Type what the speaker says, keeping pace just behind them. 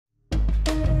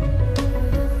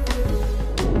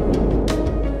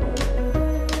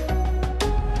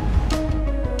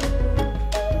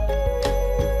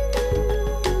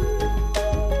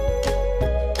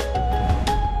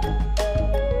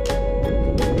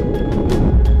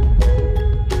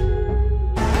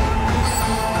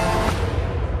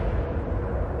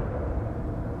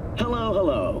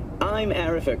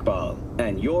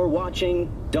You're watching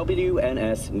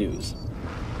WNS News.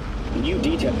 New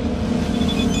detail.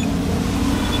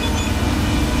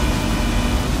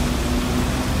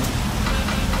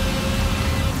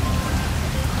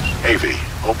 Avy,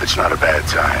 hope it's not a bad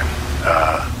time.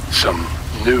 Some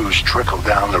news trickled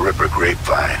down the Ripper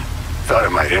grapevine. Thought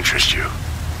it might interest you.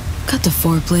 Cut the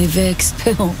foreplay, Vic.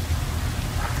 Spill.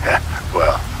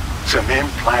 Well, some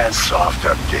in-plan soft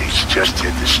updates just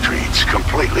hit the streets.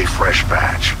 Completely fresh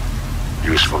batch.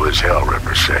 Useful as hell,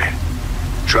 Ripper say.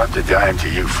 Dropped a dime to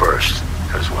you first,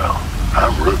 as well.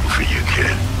 I'm rooting for you,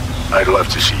 kid. I'd love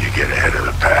to see you get ahead of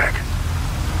the pack.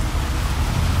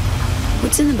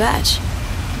 What's in the batch?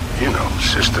 You know,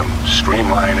 system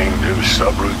streamlining, new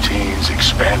subroutines,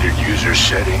 expanded user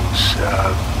settings.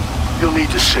 You'll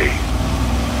need to see.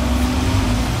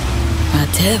 A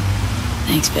tip.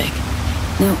 Thanks, Vic.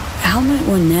 Now, how might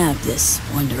one nab this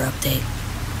Wonder update?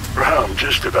 Around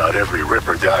just about every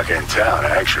Ripper dock in town,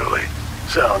 actually.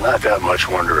 So, not that much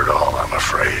wonder at all, I'm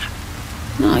afraid.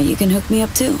 No, you can hook me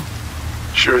up too.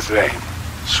 Sure thing.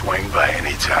 Swing by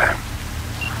any time.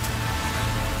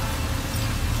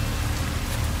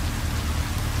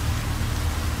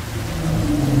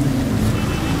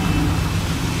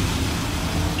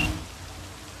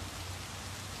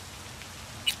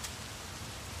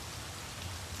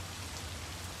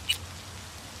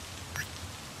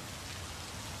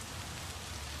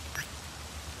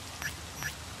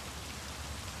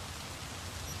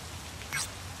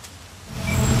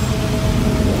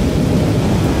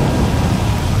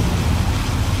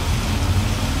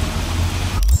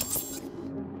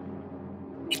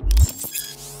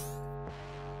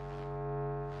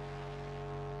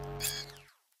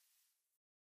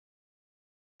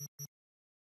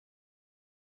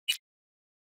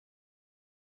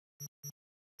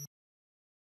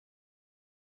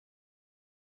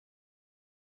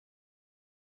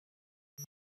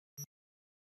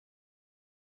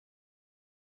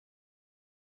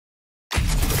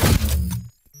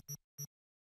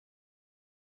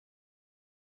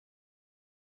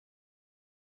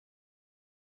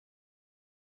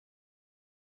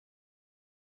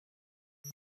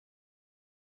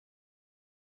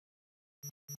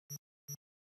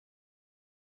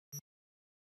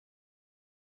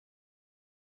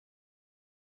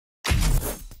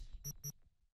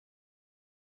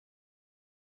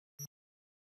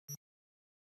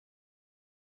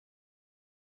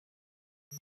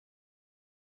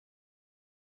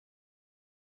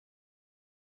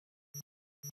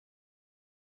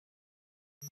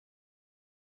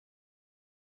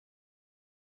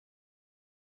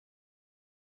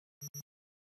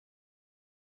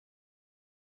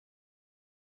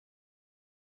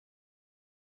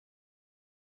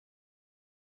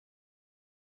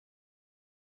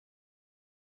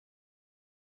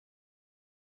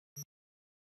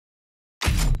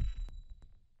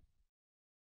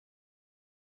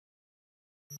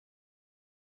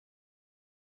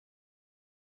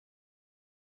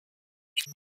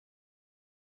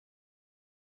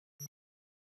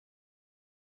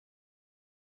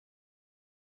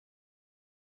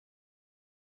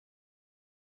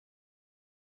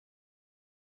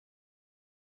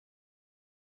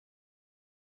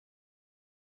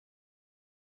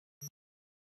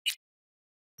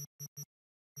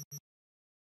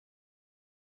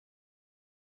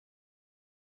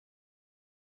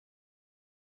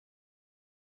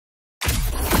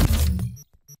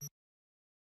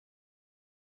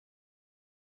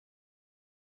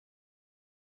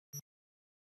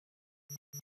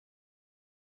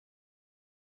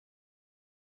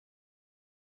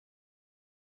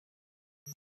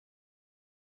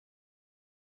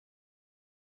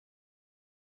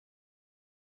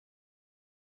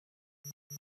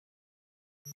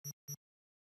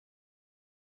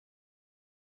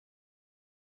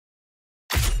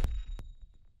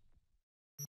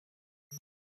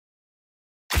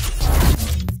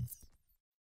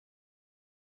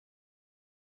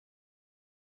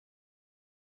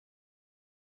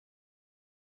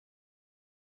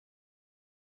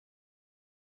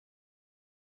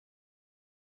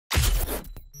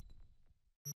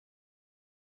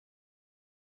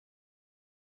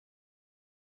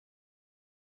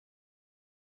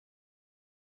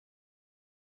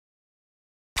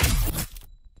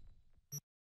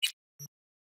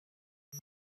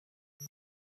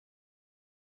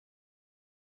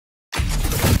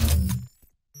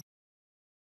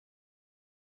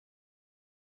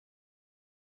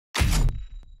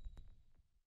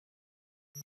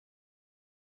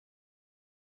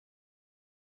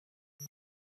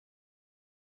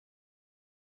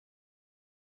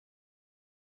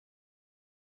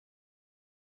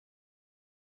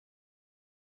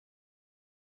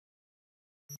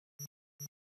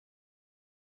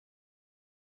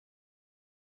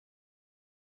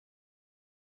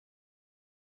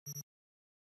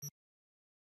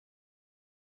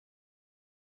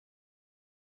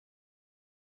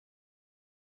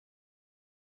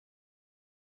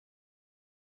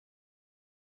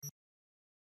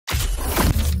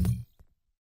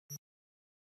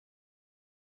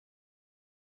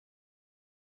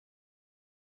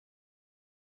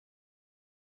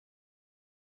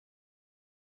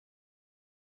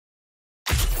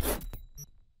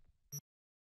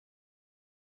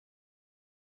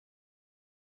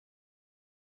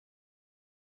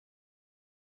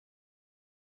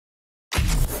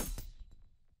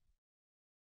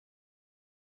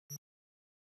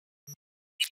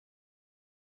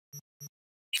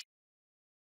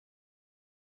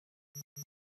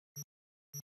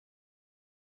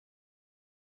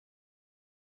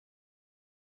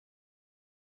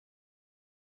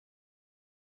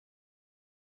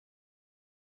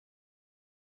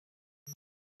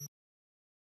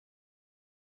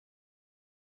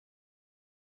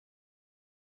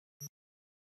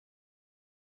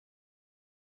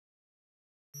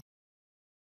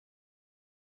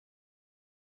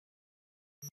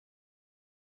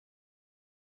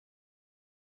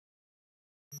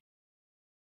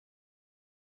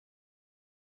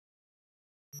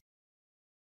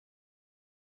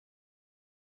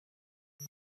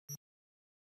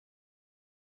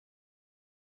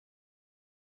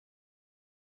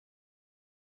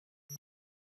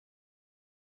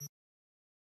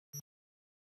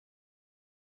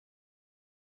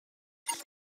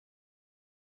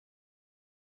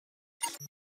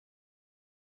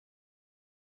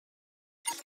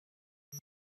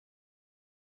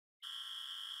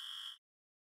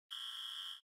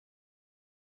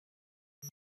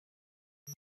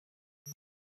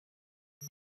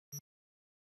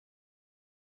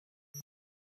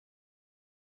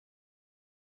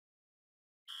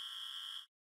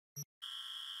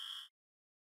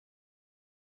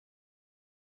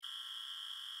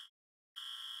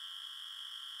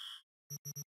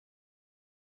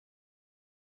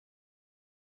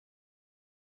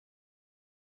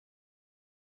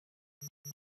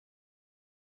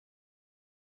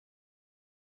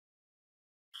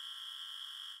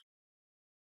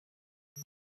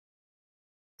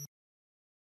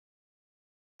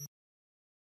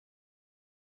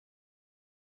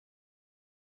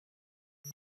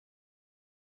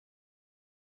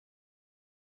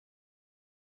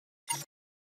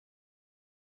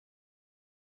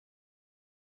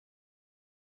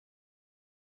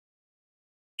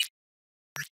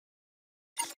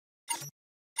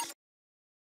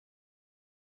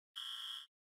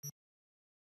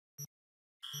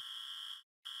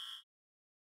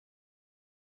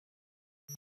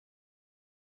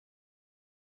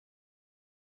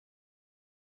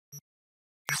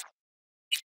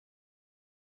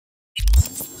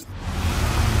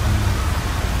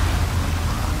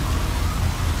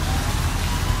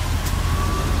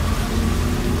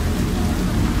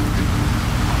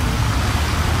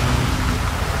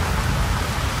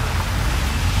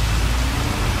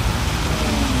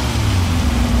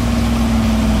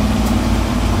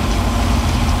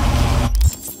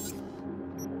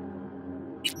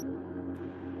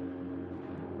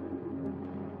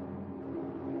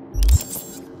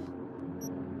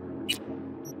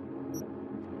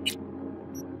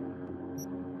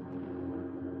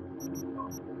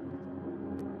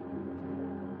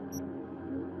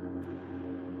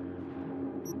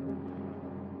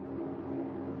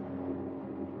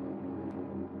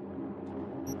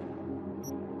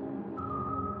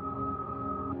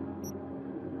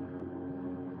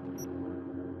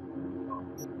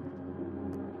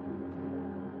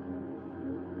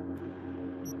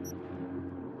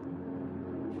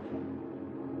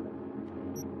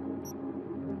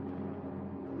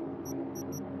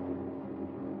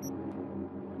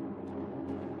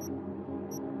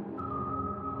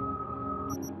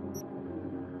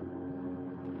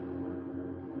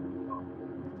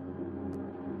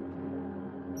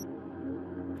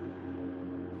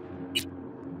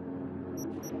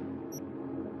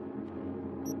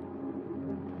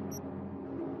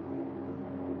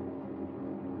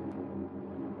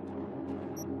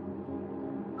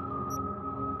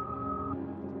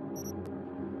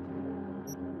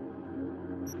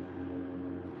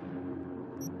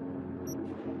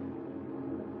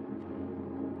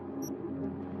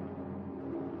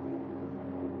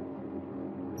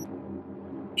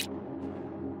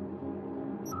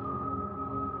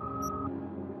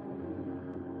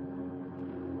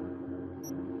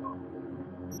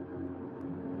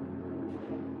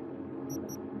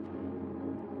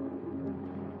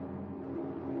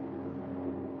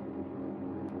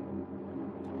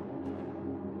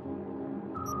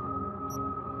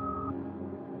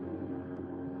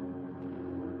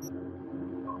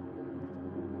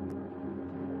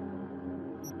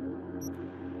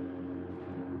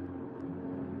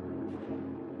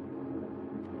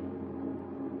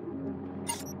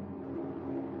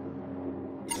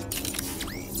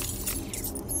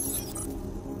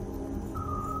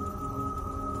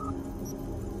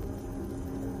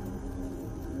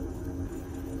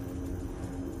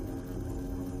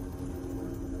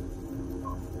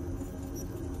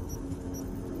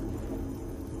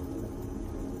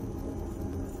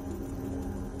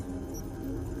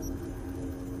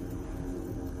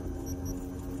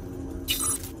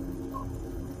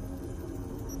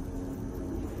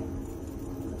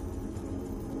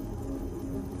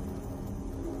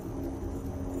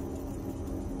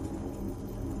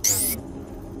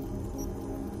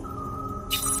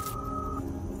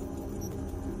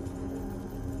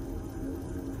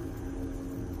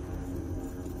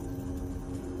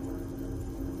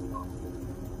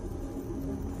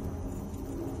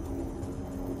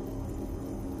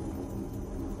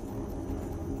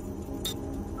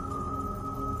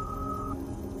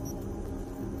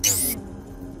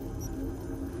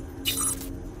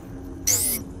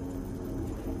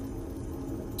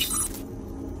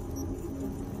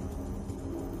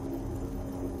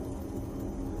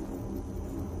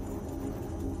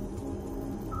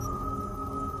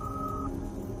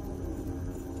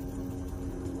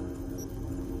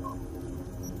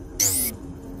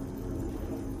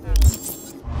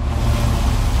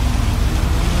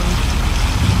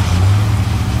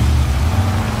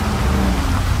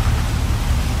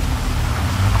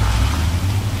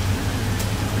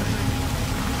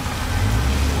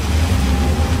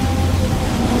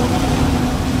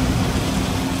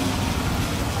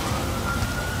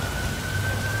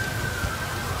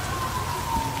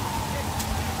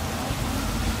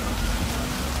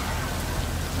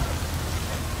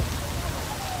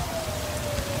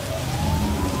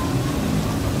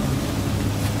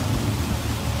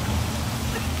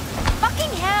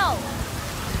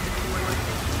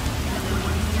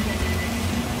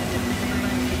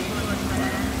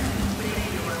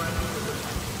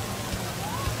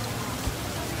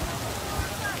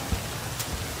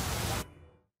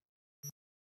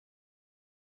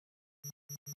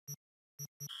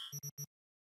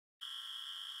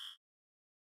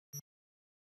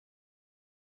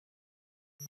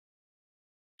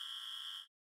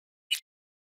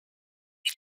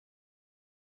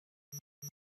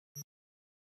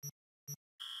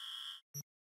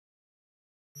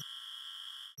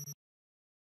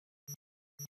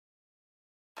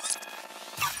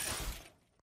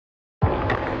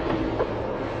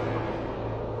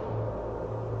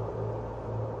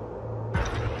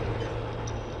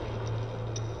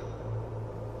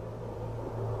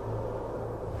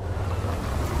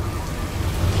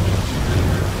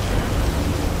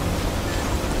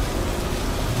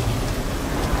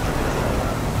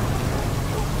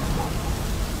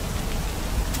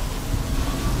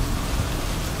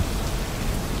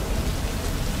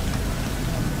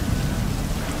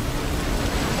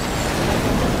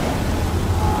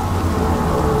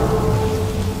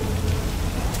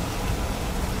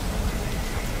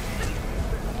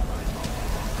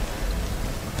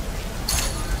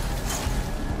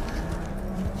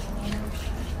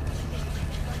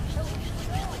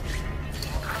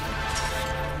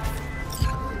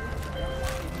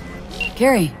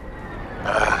 Carrie.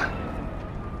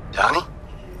 Donnie?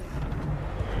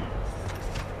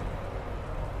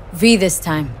 V this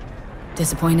time.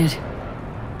 Disappointed?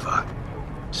 Fuck.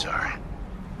 Sorry.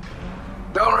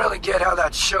 Don't really get how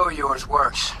that show of yours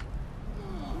works.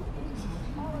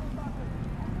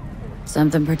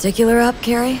 Something particular up,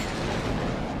 Carrie?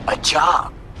 A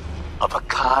job of a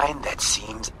kind that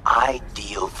seems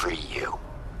ideal for you.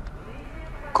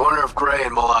 Corner of Gray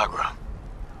and Malagra.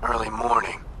 Early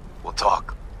morning. We'll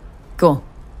talk. Cool.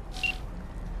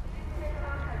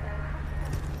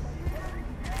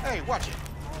 Hey, watch it.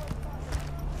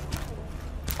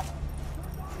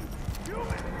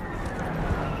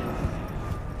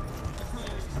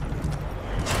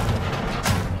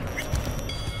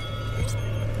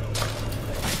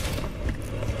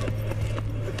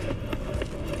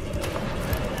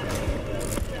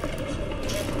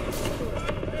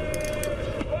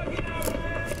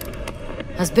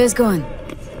 How's biz going?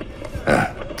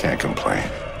 Can't complain.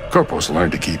 Corporals learn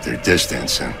to keep their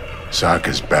distance, and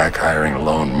Sokka's back hiring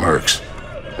lone mercs.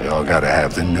 They all gotta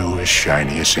have the newest,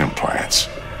 shiniest implants.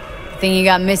 Think you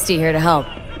got Misty here to help.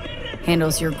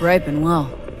 Handles your griping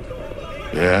well.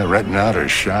 Yeah, renting out her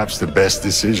shop's the best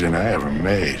decision I ever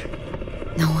made.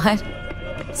 What?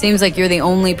 Seems like you're the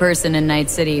only person in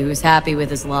Night-City who's happy with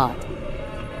his lot.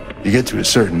 You get to a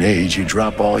certain age, you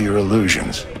drop all your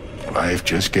illusions. Life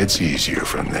just gets easier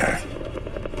from there.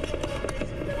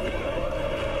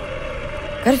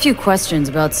 Got a few questions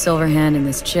about Silverhand and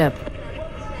this chip.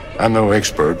 I'm no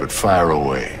expert, but fire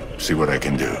away. See what I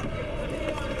can do.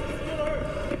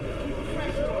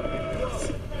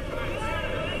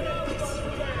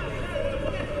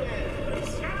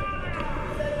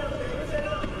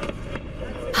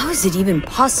 How is it even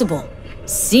possible?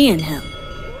 Seeing him?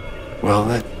 Well,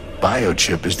 that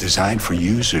biochip is designed for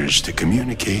users to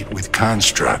communicate with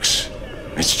constructs.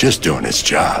 It's just doing its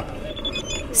job.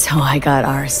 So I got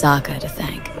Arasaka to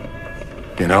thank.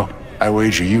 You know, I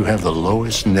wager you have the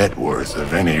lowest net worth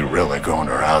of any relic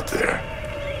owner out there.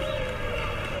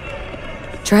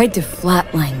 Tried to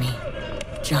flatline me.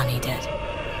 Johnny did.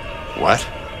 What?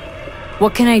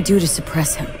 What can I do to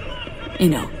suppress him? You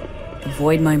know,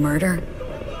 avoid my murder?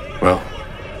 Well,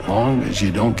 long as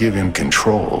you don't give him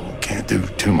control, can't do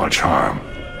too much harm.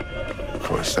 Of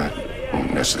course, that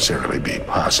won't necessarily be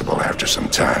possible after some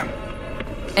time.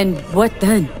 And what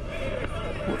then?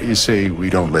 What do you say we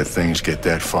don't let things get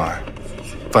that far?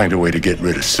 Find a way to get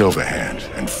rid of Silverhand,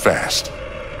 and fast.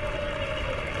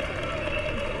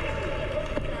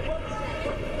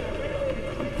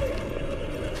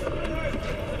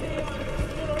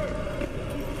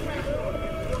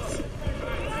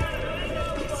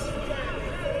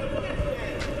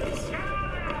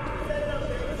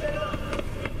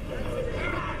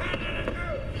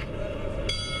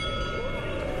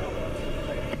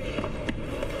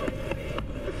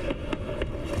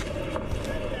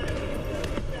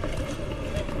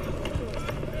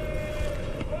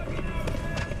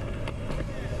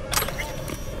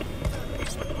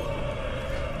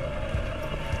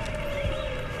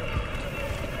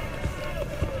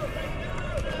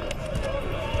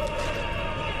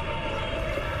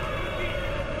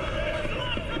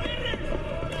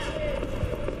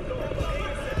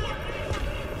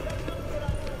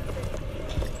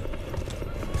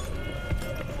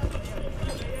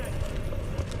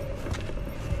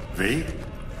 V?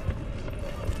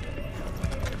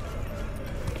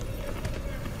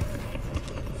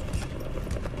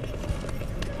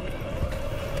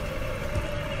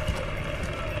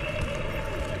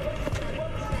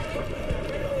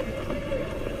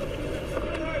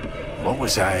 What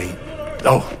was I...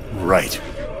 Oh, right.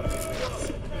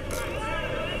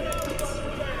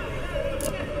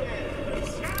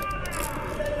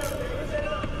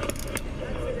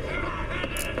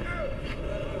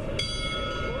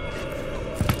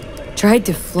 Tried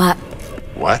to flat...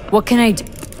 What? What can I do?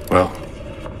 Well...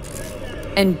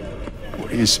 And...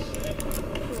 What is...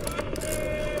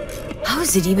 How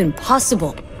is it even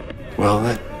possible? Well,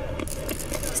 that...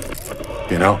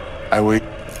 You know, I wait...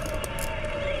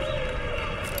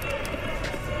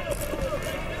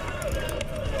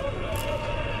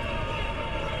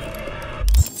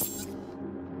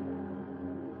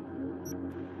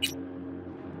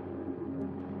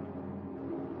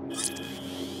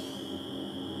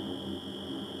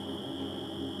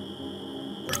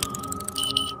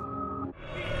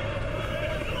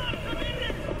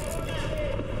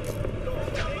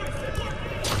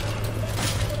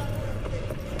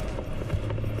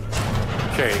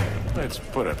 Okay, let's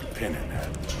put a pin in that.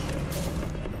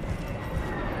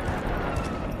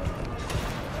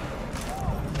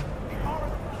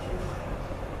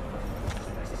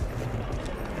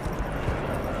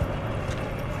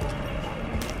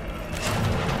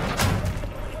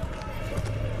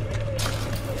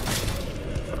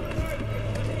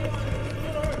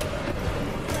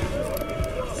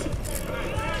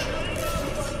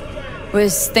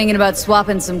 Was thinking about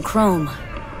swapping some chrome.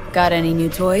 Got any new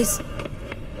toys?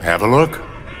 Have a look.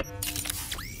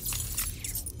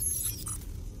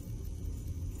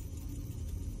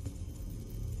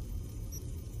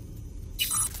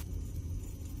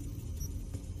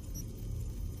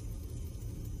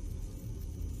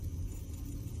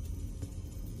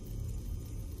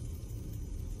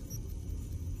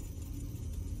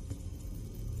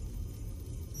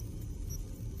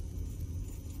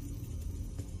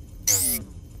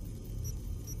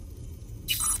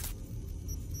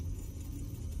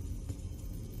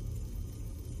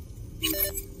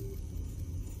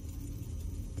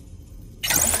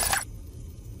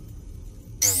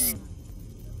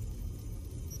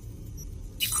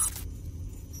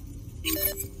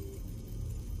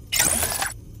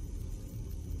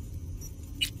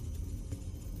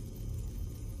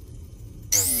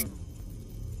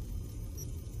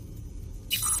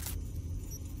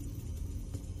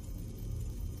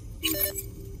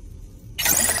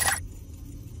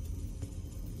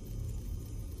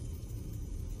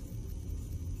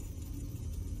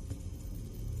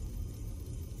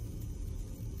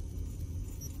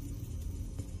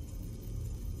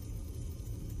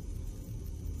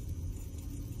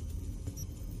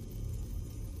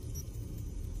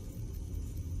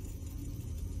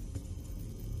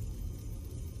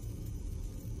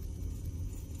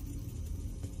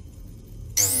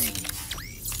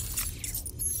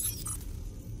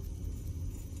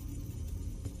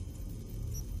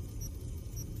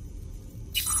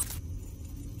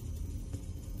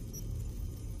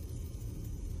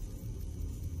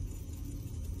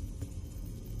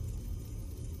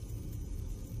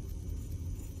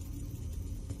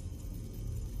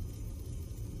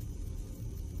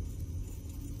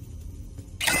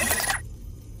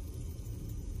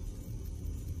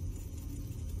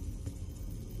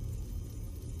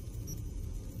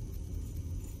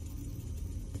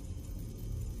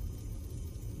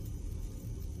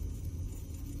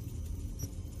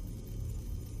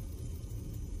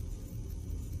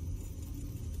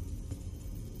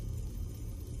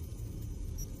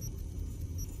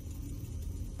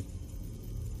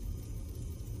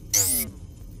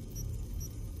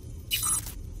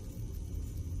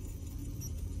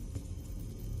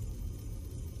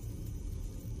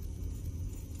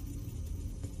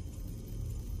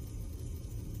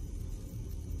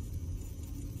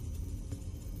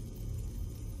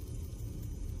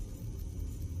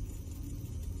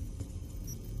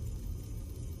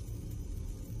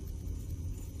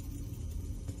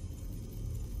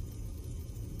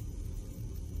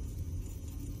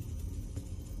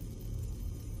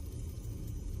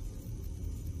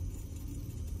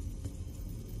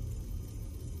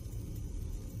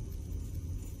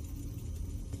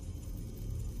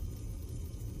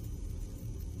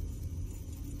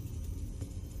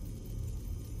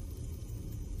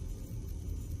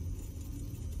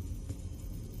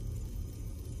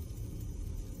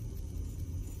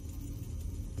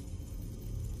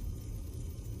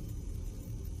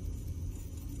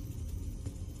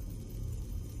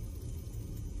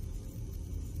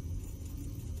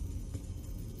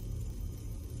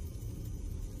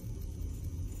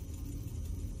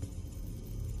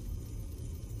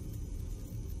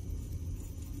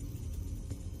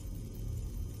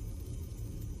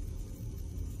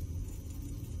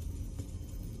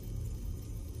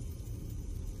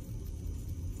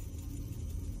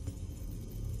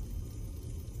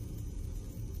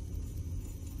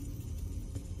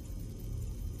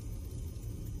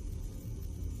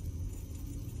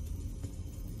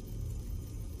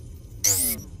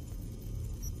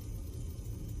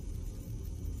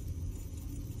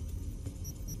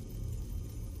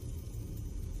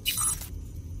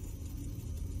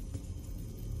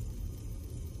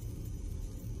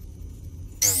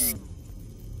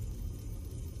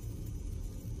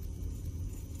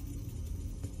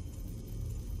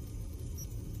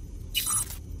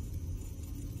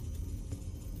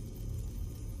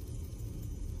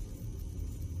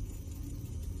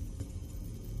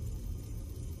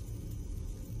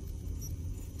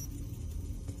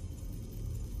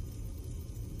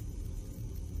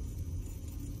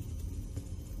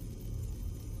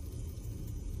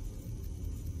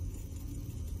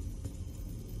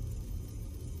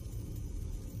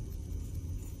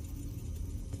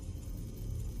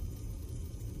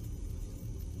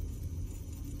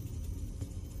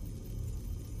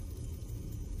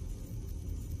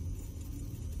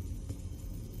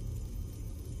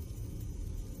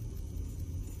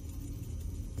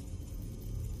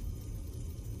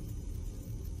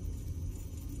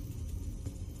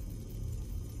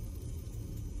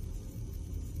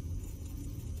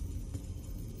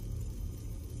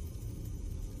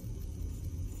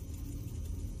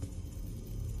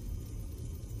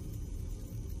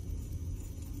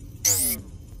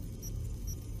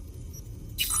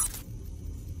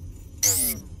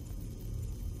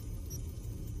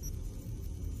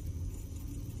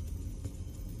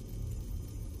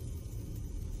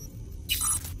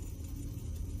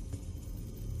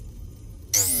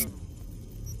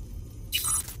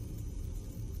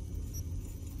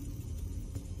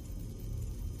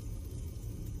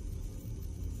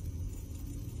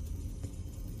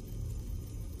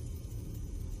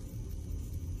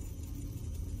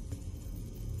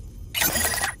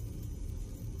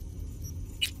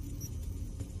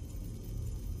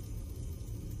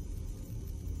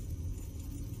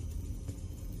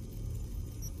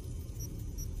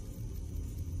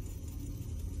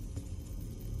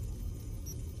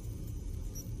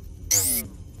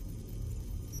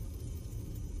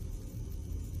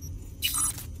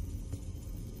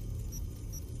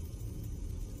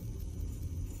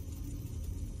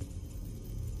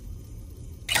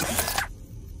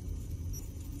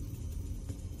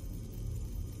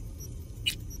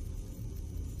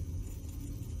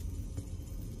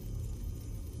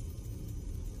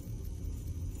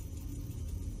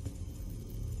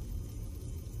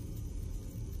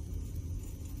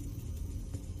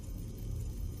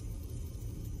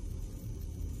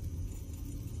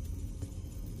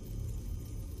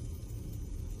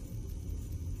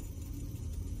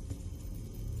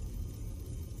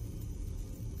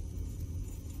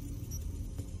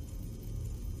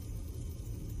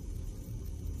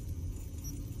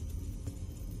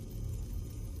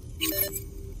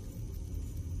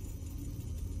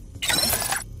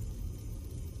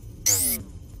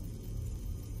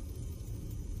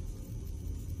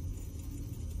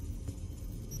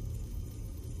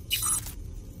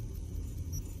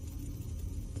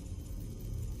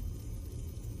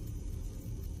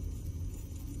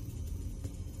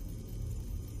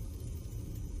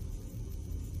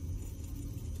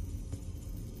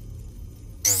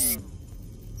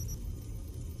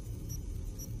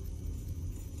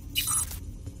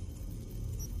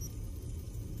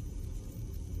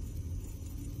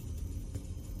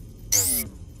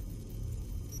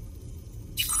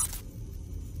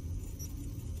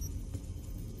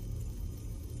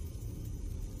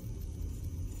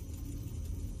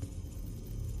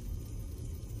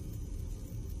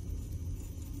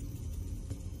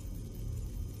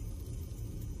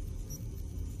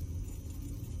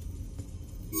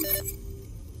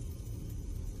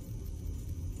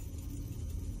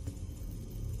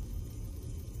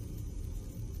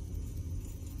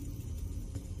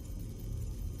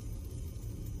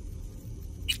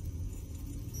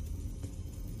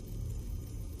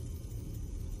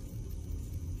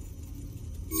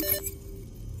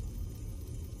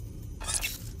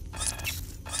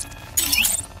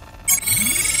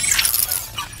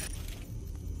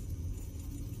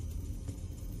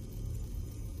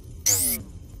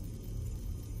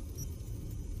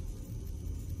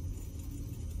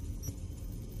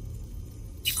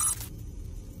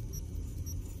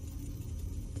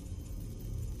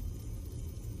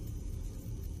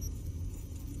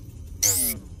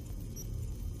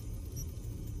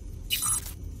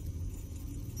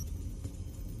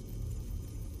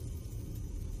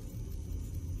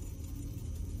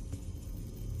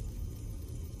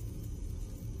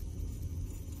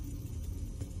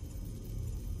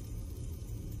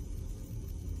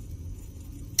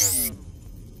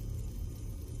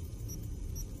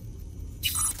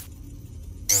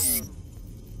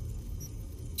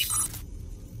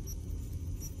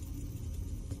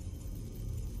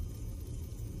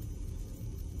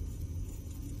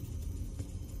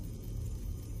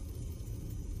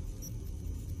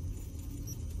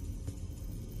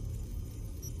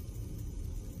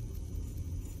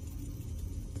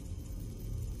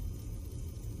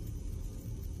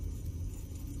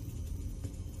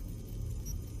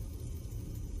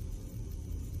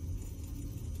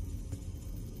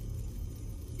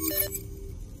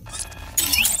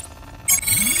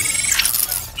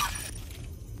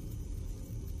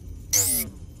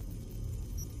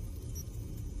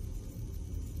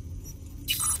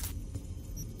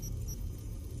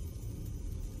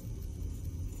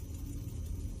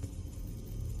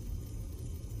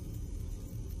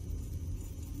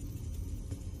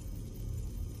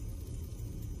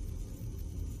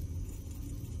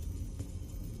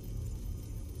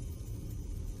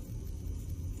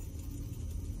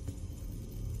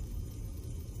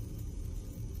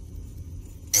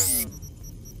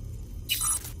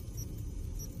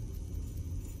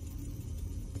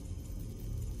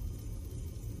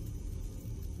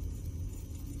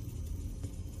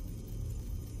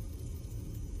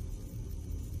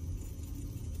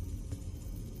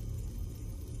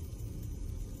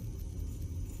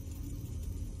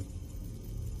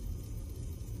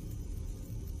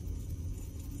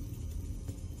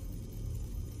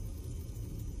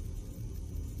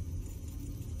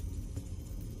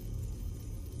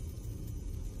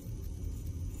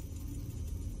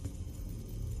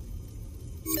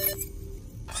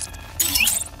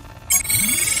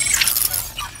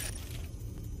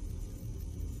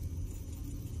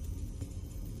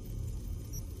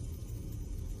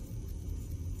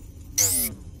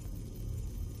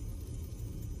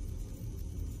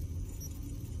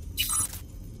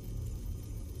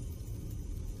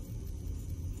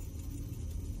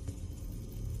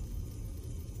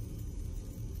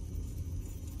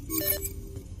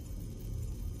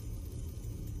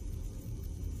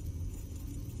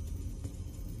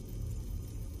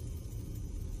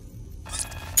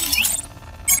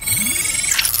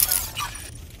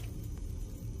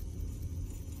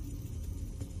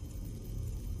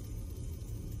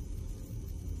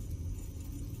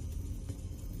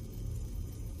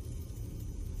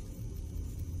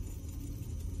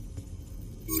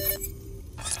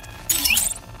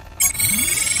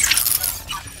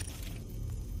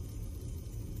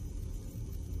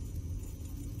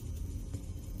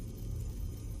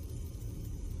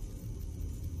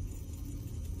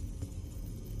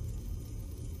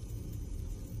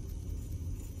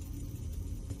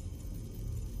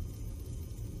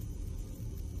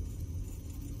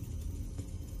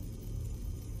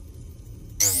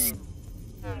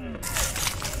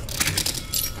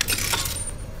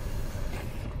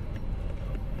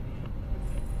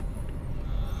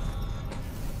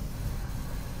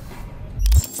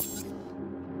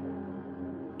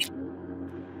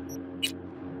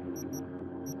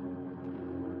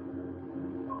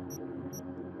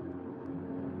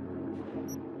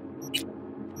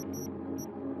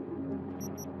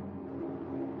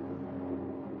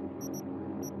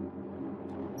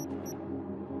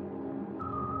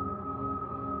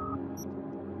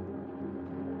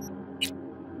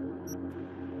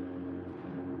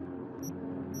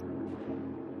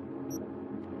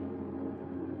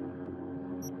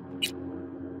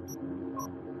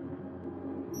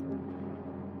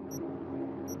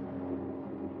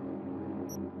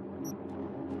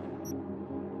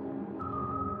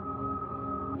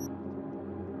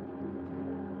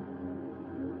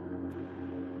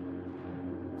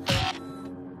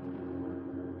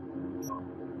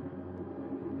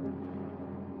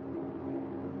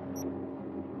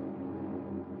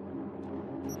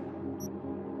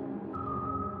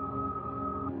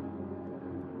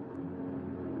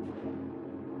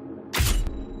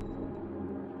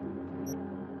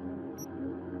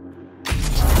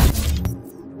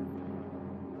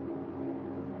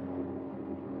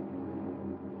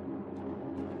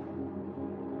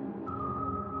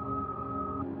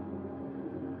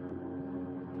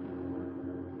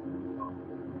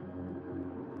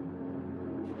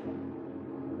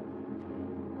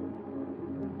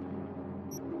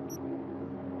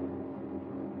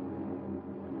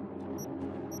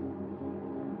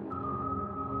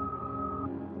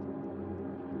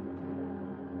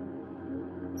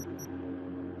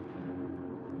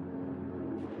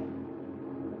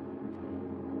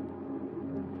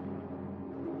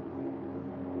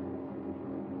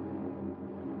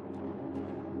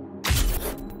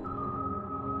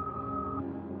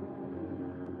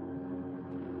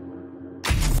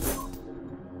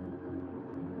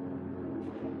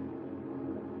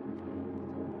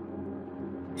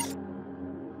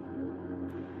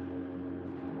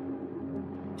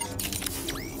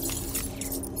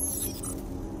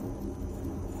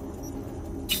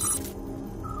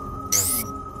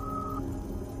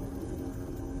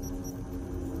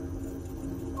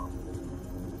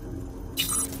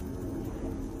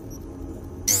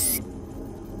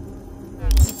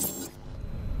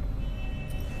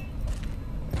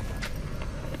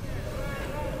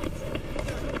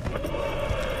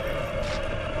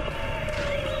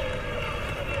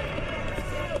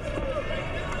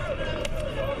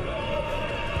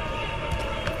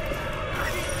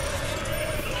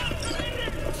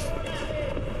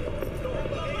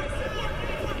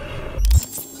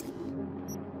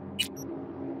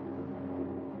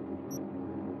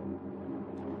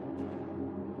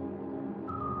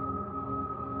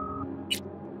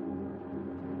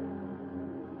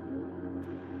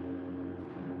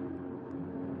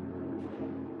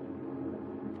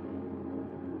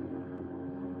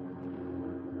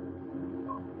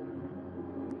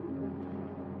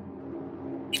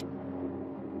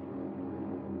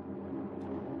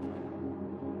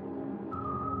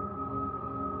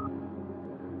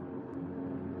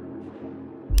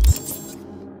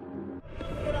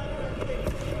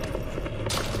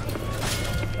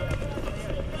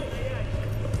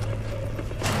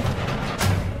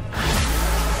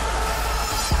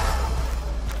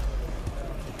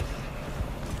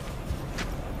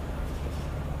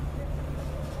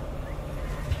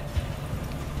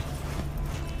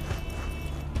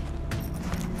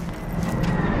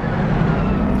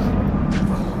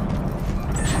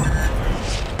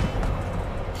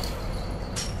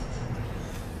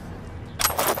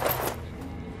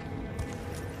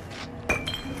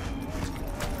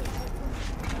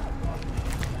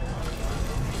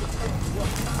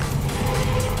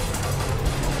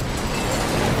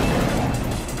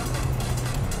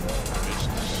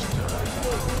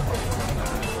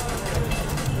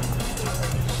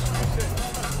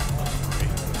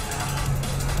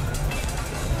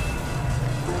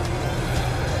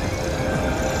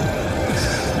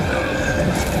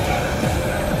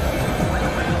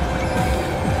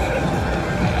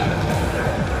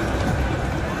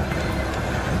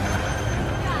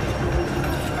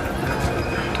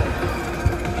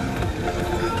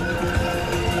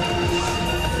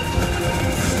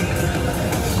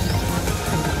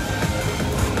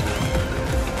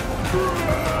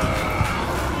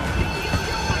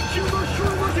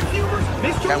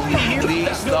 Can we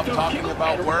please stop talking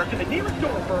about work?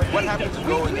 What happened to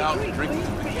going out and drinking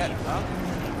spaghetti, huh?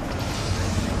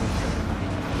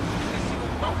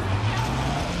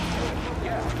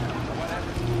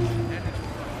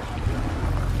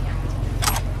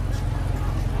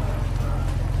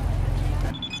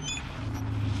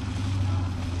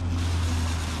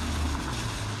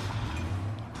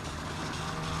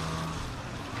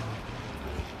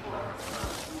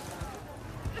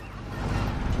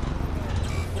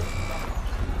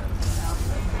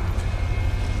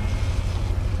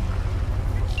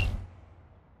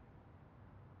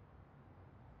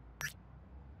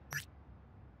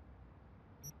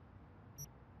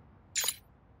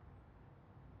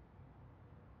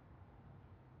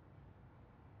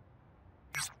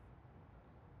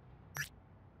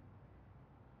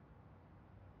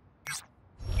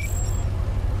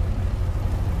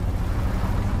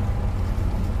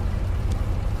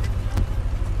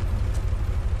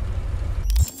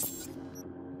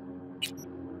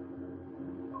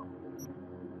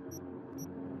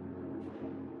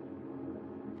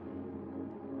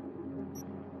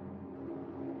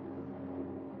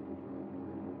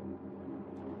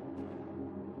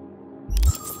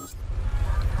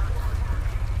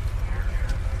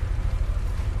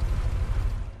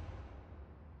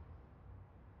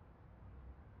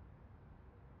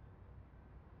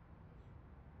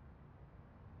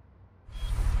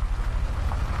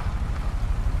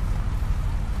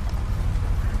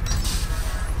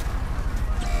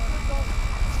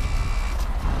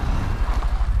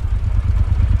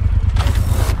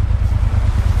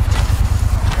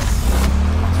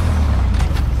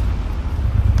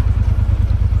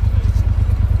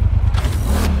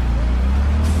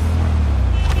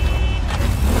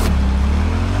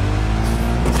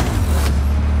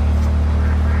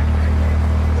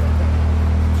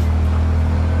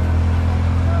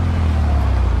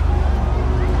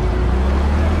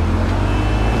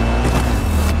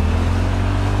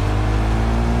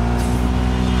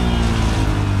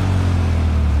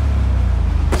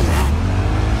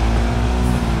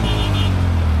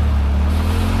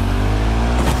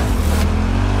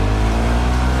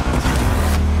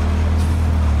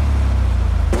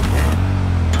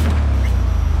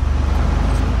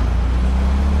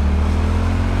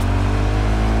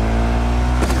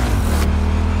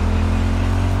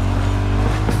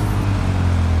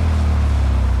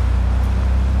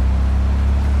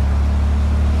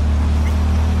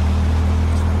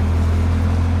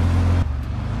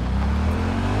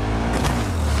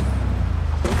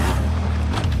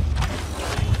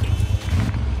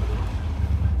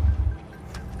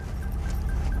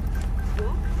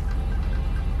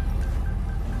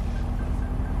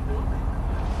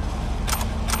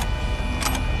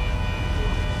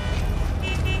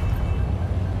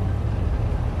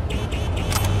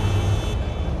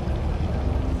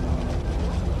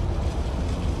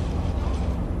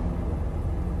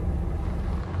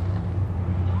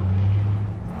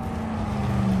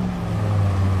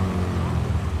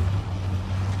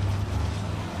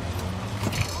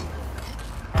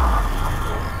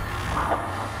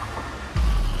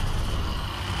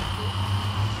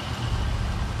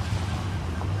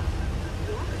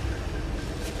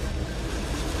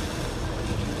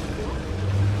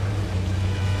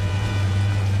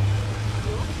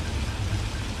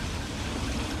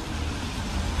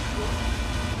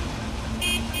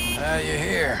 You're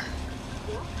here.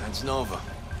 That's Nova.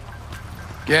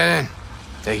 Get in.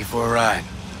 Take you for a ride.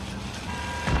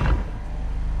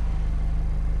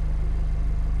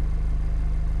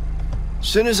 As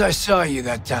soon as I saw you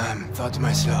that time, I thought to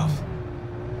myself,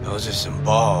 those are some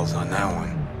balls on that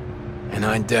one. And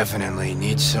I definitely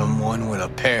need someone with a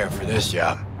pair for this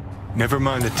job. Never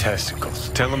mind the testicles.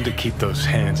 Tell him to keep those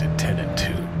hands attended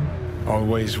to.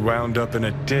 Always wound up in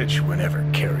a ditch whenever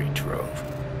Carrie drove.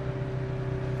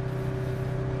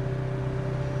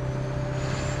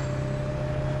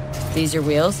 These your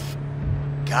wheels?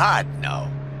 God, no.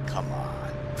 Come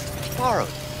on. Borrowed.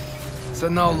 So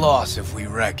no loss if we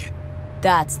wreck it.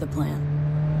 That's the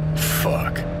plan.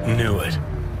 Fuck. Knew it.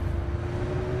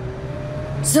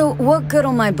 So, what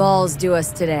good'll my balls do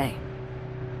us today?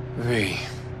 V,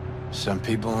 some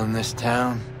people in this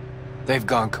town, they've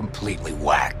gone completely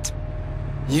whacked.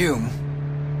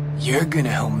 You're gonna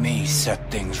help me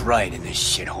set things right in this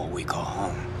shithole we call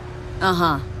home.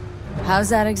 Uh-huh. How's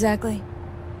that exactly?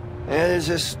 Yeah, there's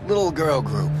this little girl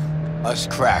group. Us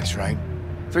cracks, right?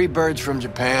 3 birds from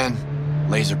Japan,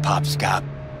 laser pop scop.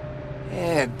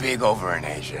 Yeah, big over in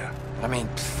Asia. I mean,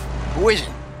 who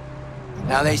isn't?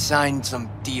 Now they signed some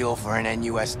deal for an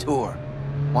NUS tour.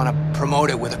 Want to promote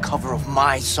it with a cover of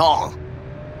my song.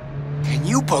 Can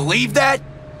you believe that?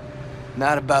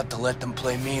 Not about to let them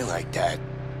play me like that.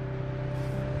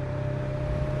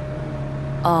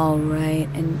 All right,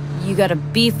 and you got a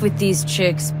beef with these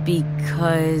chicks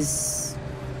because...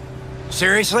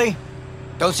 Seriously?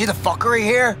 Don't see the fuckery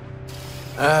here?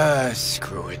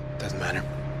 Screw it. Doesn't matter.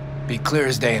 Be clear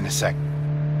as day in a sec.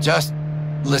 Just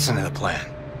listen to the plan.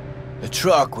 The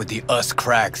truck with the us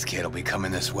cracks kid will be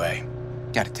coming this way.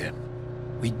 Got a tip.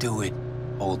 We do it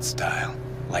old style,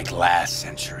 like last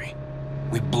century.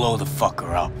 We blow the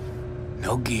fucker up.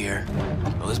 No gear.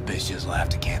 Those bitches will have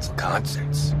to cancel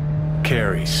concerts.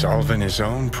 Carrie solving his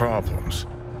own problems.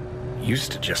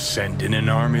 Used to just send in an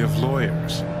army of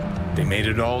lawyers. They made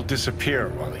it all disappear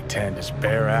while he tanned his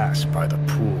bare ass by the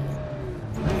pool.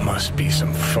 Must be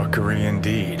some fuckery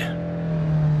indeed.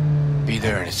 Be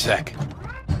there in a sec.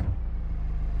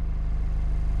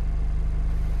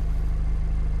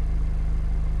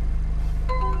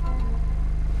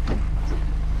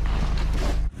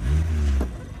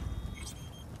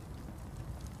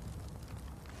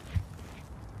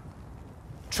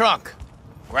 Trunk.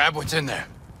 Grab what's in there.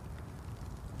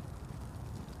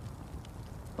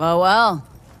 Well, well.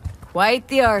 Quite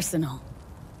the arsenal.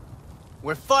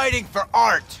 We're fighting for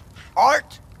art.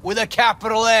 Art with a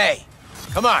capital A.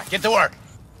 Come on, get to work.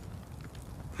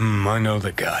 I know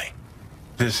the guy.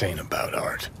 This ain't about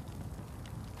art.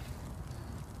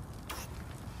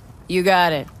 You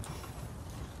got it.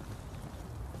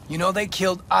 You know they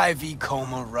killed Ivy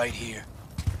Coma right here.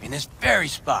 In this very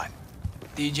spot.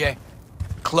 DJ,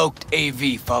 cloaked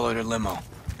AV followed her limo.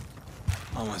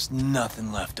 Almost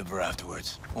nothing left of her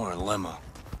afterwards. Or her limo.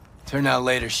 Turned out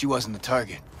later she wasn't the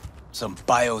target. Some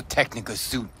Biotechnica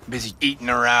suit busy eating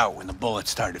her out when the bullets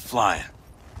started flying.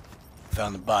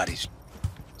 Found the bodies.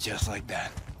 Just like that.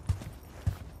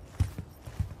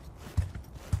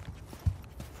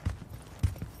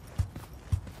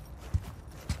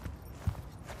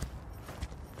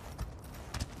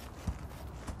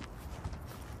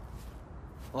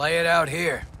 Lay it out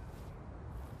here.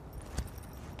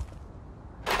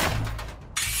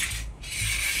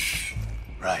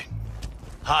 Right.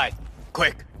 Hide.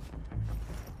 Quick.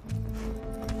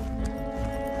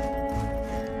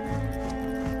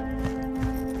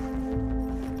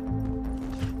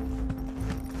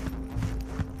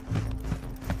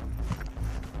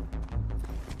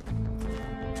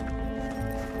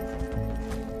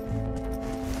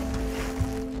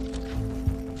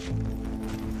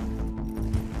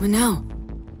 What now?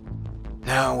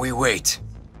 Now we wait.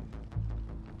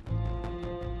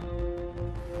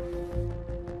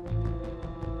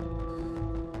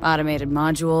 Automated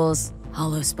modules,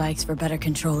 hollow spikes for better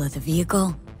control of the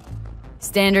vehicle.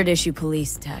 Standard issue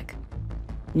police tech.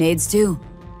 Nades too.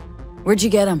 Where'd you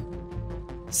get them?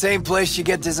 Same place you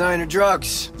get designer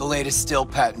drugs. The latest still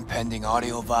patent pending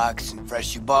Audiovox and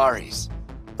fresh Ubaris.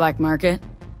 Black market?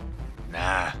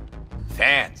 Nah.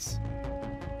 Fans.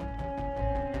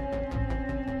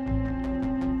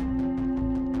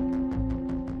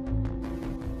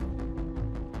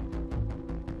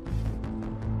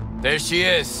 There she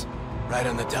is. Right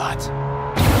on the dot.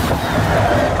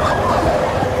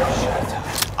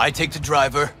 I take the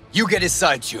driver. You get his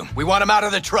side tune. We want him out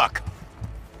of the truck.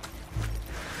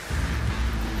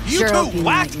 You Sure two hope you know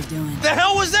whacked? what you're doing. The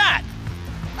hell was that?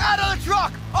 Out of the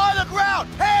truck! On the ground!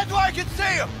 Hands where I can see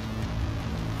him!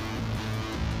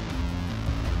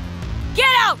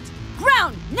 Get out!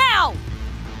 Ground, now!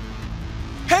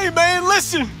 Hands Hey, man,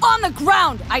 listen! On the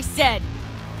ground, I said!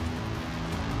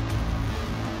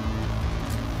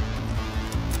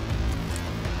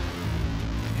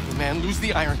 Hey, man, lose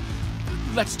the iron.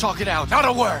 Let's talk it out. Not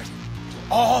a word.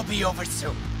 It'll all be over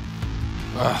soon.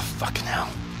 Oh, fucking hell.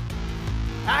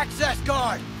 Access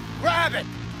guard! Grab it!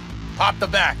 Pop the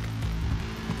back.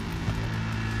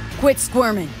 Quit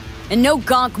squirming. And no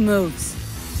gonk moves.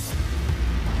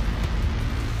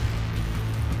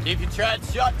 Keep your chat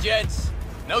shut, gents.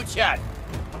 No chat.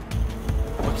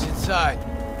 What's inside?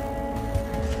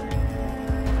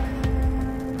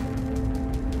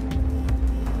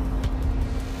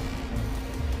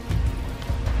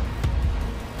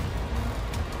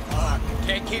 Fuck, you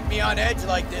can't keep me on edge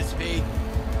like this, V.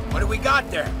 What do we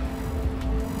got there?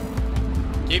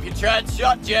 Keep your chat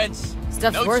shut, gents.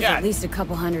 Stuff's no worth chat. at least a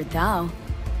couple $100 thou.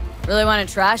 Really want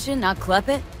to trash it, not klep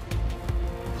it?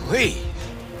 Please.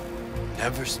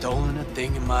 Never stolen a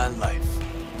thing in my life.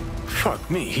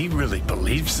 Fuck me, he really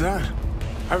believes that?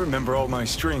 I remember all my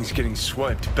strings getting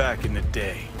swiped back in the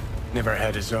day. Never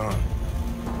had his own.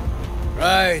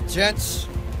 Right, gents.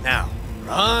 Now,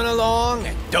 run along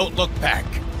and don't look back.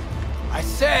 I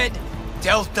said,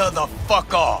 Delta the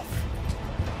fuck off.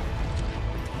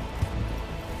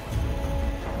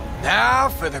 Now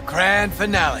for the grand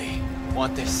finale.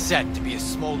 Want this set to be a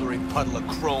smoldering puddle of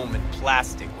chrome and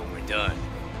plastic when we're done.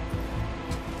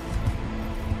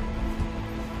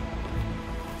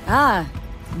 Ah,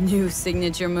 new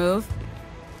signature move.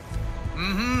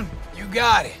 Mm-hmm, you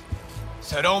got it.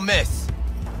 So don't miss.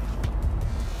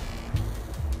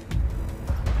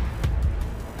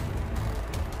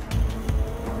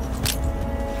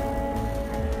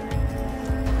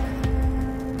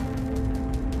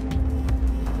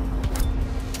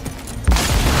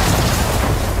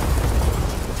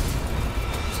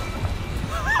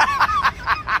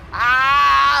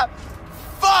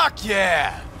 Fuck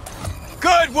yeah!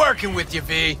 Good working with you,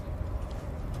 V.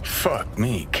 Fuck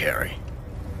me, Carrie.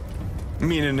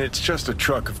 Meaning it's just a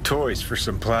truck of toys for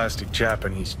some plastic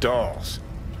Japanese dolls.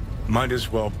 Might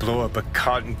as well blow up a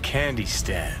cotton candy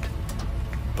stand.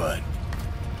 But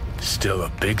still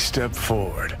a big step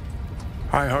forward.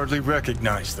 I hardly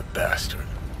recognize the bastard.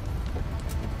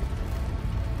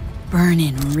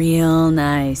 Burning real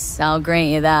nice, I'll grant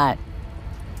you that.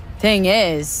 Thing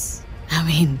is, I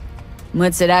mean,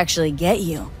 what's it actually get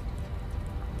you?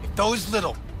 If those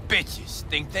little bitches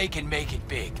think they can make it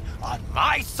big on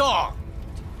my song,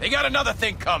 they got another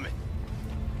thing coming.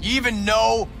 You even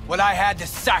know what I had to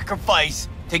sacrifice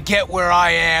to get where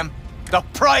I am? The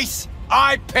price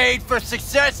I paid for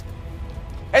success?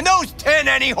 And those 10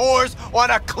 any whores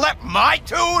wanna clip my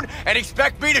tune and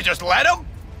expect me to just let them?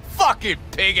 Fucking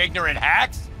pig ignorant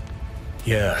hacks!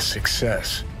 Yeah,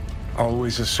 success.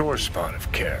 Always a sore spot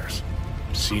of cares.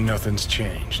 See, nothing's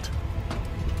changed.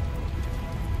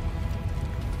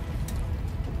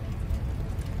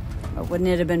 But wouldn't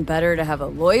it have been better to have a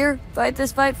lawyer fight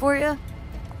this fight for you?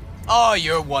 Oh,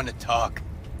 you're one to talk.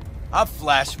 I've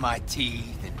flashed my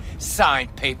teeth and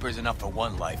signed papers enough for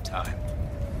one lifetime.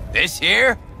 This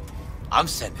here, I'm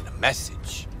sending a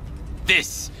message.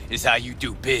 This is how you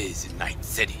do biz in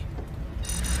Найт-Сити.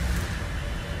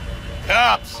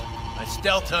 Cops! That's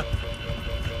Delta.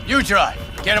 You drive.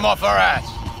 Get him off our ass.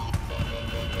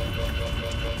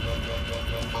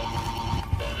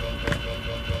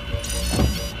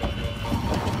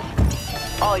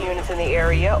 All units in the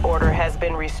area, order has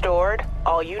been restored.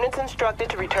 All units instructed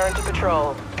to return to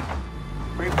patrol.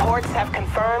 Reports have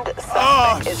confirmed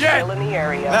suspect is still in the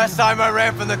area. Last time I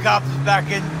ran from the cops was back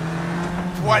in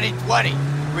 2020.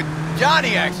 With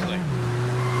Johnny, actually.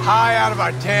 High out of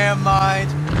our damn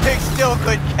minds. Pigs still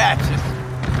couldn't catch us.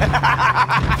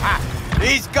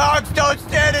 These cops don't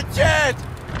stand a chance!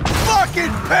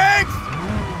 Fucking pigs!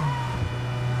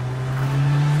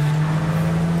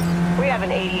 We have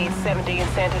an 8870 in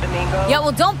Santo Domingo. Yeah,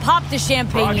 well, don't pop the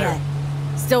champagne yet.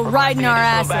 Still riding our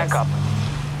asses.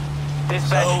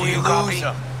 So we lose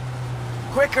them.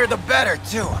 Quicker the better,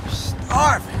 too. I'm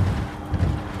starving.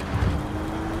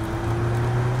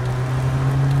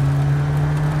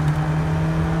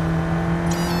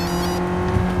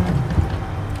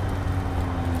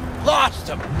 Lost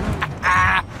him!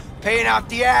 Paying out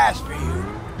the ass for you.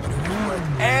 But it was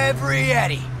worth every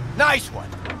eddy. Nice one.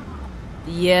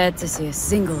 Yet to see a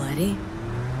single Eddie.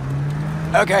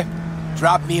 Okay.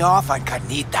 Drop me off on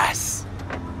Carnitas.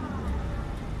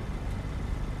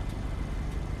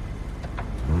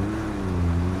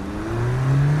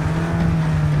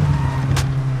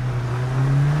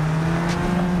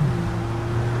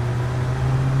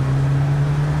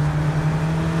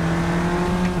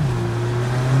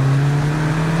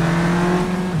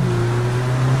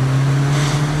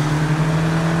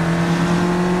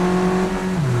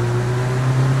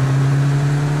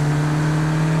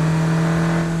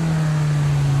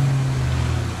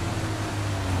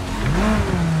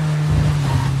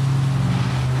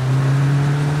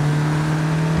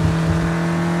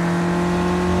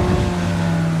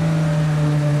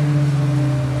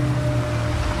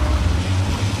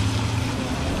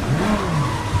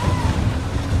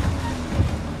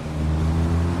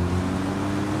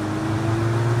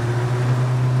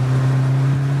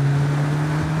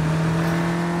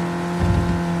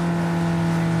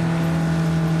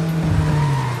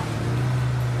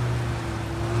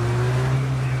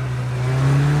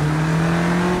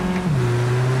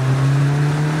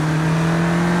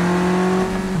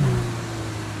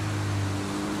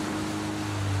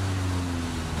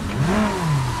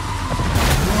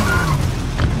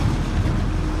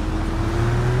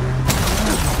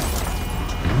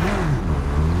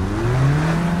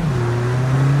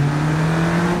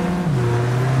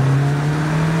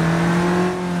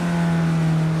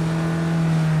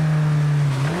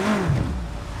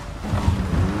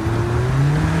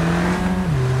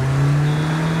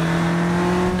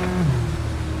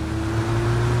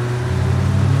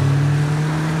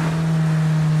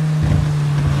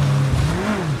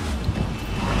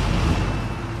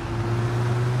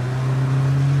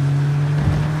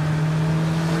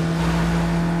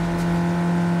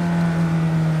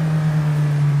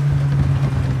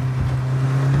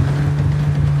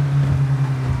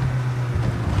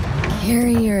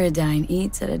 Uridine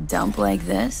eats at a dump like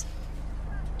this?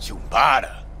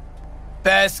 Chumbada.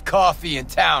 Best coffee in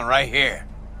town right here.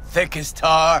 Thick as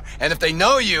tar, and if they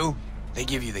know you, they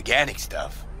give you the organic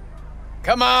stuff.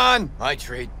 Come on, my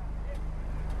treat.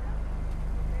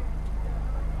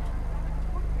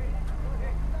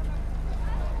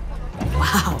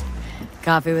 Wow.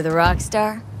 Coffee with a rock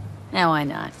star? Now why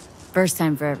not? First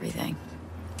time for everything.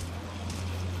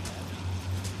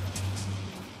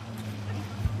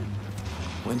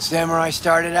 When Samurai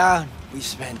started out, we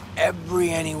spent every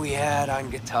penny we had on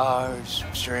guitars,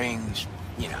 strings,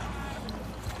 you know.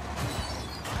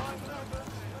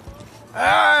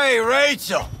 Hey,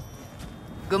 Rachel!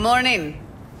 Good morning.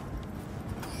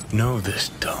 Know this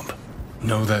dump.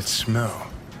 Know that smell.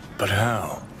 But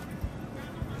how?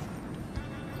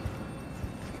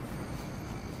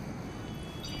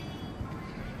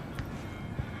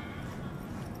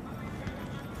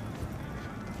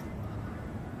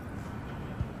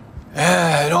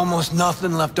 Had almost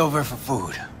nothing left over for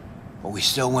food. But we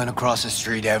still went across the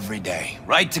street every day,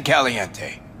 right to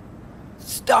Caliente.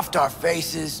 Stuffed our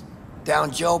faces,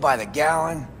 down Joe by the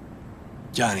gallon.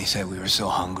 Johnny said we were so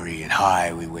hungry and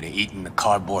high we would have eaten the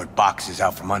cardboard boxes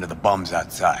out from under the bums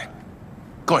outside.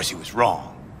 Of course, he was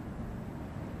wrong.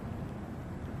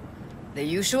 The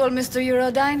usual, Mr.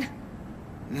 Uridine?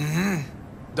 Mm-hmm.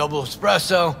 Double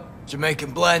espresso,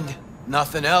 Jamaican blend,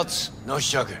 nothing else, no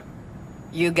sugar.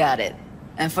 You got it.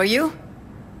 And for you?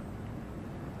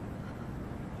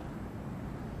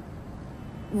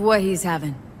 What he's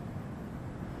having.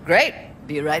 Great.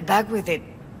 Be right back with it.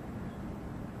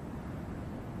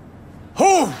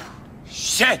 Whew!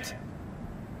 Shit!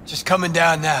 Just coming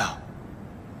down now.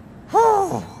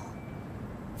 Whew!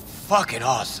 Fucking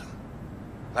awesome.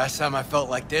 Last time I felt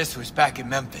like this was back in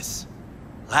Memphis.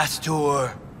 Last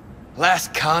tour,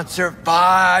 last concert,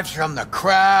 vibes from the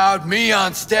crowd, me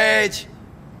on stage.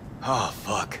 Oh,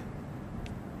 fuck.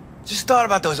 Just thought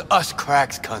about those us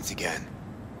cracks cunts again.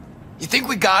 You think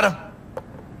we got them?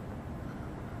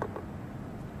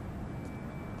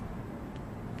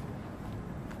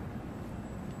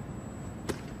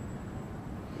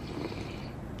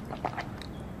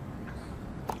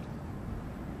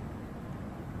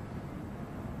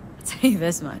 I'll tell you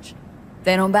this much. If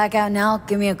they don't back out now,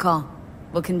 give me a call.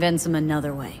 We'll convince them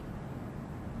another way.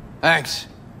 Thanks.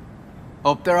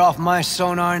 Hope they're off my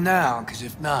sonar now, because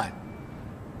if not...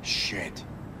 Shit.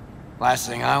 Last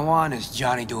thing I want is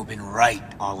Johnny to have been right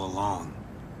all along.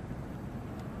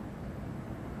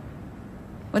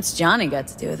 What's Johnny got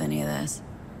to do with any of this?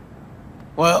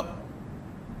 Well,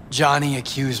 Johnny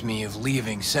accused me of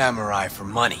leaving Samurai for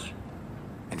money.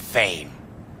 And fame.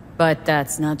 But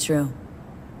that's not true.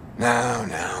 No,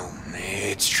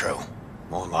 it's true.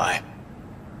 Won't lie.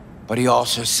 But he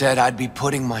also said I'd be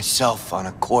putting myself on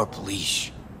a corp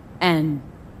leash. And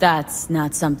that's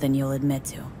not something you'll admit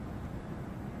to.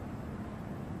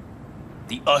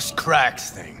 The us cracks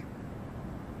thing.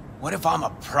 What if I'm a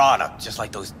product just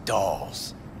like those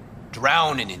dolls?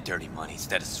 Drowning in dirty money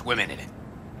instead of swimming in it.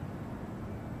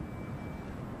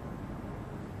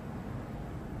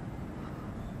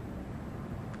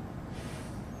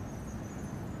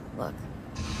 Look,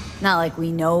 not like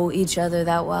we know each other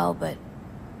that well, but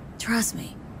trust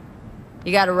me.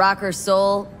 You got a rocker's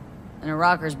soul and a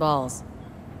rocker's balls.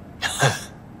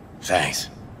 Thanks.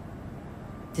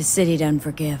 The city doesn't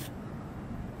forgive.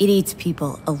 It eats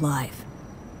people alive.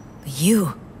 But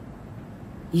you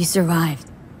survived.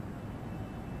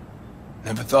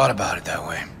 Never thought about it that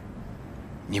way.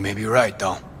 You may be right,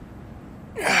 though.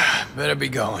 Better be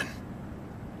going.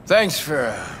 Thanks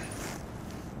for,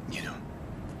 you know.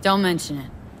 Don't mention it.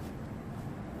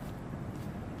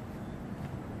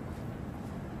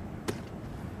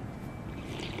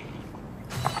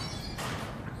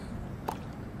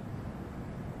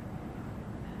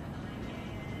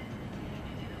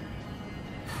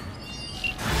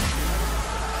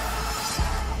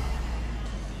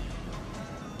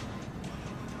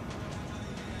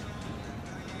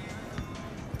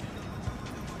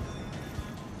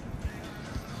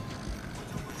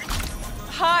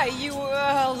 Hi, you,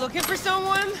 looking for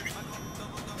someone?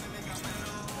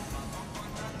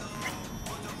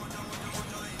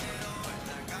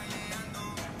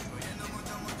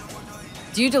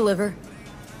 Do you deliver?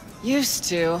 Used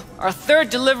to. Our third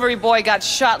delivery boy got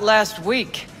shot last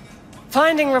week.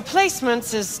 Finding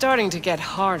replacements is starting to get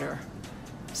harder.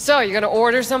 So, you gonna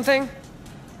order something?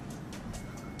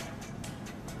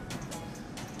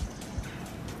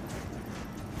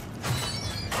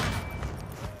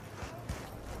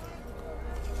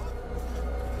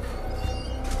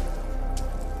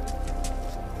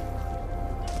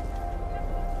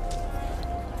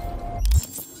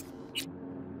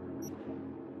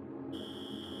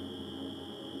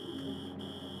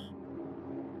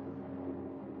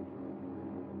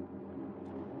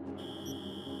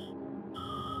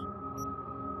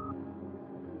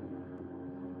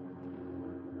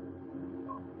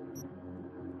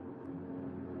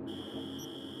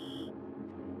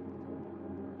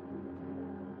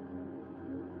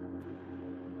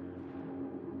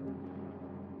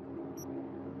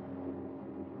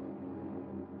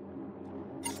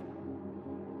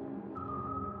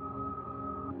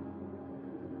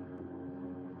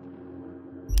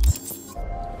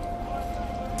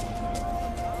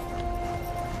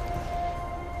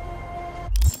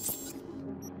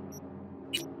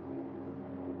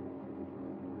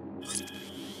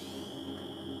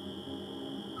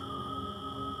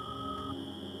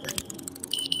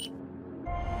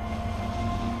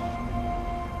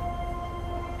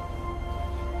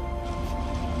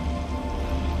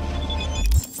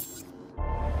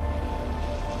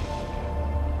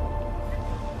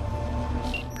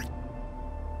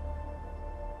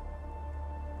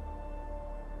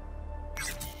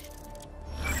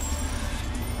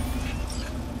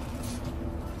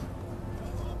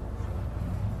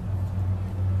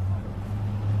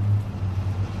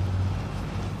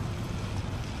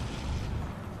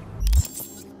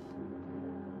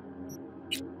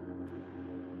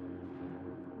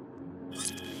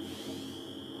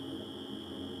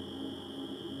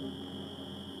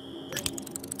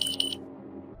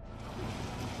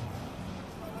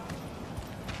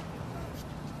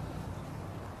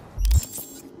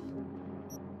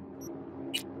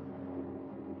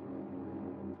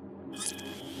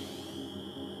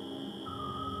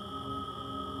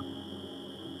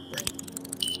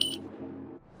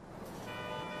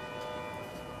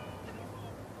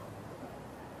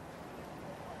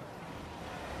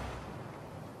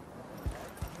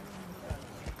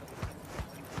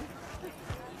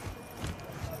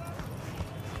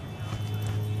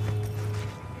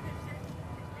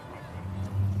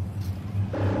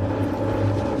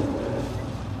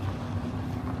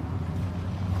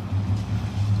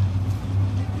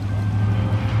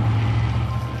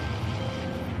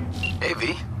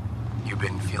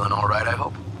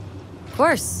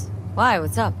 course. Why?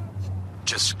 What's up?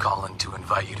 Just calling to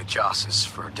invite you to Joss's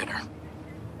for dinner.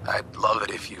 I'd love it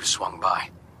if you swung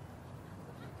by.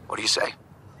 What do you say?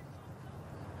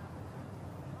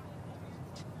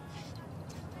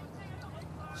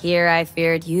 Here I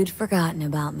feared you'd forgotten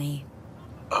about me.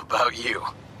 About you?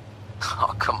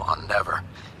 Oh, come on, never.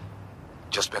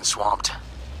 Just been swamped.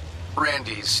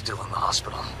 Randy's still in the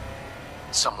hospital.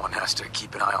 Someone has to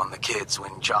keep an eye on the kids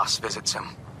when Joss visits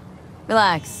him.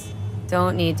 Relax.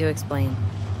 Don't need to explain.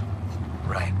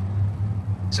 Right.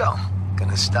 So,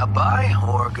 gonna stop by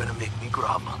or gonna make me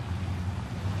grovel?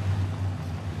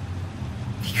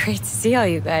 Be great to see all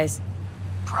you guys.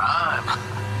 Prime.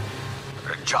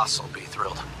 Joss will be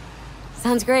thrilled.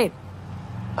 Sounds great.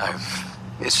 I've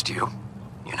missed you,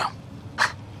 you know.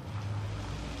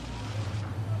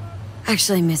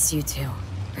 Actually miss you too,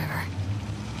 River.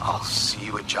 I'll see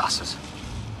you at Joss's.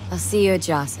 I'll see you at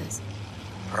Joss's.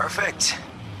 Perfect.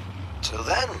 Till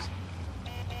then.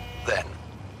 Then.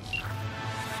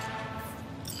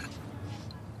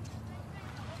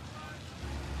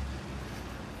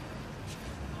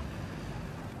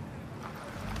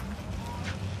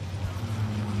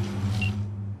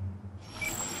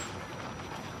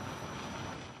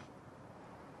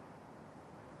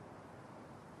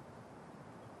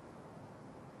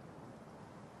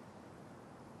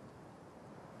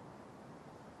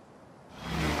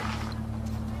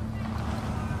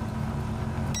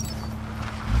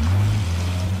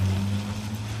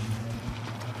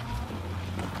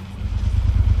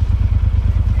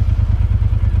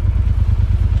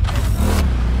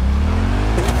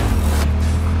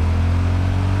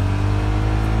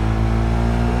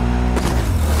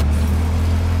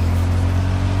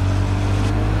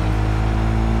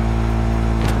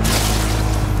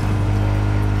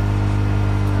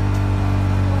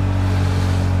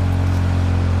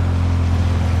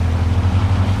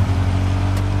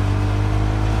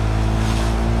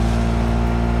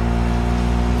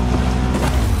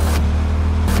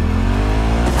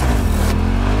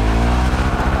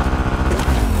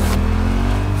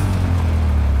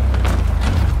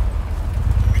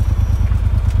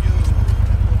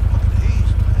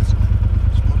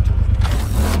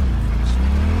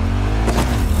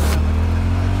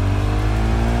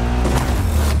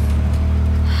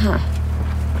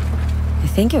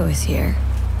 I think it was here.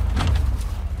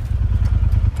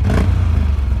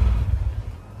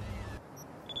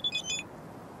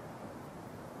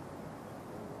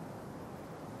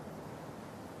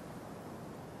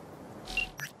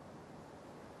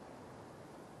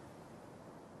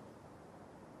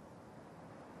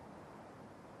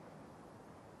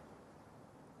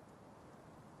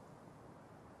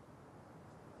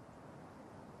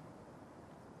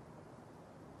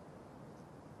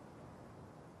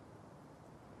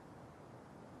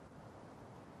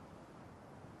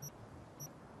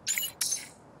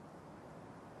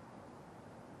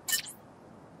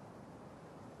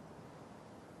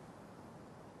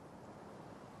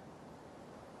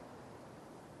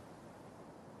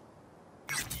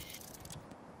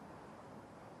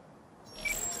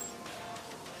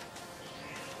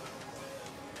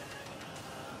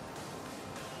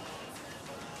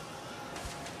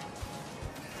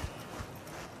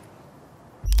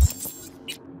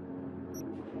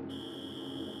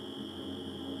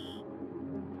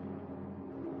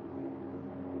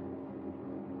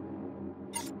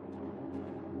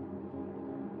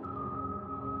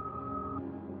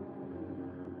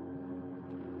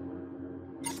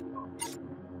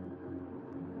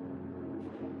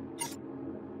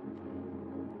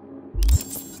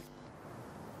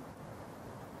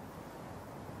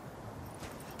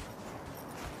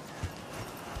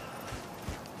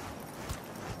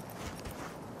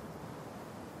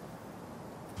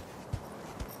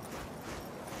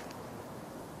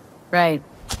 Right.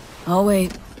 I'll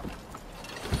wait.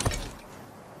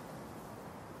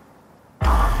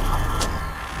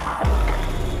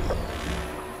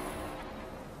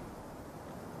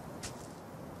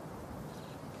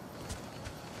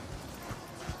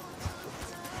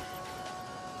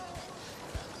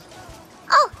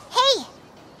 Oh, hey!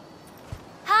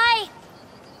 Hi!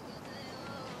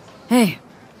 Hey,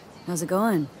 how's it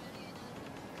going?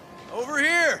 Over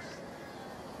here!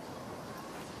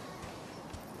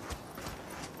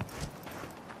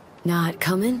 Not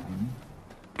coming?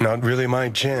 Not really my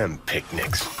jam,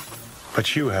 picnics.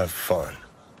 But you have fun.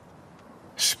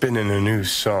 Spinning a new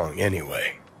song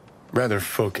anyway. Rather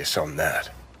focus on that.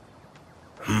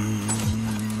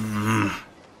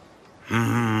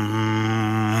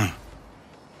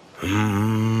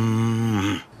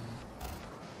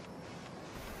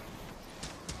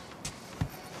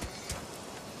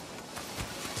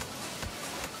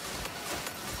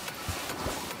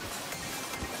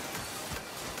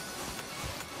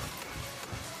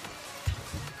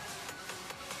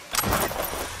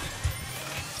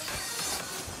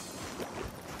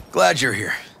 Glad you're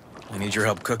here. I need your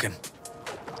help cooking.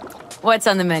 What's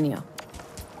on the menu?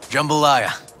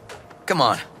 Jambalaya. Come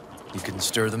on. You can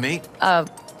stir the meat?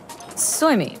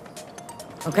 Soy meat.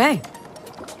 Okay.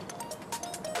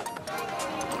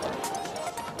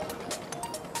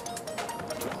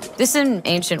 This an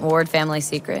ancient Ward family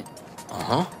secret?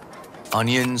 Uh-huh.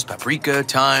 Onions, paprika,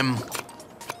 thyme.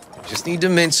 Just need to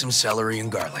mince some celery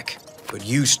and garlic. But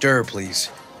you stir, please.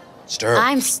 Stir.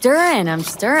 I'm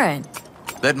stirring.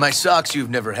 Bet my socks you've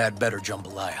never had better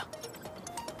jambalaya.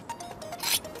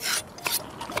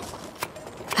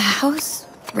 How's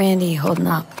Randy holding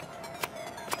up?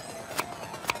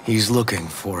 He's looking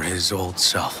for his old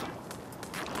self.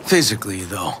 Physically,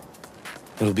 though.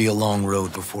 It'll be a long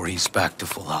road before he's back to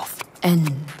full health.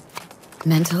 And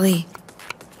mentally?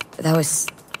 That was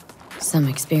some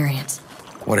experience.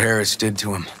 What Harris did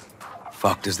to him,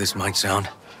 fucked as this might sound,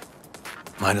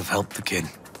 might have helped the kid.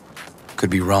 Could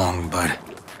be wrong, but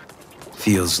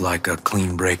feels like a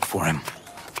clean break for him.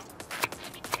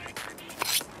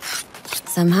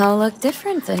 Somehow look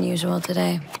different than usual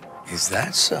today. Is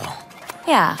that so?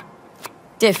 Yeah.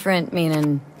 Different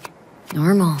meaning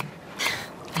normal.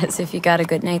 As if you got a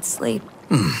good night's sleep.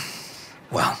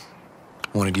 Well,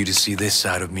 wanted you to see this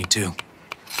side of me, too.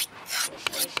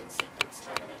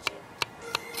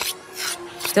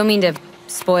 Don't mean to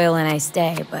spoil a nice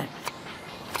day, but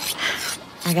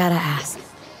I gotta ask.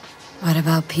 What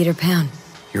about Peter Pan?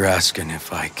 You're asking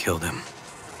if I killed him.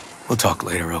 We'll talk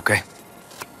later, okay?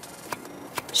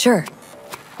 Sure.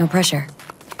 No pressure.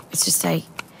 It's just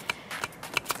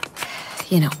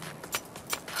you know.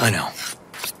 I know.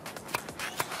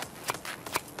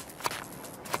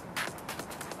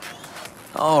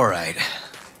 All right.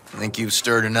 I think you've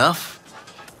stirred enough.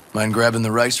 Mind grabbing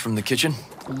the rice from the kitchen?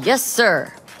 Yes,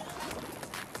 sir.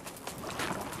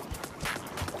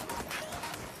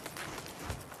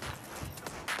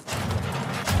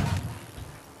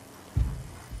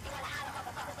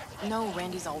 No,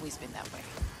 Randy's always been that way.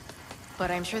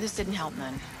 But I'm sure this didn't help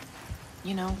none.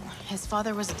 You know, his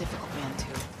father was a difficult man,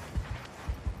 too.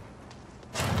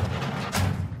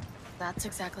 That's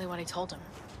exactly what I told him.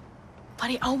 But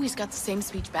he always got the same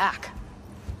speech back.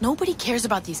 Nobody cares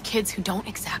about these kids who don't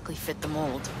exactly fit the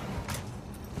mold.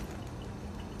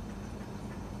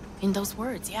 In those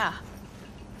words, yeah.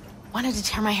 Wanted to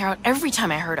tear my hair out every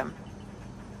time I heard him.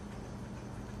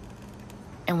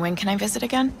 And when can I visit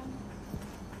again?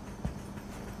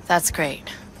 That's great.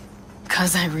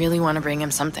 'Cause I really want to bring him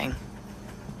something.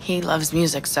 He loves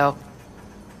music, so...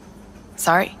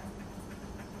 Sorry.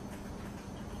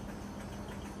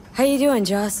 How you doing,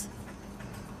 Joss?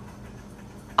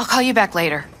 I'll call you back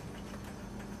later.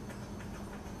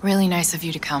 Really nice of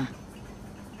you to come.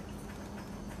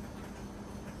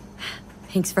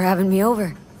 Thanks for having me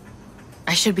over.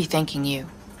 I should be thanking you.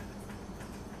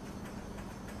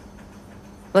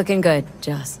 Looking good,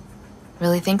 Joss.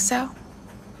 Really think so?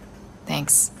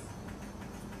 Thanks.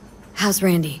 How's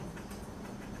Randy?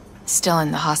 Still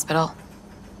in the hospital.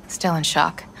 Still in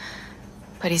shock.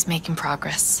 But he's making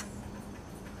progress.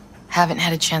 Haven't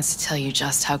had a chance to tell you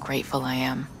just how grateful I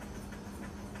am.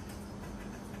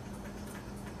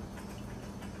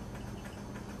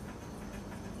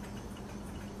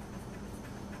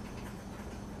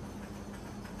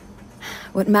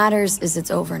 What matters is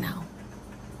it's over now.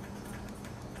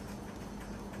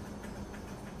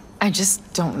 I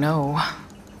just don't know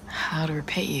how to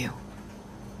repay you.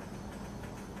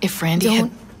 If Randy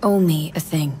Don't owe me a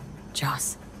thing,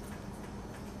 Joss.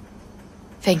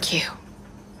 Thank you.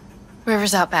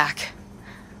 River's out back.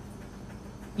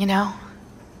 You know,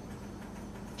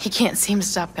 he can't seem to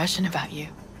stop gushing about you.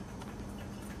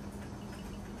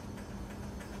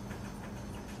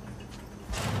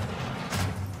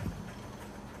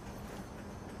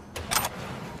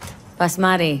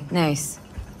 Basmati, nice.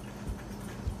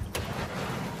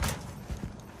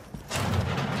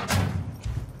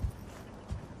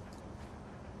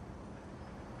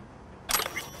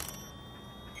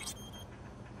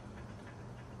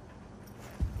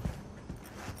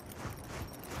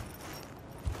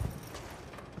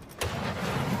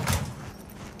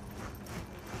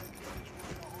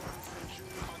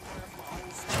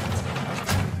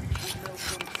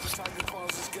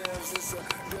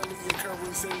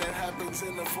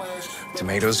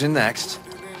 Tomatoes in next.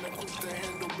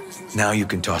 Now you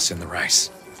can toss in the rice.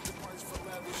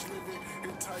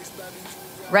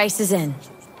 Rice is in.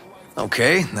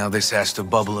 Okay, now this has to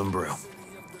bubble and brew.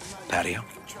 Patio.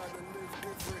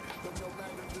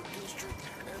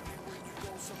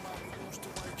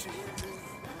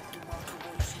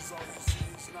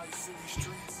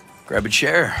 Grab a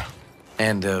chair.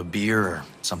 And a beer or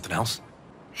something else.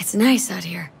 It's nice out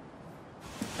here.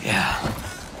 Yeah. Yeah.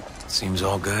 Seems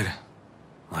all good.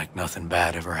 Like nothing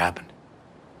bad ever happened.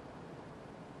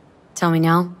 Tell me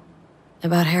now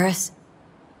about Harris.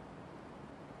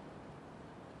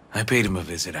 I paid him a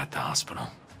visit at the hospital.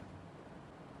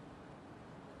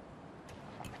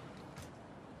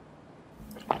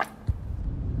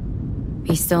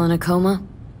 He's still in a coma?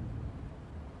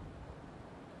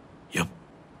 Yup.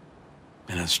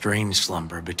 In a strange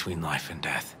slumber between life and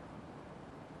death.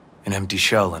 An empty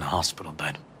shell in a hospital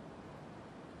bed.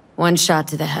 One shot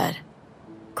to the head.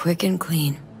 Quick and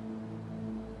clean.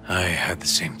 I had the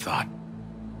same thought.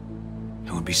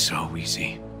 It would be so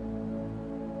easy.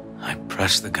 I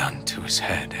pressed the gun to his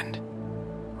head and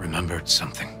remembered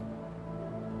something.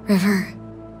 River.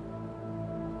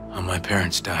 When my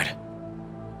parents died.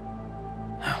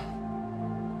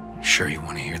 Now, sure you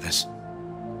want to hear this?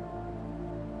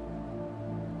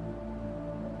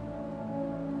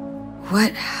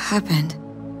 What happened?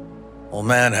 Old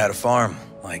man had a farm,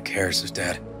 like Harris's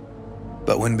dad.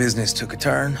 But when business took a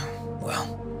turn,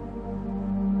 well...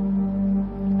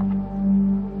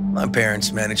 my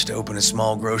parents managed to open a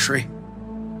small grocery.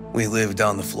 We lived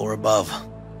on the floor above.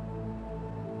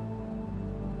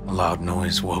 A loud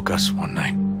noise woke us one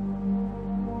night.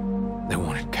 They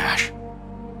wanted cash.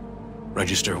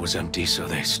 Register was empty, so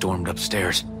they stormed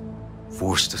upstairs,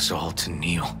 forced us all to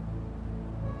kneel,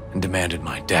 and demanded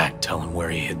my dad tell him where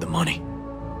he hid the money.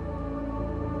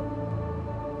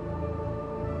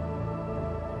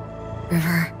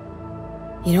 River,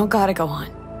 you don't gotta go on.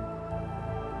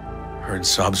 Heard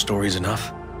sob stories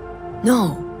enough?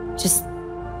 No, just...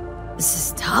 this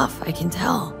is tough, I can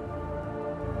tell.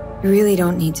 You really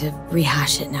don't need to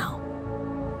rehash it now.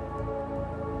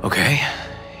 Okay,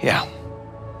 yeah.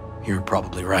 You're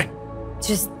probably right.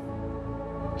 Just...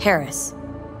 Harris.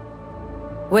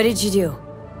 What did you do?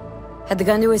 Had the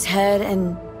gun to his head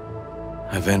and...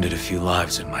 I've ended a few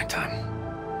lives in my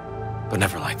time. But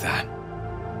never like that.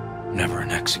 Never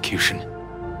an execution.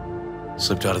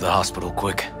 Slipped out of the hospital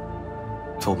quick.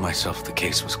 Told myself the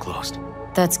case was closed.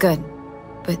 That's good.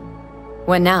 But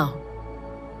what now?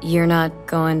 You're not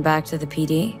going back to the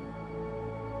PD?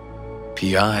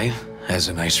 PI has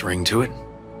a nice ring to it.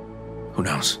 Who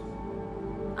knows?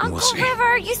 Uncle We'll see.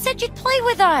 River, you said you'd play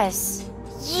with us.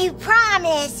 You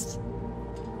promised.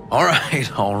 All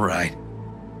right.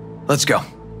 Let's go.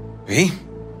 V,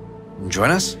 join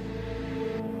us?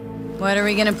 What are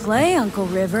we gonna play, Uncle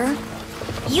River?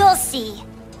 You'll see.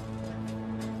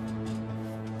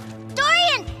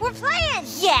 Dorian, we're playing!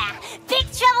 Yeah, Big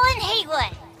Trouble in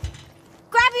Haywood.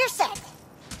 Grab your set.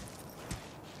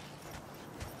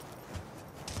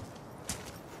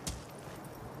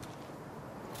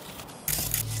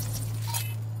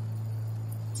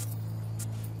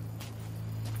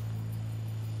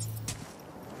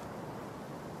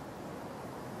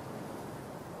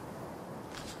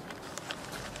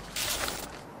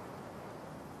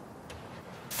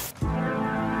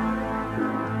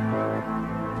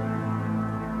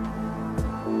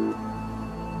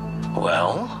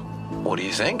 Well, what do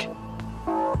you think?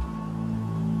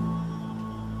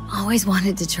 Always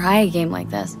wanted to try a game like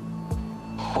this.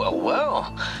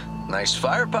 Well. Nice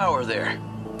firepower there.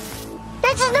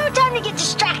 This is no time to get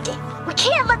distracted. We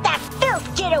can't let that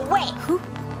filth get away.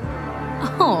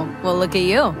 Oh, well, look at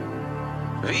you.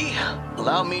 V,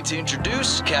 allow me to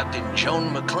introduce Captain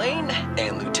Joan McClane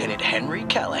and Lieutenant Henry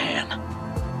Callahan.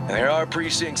 They're our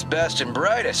precinct's best and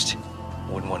brightest.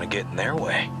 Wouldn't want to get in their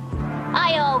way.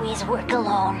 I always work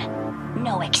alone.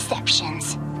 No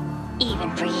exceptions. Even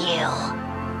for you.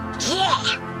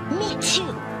 Yeah, me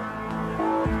too.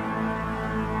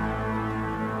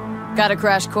 Got a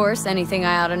crash course? Anything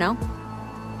I ought to know?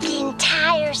 The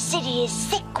entire city is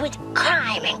sick with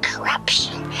crime and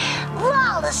corruption.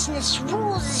 Lawlessness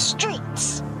rules the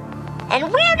streets.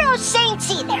 And we're no saints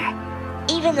either.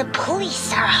 Even the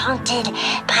police are haunted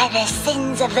by the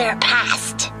sins of their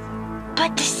past.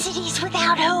 But the city's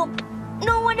without hope.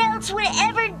 No one else would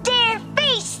ever dare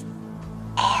face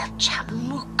El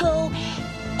Chamuco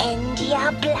and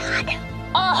Diablado.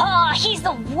 Oh, he's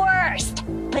the worst.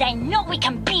 But I know we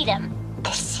can beat him.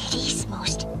 The city's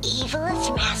most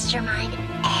evilest mastermind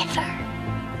ever.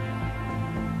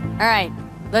 All right,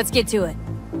 let's get to it.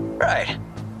 Right.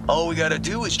 All we gotta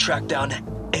do is track down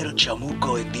El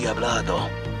Chamuco and Diablado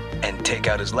and take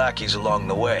out his lackeys along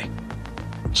the way.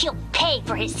 He'll pay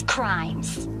for his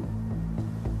crimes.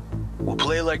 We'll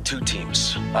play like two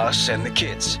teams, us and the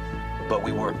kids, but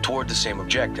we work toward the same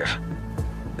objective.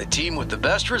 The team with the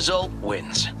best result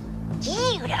wins.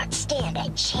 You don't stand a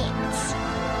chance.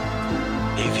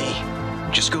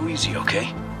 AV, just go easy,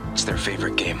 okay? It's their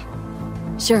favorite game.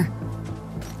 Sure.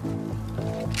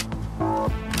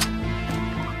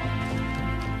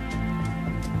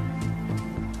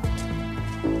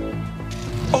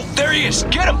 Oh, there he is!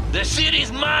 Get him! The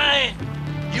city's mine!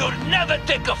 You'll never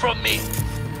take her from me!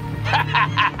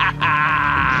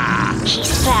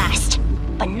 He's fast,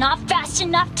 but not fast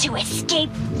enough to escape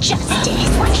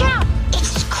justice. Watch out!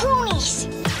 It's cronies!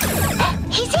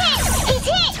 He's hit! He's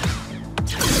hit!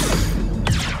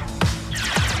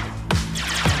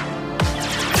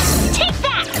 Take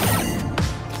that!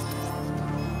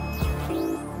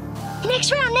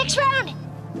 Next round, next round!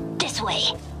 This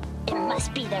way. It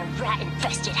must be their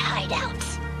rat-infested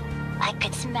hideouts. I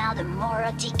could smell the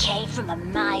moral decay from a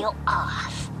mile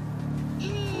off.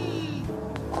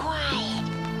 Quiet.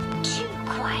 Too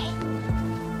quiet.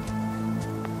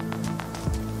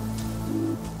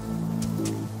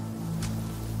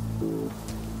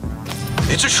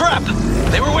 It's a trap!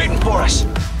 They were waiting for us!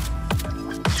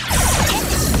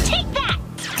 Take that!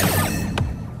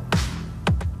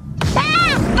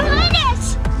 Ah! Behind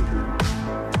us!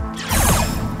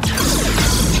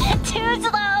 Too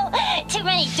slow! Too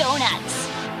many donuts.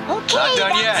 Okay, Not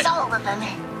done that's yet. all of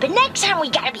them. But next time we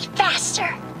gotta be faster.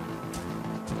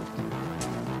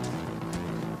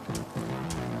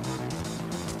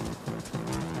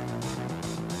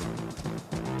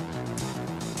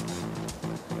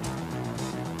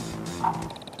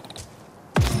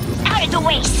 Out of the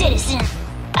way, citizen!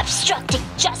 Obstructing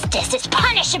justice is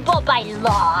punishable by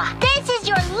law. This is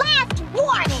your last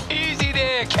warning! Easy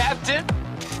there, Captain!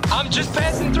 I'm just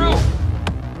passing through!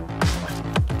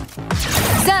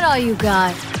 Is that all you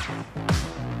got?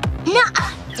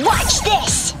 Nuh-uh! Watch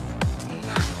this!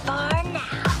 Not far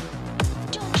now.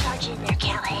 Don't charge in there,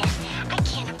 Callahan. I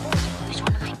can't afford to lose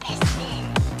one of my best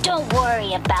men. Don't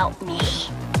worry about me.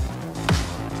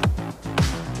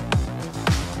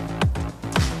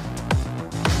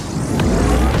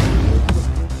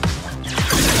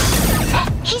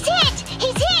 He's hit!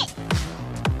 He's hit!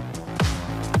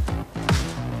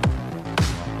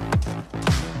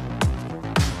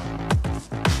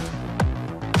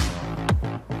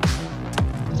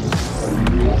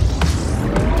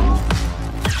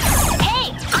 Hey,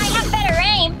 I have better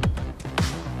aim.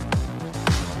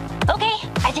 Okay,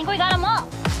 I think we got them all.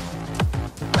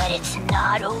 But it's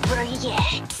not over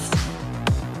yet.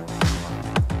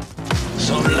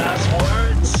 Some last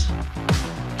words?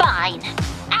 Fine.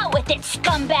 Out with it,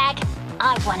 scumbag.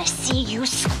 I want to see you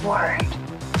squirm.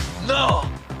 No!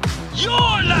 Your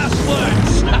last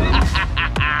words!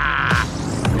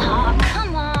 Oh,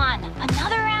 come on.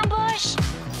 Another ambush?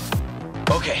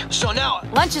 Okay, so now...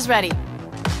 Lunch is ready.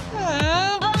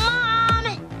 But Mom,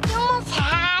 you almost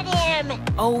had him.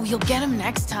 Oh, you'll get him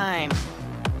next time.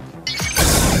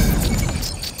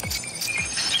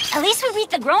 At least we beat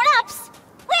the grown-ups.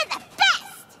 We're the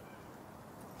best.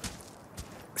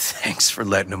 Thanks for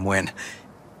letting them win.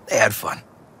 They had fun.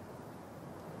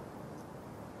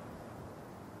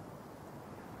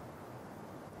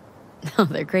 Oh,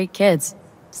 they're great kids.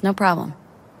 It's no problem.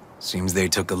 Seems they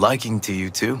took a liking to you,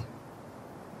 too.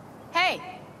 Hey,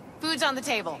 food's on the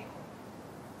table.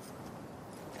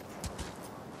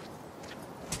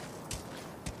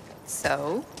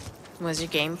 So, was your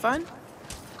game fun?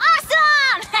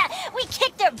 Awesome! We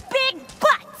kicked their big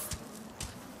butts.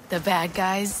 The bad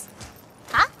guys?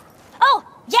 Huh? Oh,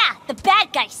 yeah, the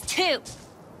bad guys, too.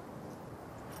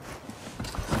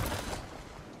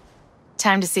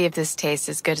 Time to see if this tastes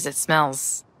as good as it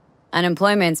smells.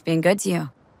 Unemployment's being good to you.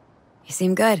 You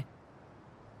seem good.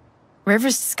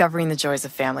 River's discovering the joys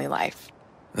of family life.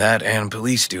 That and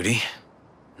police duty.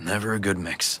 Never a good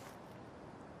mix.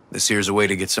 This here's a way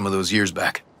to get some of those years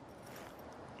back.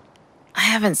 I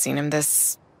haven't seen him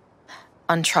this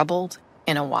untroubled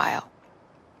in a while.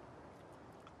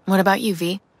 What about you,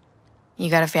 V? You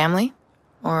got a family?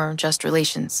 Or just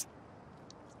relations?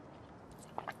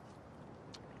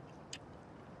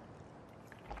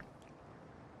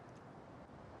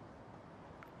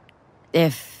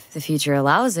 If the future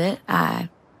allows it, I'd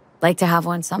like to have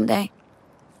one someday.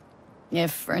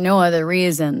 If for no other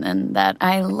reason than that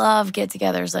I love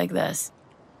get-togethers like this.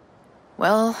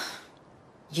 Well,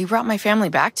 you brought my family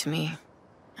back to me,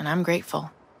 and I'm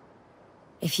grateful.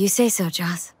 If you say so,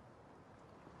 Joss.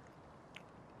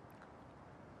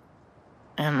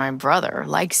 And my brother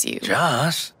likes you.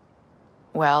 Joss?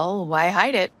 Well, why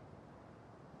hide it?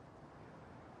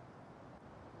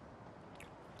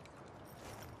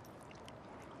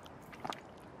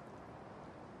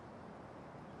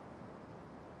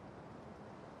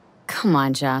 Come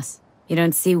on, Joss. You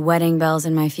don't see wedding bells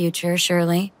in my future,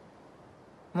 surely?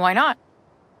 Why not?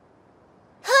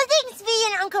 Who thinks V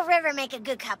and Uncle River make a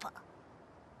good couple?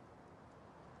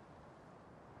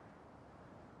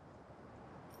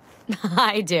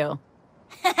 I do.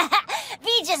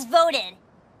 V just voted.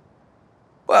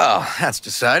 Well, that's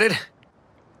decided.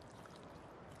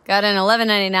 Got an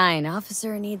 $11.99.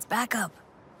 Officer needs backup.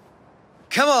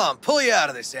 Come on, pull you out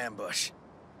of this ambush.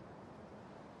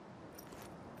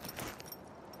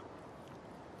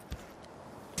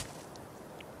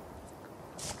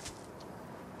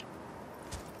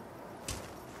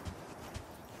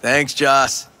 Thanks,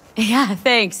 Joss. Yeah,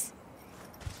 thanks.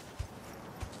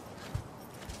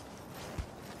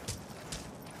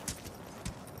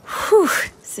 Whew,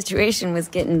 situation was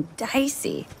getting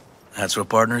dicey. That's what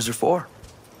partners are for.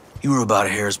 You were about a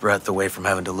hair's breadth away from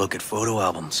having to look at photo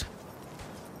albums.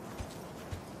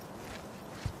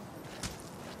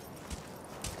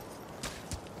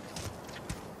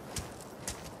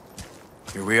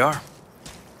 Here we are.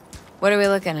 What are we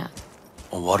looking at?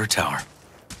 A water tower.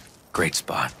 Great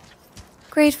spot.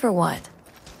 Great for what?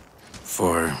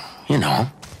 For, you know,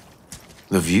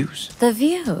 the views. The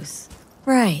views.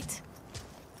 Right.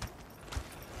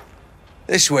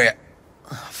 This way.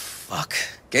 Oh, fuck.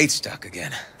 Gate's stuck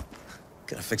again.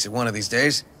 Gonna fix it one of these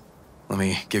days. Let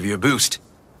me give you a boost.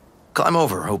 Climb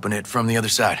over, open it from the other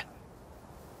side.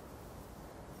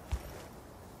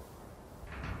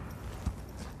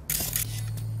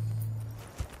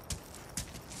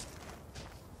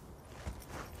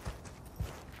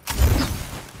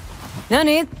 No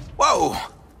need. Whoa!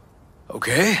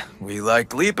 Okay, we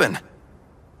like leaping.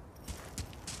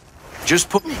 Just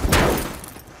put...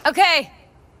 Okay.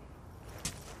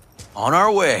 On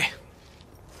our way.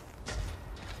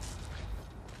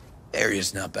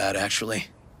 Area's not bad, actually.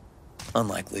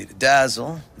 Unlikely to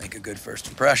dazzle. Make a good first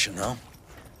impression, though.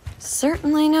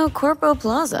 Certainly no Corpo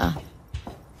Plaza.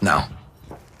 No.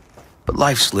 But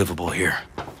life's livable here.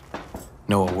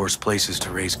 Know of worse places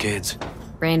to raise kids.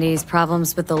 Randy's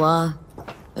problems with the law.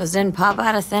 Those didn't pop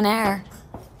out of thin air.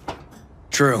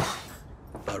 True.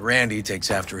 But Randy takes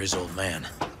after his old man.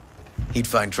 He'd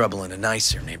find trouble in a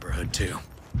nicer neighborhood, too.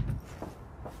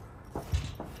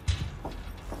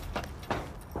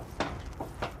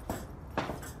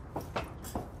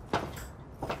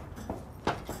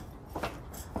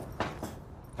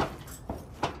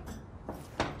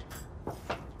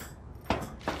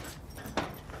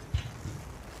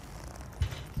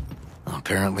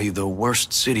 Apparently the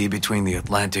worst city between the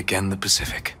Atlantic and the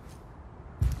Pacific.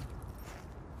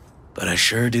 But I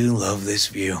sure do love this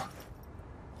view.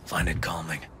 Find it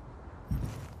calming.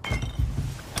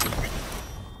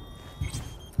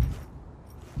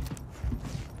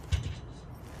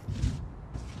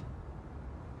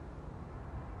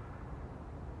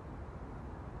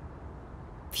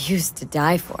 Views to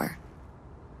die for.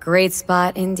 Great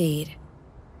spot indeed.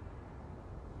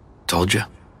 Told you.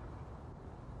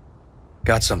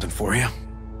 Got something for you.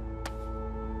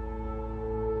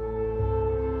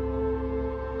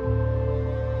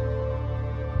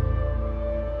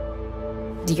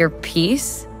 Your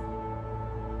piece?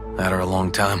 Had her a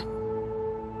long time.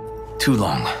 Too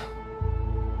long.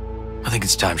 I think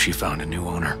it's time she found a new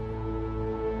owner.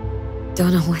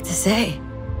 Don't know what to say.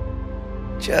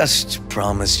 Just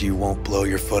promise you won't blow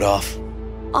your foot off.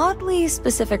 Oddly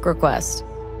specific request.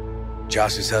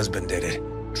 Josh's husband did it.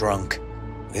 Drunk.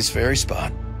 This very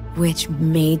spot. Which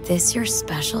made this your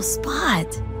special spot?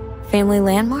 Family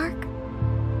landmark?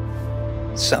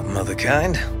 Something of the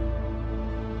kind.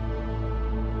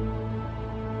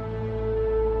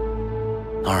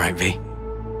 All right, V.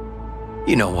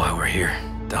 You know why we're here,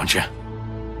 don't you?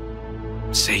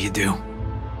 Say you do.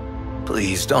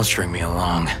 Please, don't string me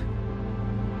along.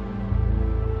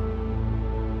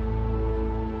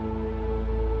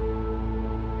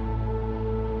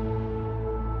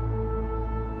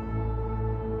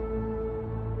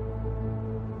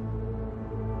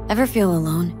 Ever feel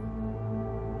alone?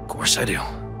 Of course I do.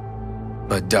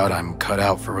 But doubt I'm cut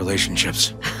out for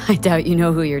relationships. I doubt you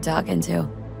know who you're talking to.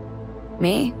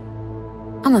 Me?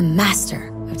 I'm a master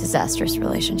of disastrous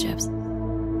relationships.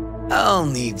 I'll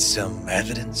need some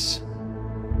evidence.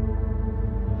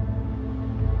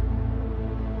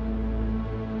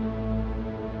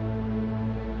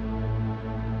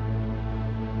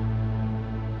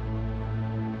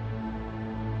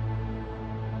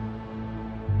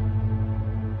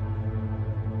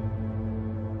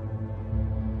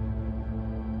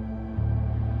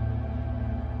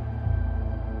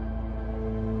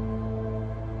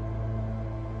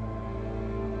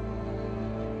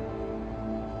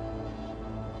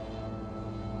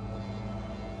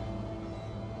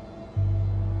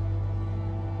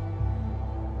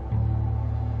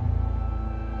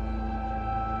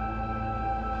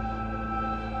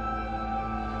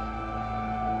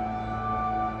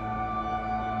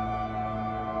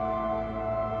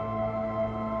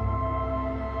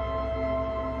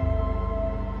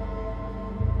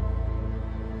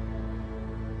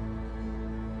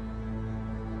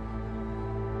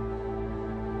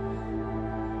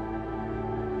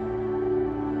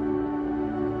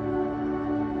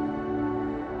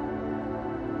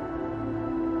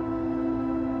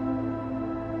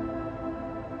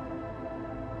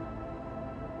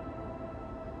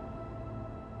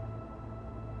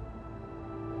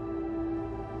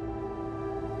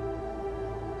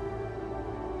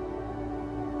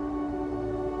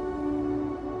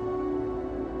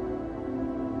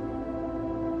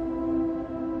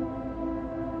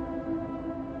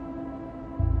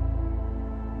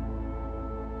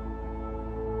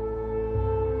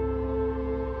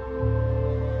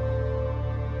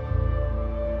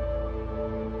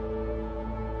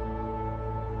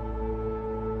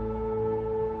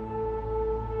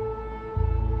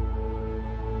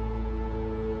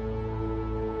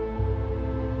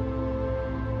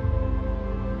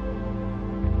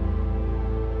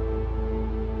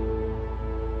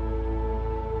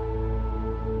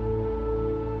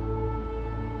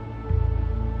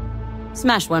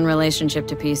 Smashed one relationship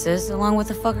to pieces, along with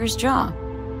the fucker's jaw.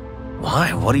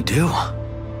 Why? What'd he do?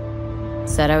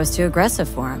 Said I was too aggressive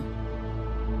for him.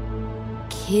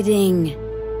 Kidding.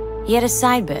 He had a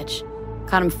side bitch.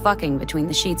 Caught him fucking between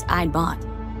the sheets I'd bought.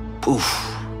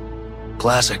 Oof.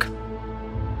 Classic.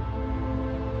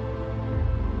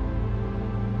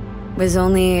 Was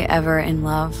only ever in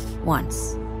love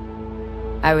once.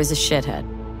 I was a shithead.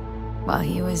 Well,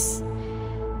 he was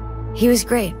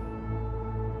great.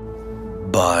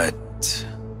 But...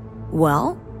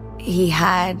 Well, he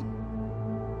had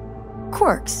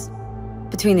quirks.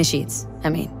 Between the sheets, I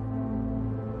mean.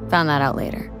 Found that out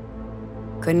later.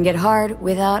 Couldn't get hard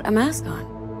without a mask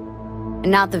on.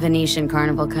 And not the Venetian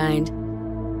carnival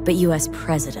kind, but US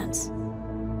presidents.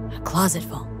 A closet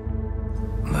full.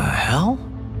 The hell?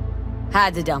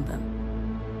 Had to dump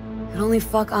him. Could only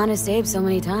fuck Honest Abe so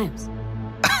many times.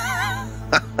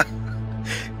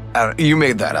 You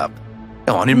made that up.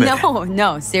 Come on, admit it.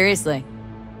 No, seriously.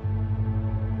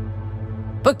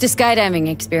 Booked a skydiving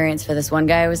experience for this one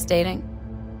guy I was dating.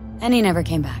 And he never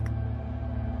came back.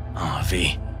 Oh,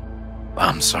 V.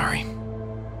 I'm sorry.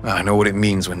 I know what it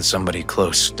means when somebody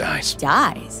close dies.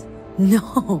 Dies?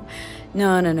 No.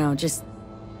 Just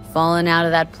falling out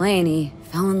of that plane, he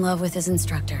fell in love with his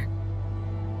instructor.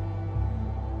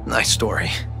 Nice story.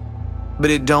 But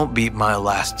it don't beat my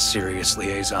last serious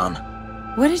liaison.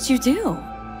 What did you do?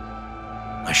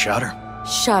 I shot her.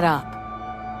 Shut up.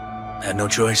 Had no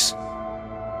choice.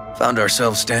 Found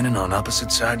ourselves standing on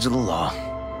opposite sides of the law.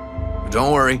 But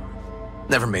don't worry.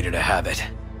 Never made it a habit.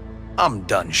 I'm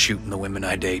done shooting the women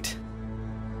I date.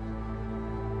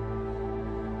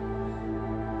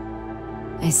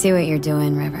 I see what you're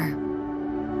doing, River.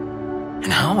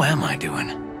 And how am I doing?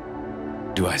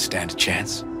 Do I stand a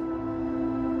chance?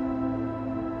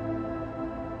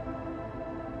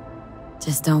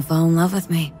 Just don't fall in love with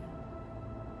me.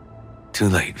 Too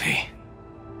late, V.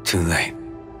 Too late.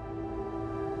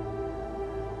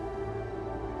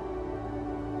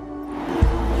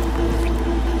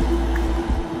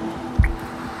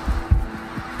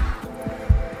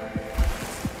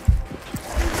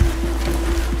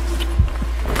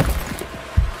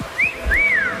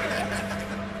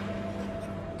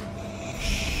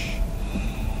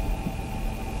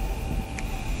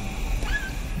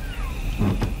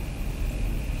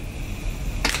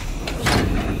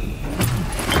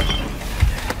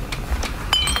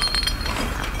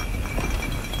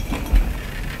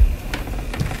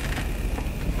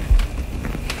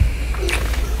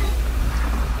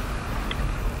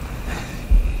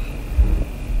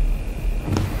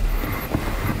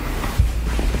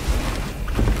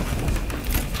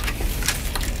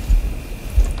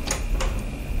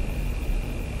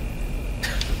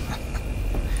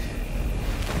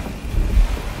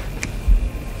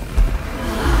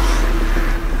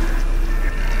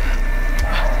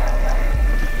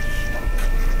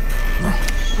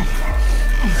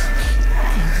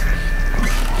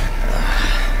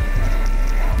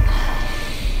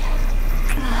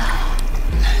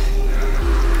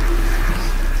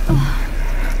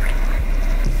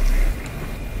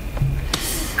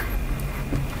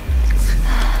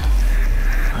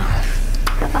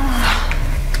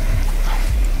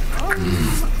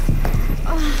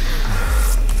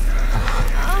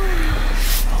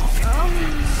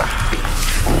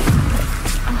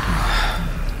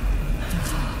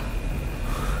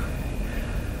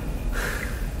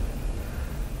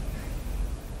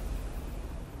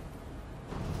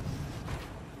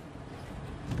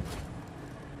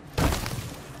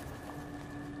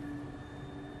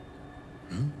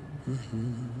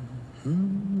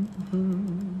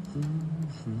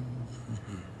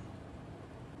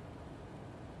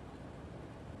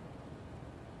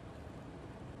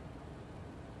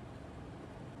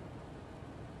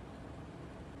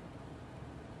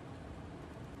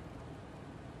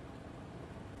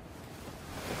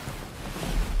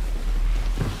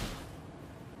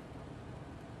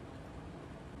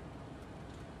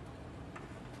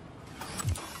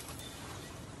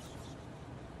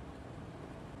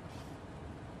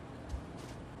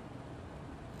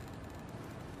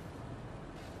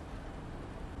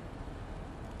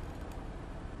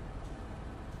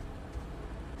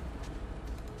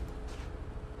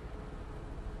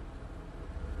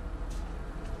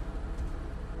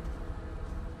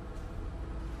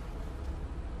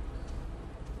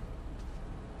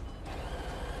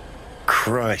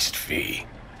 Christ, V.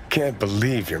 Can't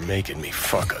believe you're making me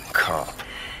fuck a cop.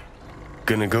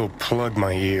 Gonna go plug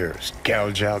my ears,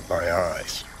 gouge out my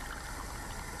eyes.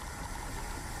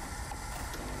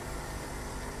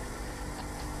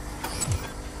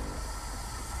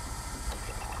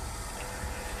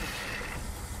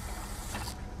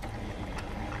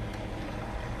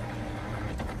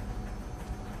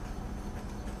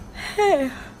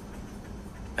 Hey.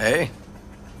 Hey.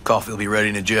 Coffee will be ready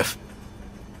in a jiff.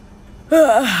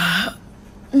 Oh,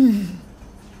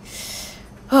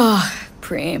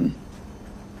 Preem.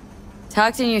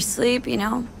 Talked in your sleep, you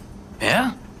know?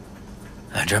 Yeah?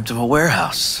 I dreamt of a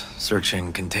warehouse,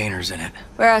 searching containers in it.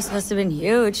 Warehouse must have been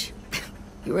huge.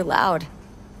 You were loud.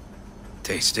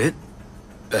 Taste it.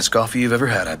 Best coffee you've ever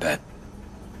had, I bet.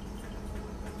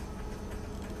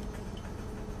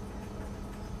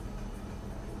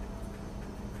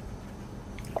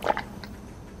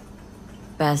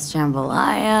 Best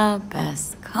jambalaya,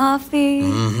 best coffee.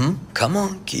 Mm-hmm. Come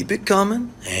on, keep it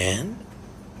coming. And?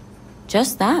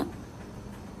 Just that.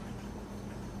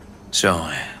 So,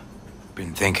 I've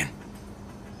been thinking.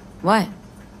 What?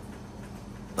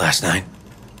 Last night,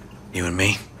 you and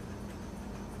me.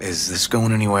 Is this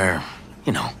going anywhere,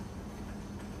 you know,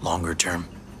 longer term?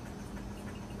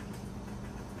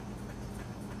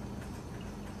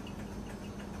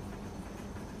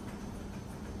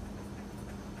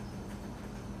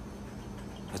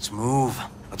 Let's move.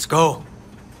 Let's go.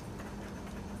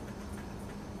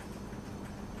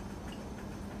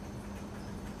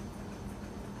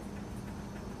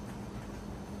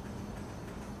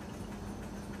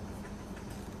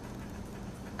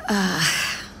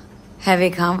 Heavy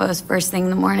combos first thing in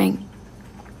the morning.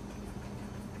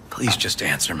 Please just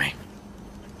answer me.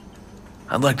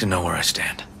 I'd like to know where I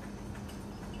stand.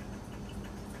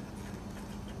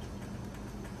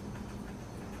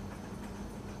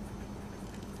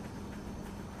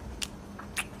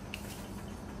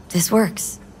 This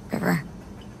works, River.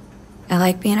 I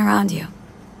like being around you.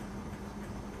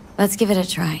 Let's give it a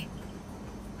try.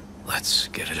 Let's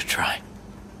give it a try.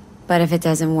 But if it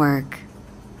doesn't work,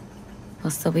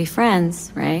 we'll still be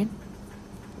friends, right?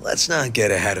 Let's not get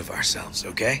ahead of ourselves,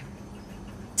 okay?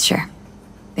 Sure.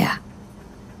 Yeah.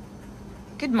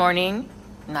 Good morning.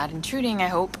 Not intruding, I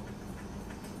hope.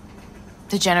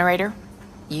 The generator?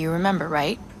 You remember,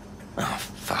 right? Oh,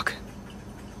 fuck.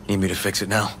 Need me to fix it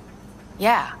now?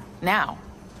 Yeah, now.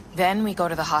 Then we go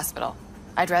to the hospital.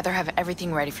 I'd rather have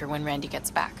everything ready for when Randy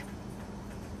gets back.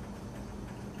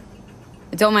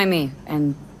 Don't mind me,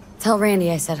 and tell Randy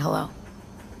I said hello.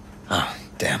 Oh,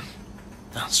 damn.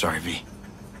 Oh, sorry, V.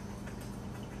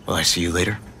 Will I see you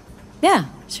later? Yeah,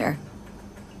 sure.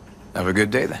 Have a good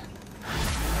day, then.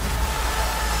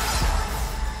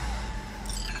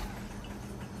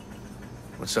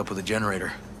 What's up with the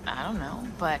generator? I don't know,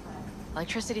 but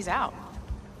electricity's out.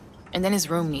 And then his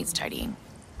room needs tidying.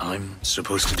 I'm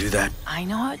supposed to do that? I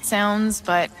know how it sounds,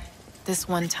 but this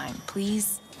one time,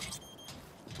 please.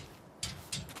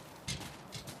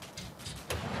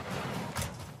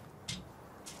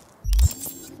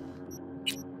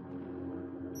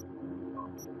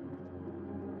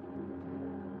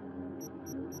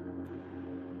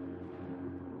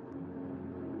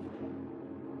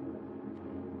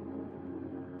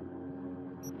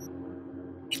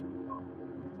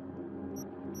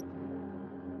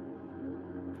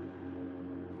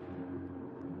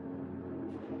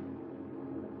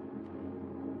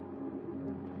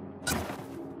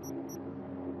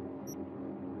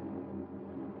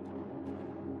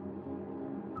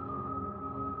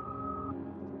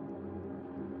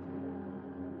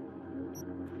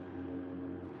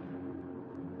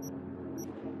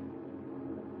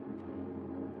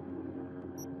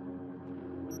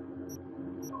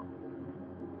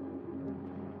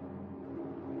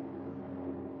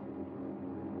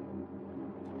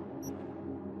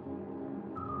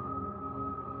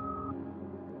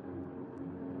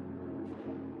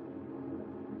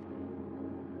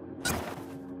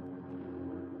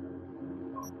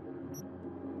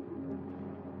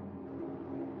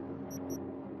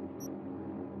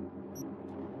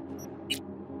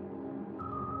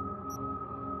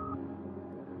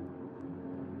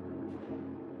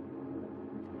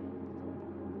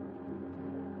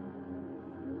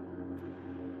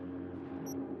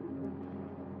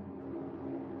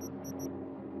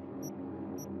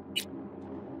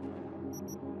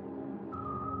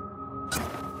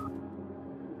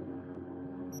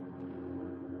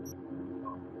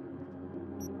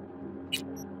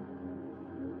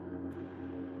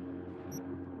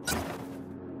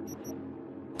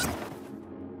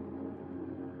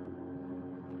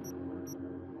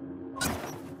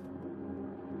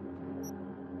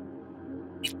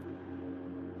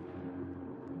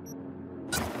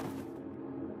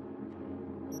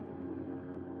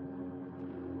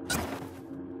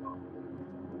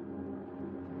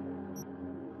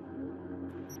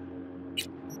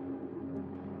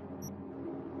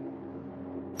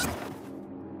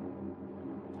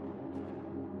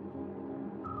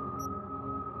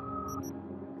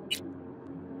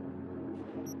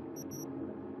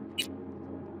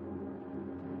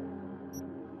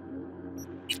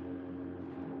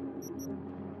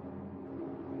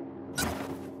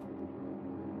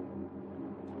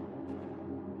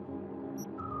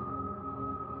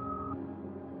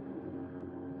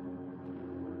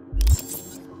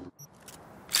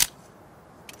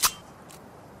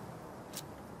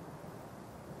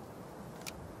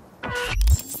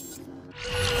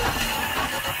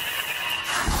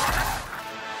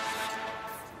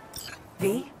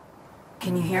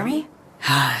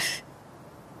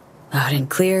 Loud and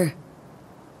clear,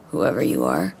 whoever you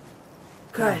are.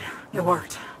 Good, it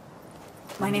worked.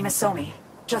 My name is Somi.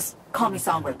 Just call me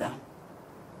Songbird, though.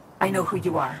 I know who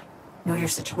you are. Know your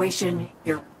situation,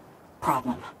 your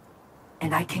problem.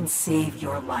 And I can save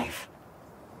your life.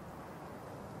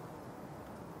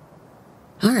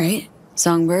 Alright,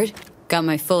 Songbird. Got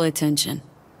my full attention.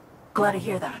 Glad to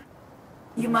hear that.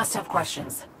 You must have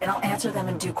questions, and I'll answer them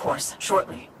in due course,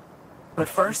 shortly. But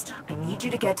first, I need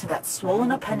you to get to that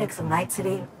swollen appendix of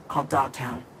Night-City called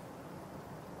Dogtown.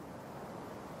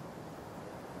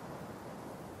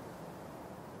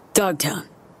 Dogtown.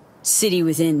 City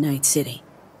within Night-City.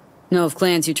 Know of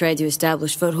clans who tried to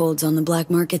establish footholds on the black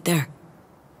market there.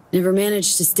 Never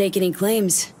managed to stake any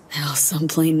claims. Hell, some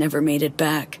plane never made it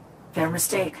back. Fair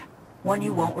mistake. One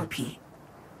you won't repeat.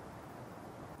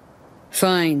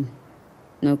 Fine.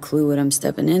 No clue what I'm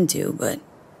stepping into, but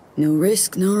no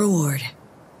risk, no reward.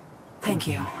 Thank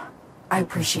you. I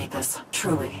appreciate this,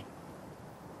 truly.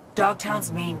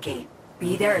 Dogtown's main gate.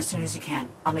 Be there as soon as you can.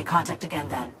 I'll make contact again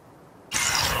then.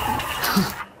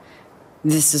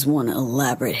 This is one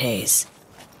elaborate haze.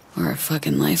 Or a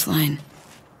fucking lifeline.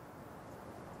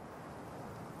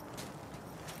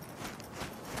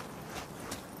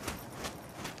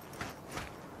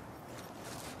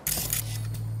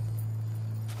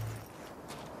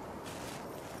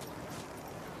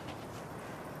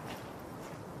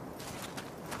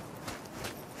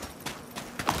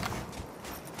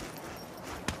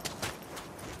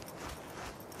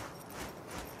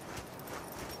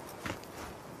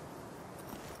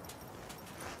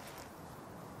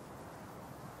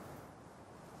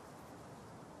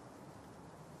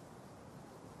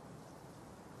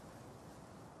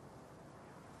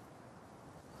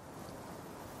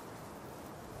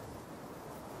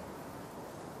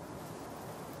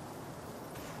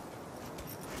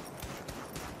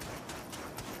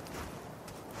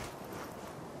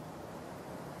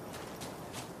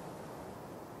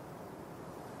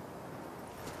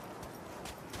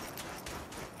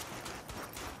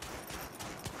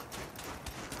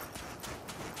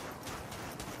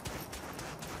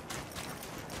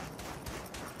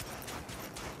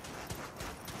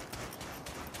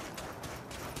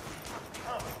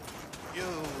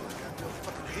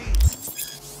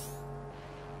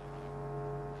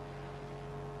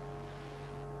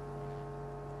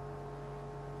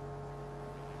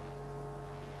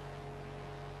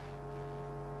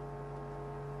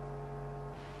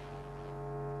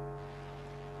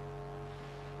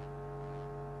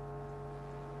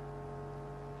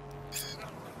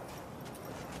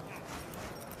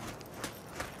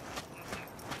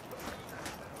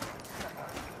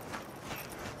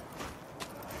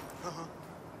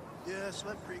 Yeah, I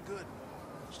slept pretty good.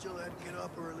 Still had to get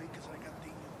up early because I got the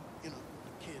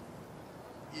kid.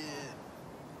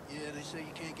 Yeah, they say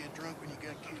you can't get drunk when you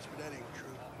got kids, but that ain't true.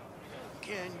 You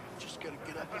can, you just gotta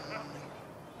get up in the morning.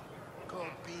 Called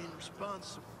being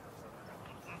responsible.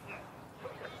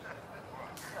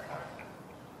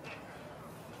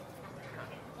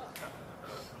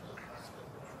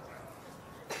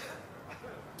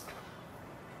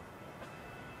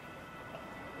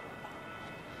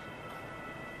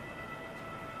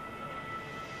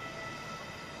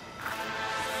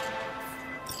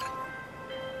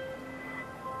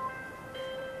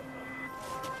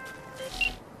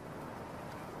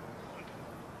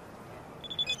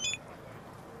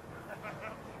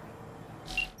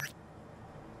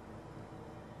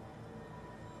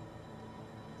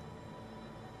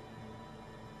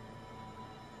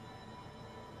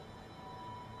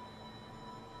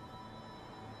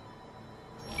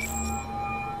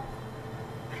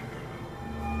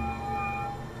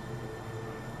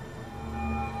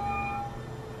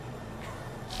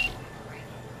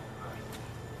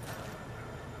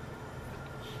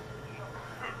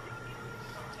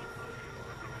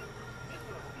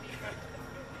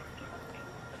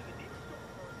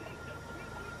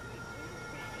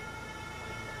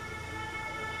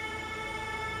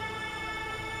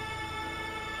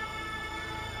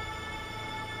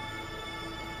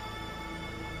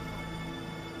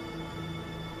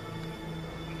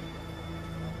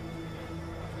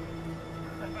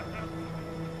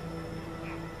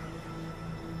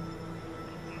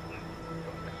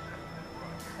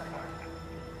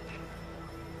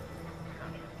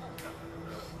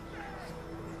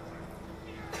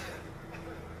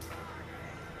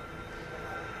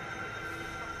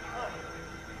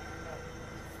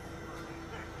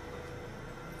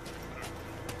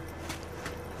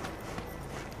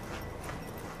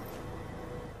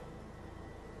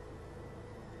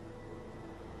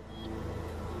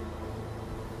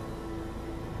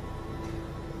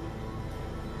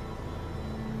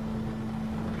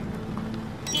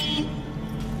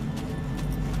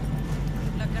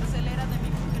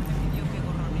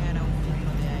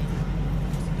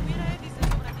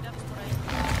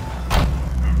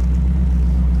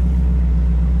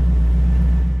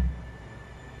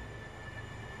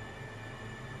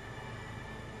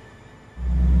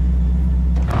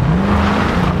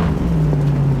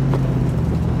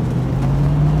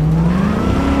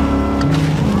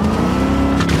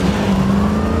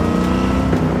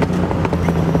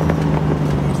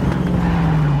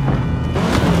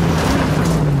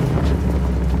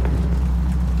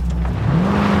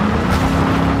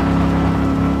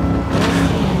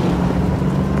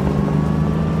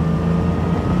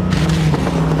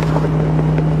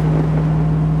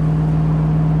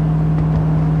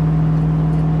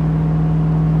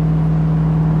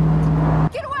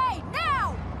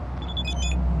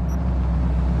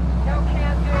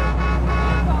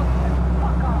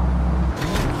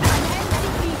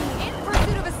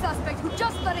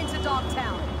 into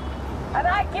Dogtown. And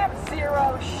I give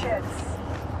zero shits.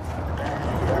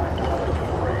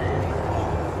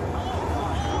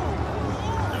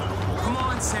 Come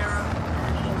on, Sarah.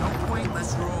 No point,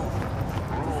 let's roll.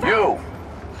 You!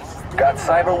 Got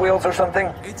cyber wheels or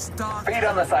something? Feet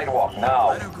on the sidewalk,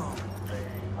 now.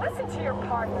 Listen to your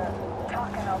partner.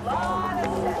 Talking a lot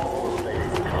of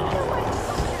sense.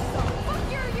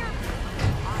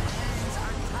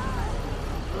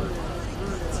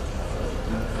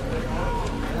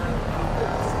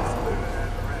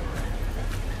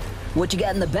 What you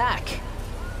got in the back?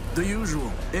 The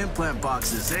usual. Implant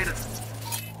boxes, ain't it?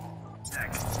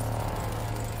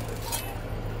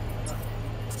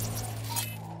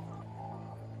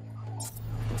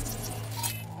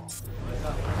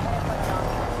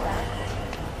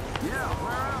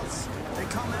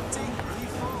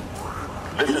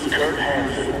 This is Kurt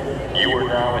Hansen. You are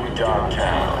now in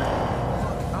Dogtown.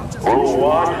 Rule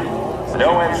 1,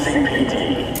 no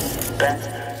MCPD.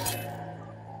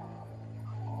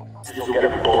 You'll get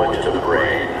a bullet to the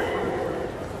brain.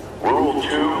 Rule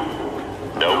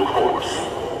 2, no course.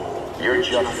 You're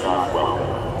just not welcome.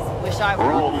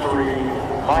 Rule 3,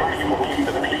 my people keep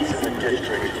the peace in the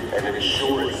district and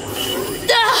ensure its security.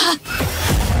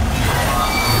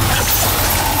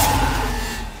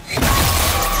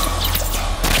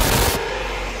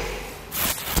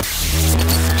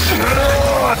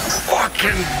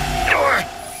 Fucking door!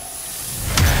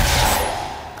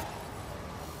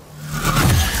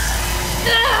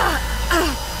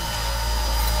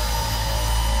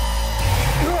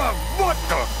 What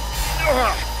the?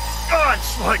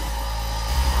 It's like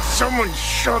someone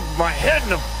shoved my head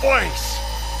in a place.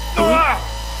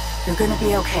 You're gonna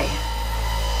be okay.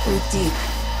 Breathe deep.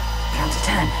 Count to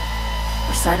 10.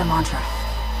 Recite a mantra.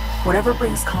 Whatever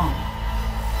brings calm.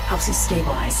 Helps you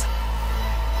stabilize.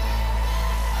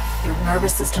 Your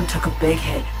nervous system took a big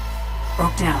hit.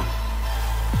 Broke down.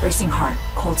 Racing heart,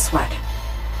 cold sweat.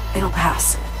 It'll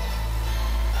pass.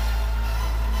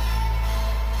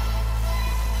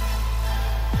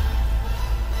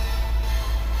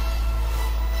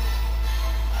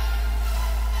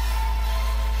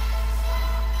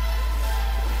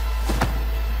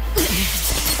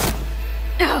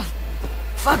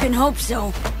 Fucking hope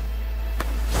so.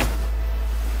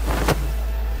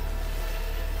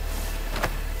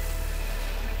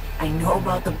 I know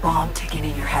about the bomb ticking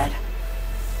in your head.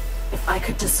 If I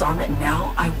could disarm it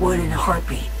now, I would in a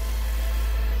heartbeat.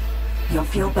 You'll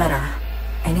feel better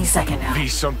any second now. V,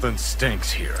 something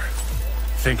stinks here.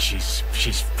 Think she's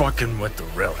fucking with the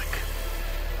relic.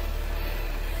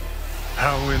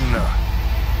 How in the...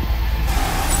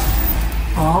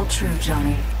 All true,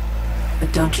 Johnny.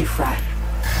 But don't you fret.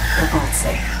 They're both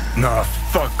safe. Nah,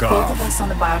 fuck Both off. of us on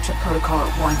the biochip protocol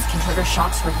at once can trigger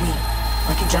shocks for V,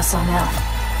 like you just saw now.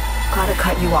 Gotta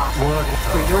cut you off. What?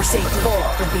 For your safety,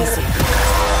 for V's safety.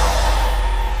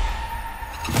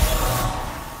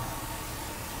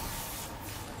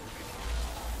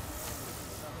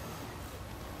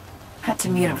 Had to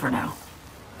mute him for now.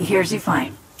 He hears you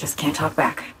fine, just can't talk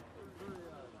back.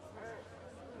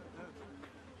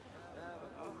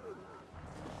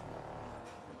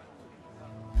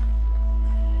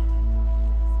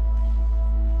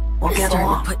 We'll get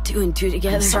along. To put 2 and 2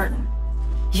 together. I'm certain.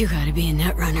 You gotta be a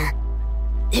net runner.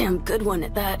 Damn good one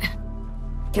at that.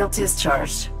 Guilt is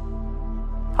charged.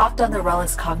 Hopped on the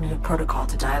Relic's cognitive protocol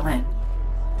to dial in.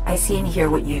 I see and hear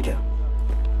what you do.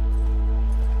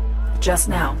 Just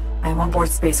now, I'm on board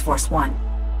Space Force 1,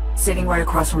 sitting right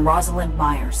across from Rosalind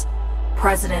Myers,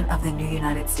 President of the new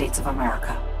United States of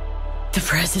America. The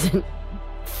President?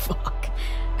 Fuck.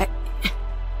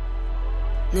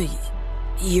 No,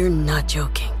 you're not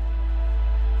joking.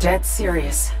 Dead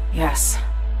serious, yes.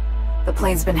 The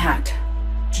plane's been hacked.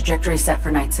 Trajectory set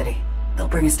for Night-City. They'll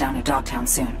bring us down to Dogtown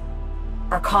soon.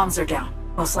 Our comms are down,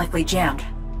 most likely jammed.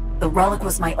 The Relic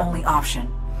was my only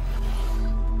option.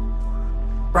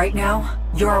 Right now,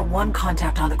 you're our one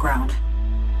contact on the ground.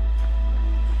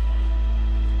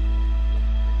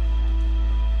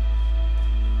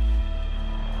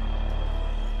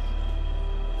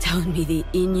 Telling me the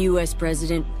in-US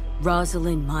President,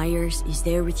 Rosalind Myers, is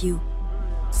there with you?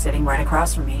 Sitting right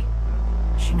across from me.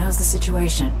 She knows the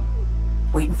situation.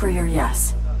 Waiting for your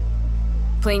yes.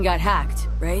 Plane got hacked,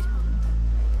 right?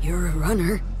 You're a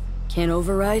runner. Can't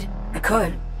override? I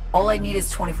could. All I need is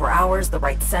 24 hours, the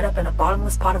right setup, and a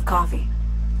bottomless pot of coffee.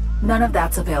 None of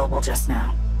that's available just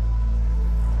now.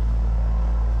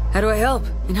 How do I help?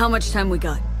 And how much time we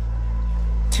got?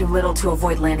 Too little to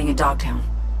avoid landing in Dogtown.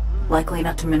 Likely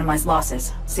enough to minimize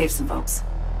losses, save some folks.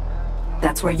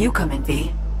 That's where you come in,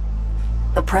 V.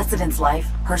 The President's life,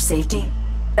 her safety,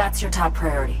 that's your top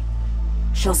priority.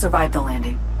 She'll survive the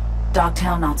landing.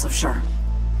 Dogtown, not so sure.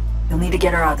 You'll need to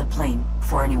get her out of the plane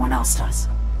before anyone else does.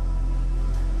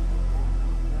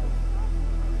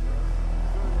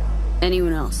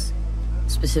 Anyone else?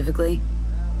 Specifically?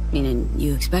 Meaning,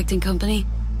 you expecting company?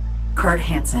 Kurt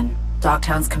Hansen,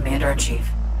 Dogtown's commander-in-chief.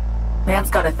 Man's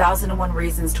got 1,001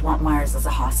 reasons to want Myers as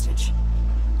a hostage.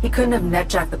 He couldn't have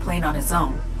net-jacked the plane on his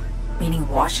own, meaning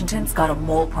Washington's got a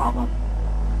mole problem.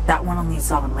 That one will need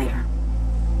solving later.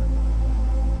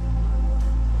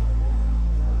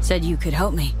 Said you could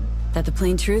help me. That the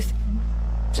plain truth?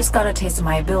 Just got a taste of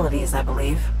my abilities, I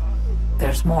believe.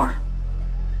 There's more.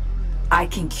 I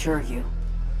can cure you.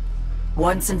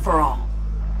 Once and for all.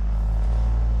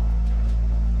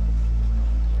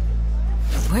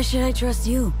 Why should I trust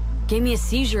you? Gave me a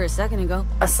seizure a second ago.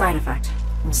 A side effect.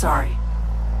 I'm sorry.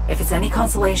 If it's any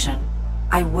consolation,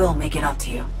 I will make it up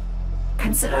to you.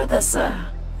 Consider this, an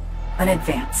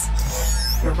advance.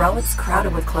 Your relic's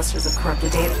crowded with clusters of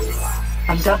corrupted data.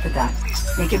 I'm dumping that,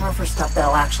 making room for stuff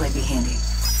that'll actually be handy.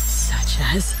 Such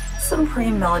as? Some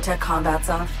pre-Militech combat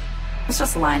stuff. It's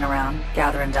just lying around,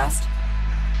 gathering dust.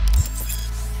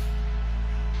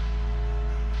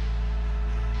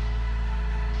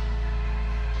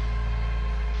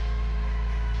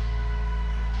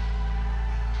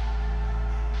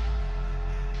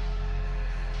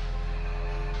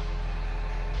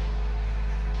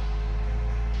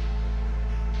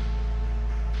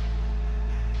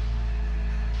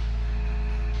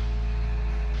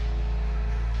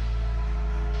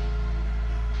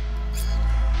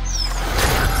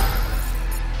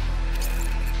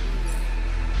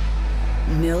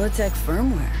 Militech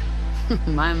firmware.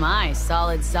 My,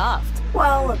 solid soft.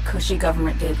 Well, a cushy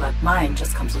government gig like mine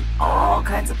just comes with all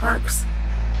kinds of perks.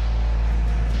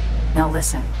 Now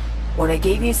listen, what I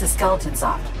gave you is the skeleton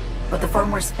soft, but the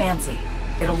firmware's fancy.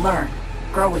 It'll learn,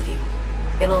 grow with you.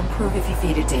 It'll improve if you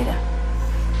feed it data.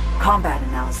 Combat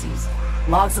analyses,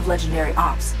 logs of legendary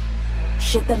ops,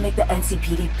 shit that make the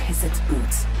NCPD piss its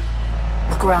boots.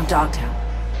 Look around Dogtown.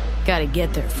 Gotta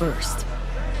get there first.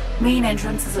 Main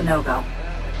entrance is a no-go.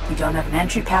 You don't have an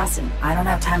entry pass, and I don't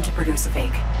have time to produce a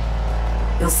fake.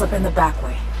 You'll slip in the back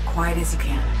way, quiet as you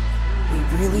can. We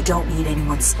really don't need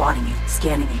anyone spotting you,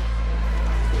 scanning you.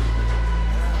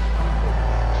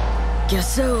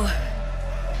 Guess so.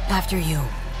 After you.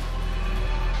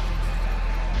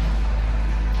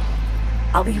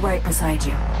 I'll be right beside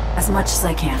you, as much as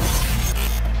I can.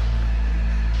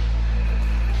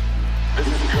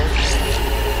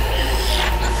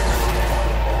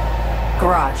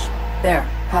 Garage. There,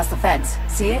 past the fence.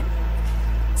 See it?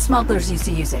 Smugglers used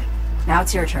to use it. Now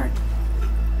it's your turn.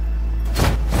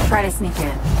 Try to sneak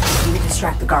in. Maybe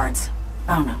distract the guards.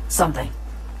 I don't know, something.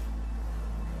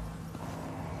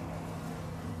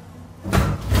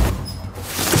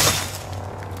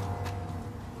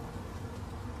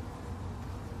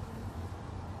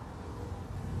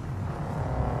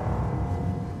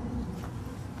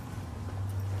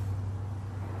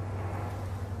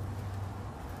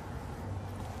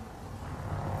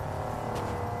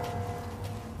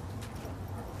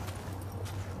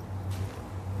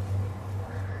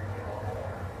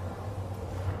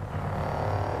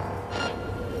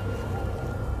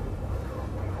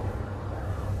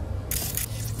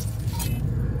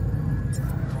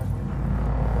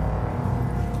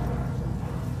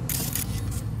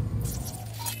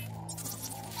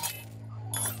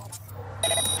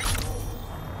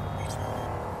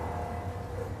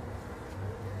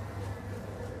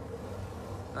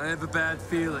 I have a bad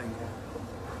feeling.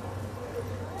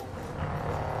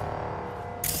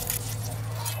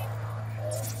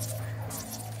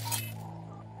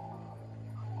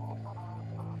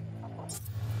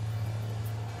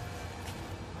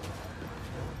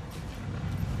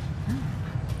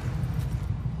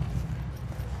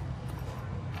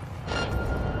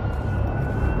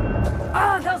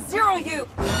 Ah, they'll zero you!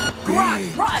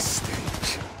 Run, rush!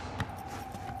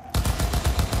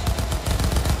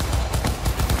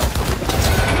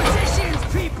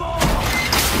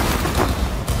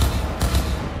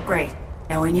 Great.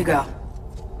 Now in you go.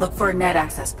 Look for a net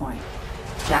access point.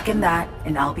 Jack in that,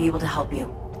 and I'll be able to help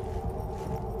you.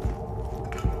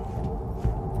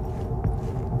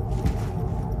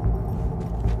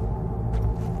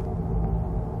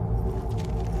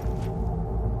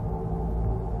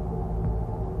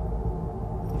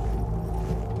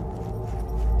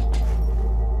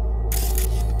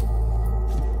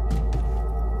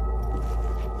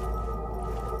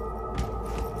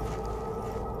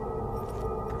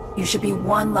 You should be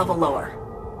one level lower.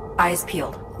 Eyes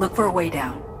peeled. Look for a way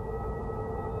down.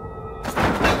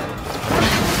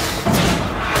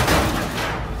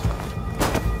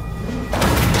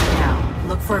 Now,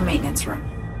 for a maintenance room.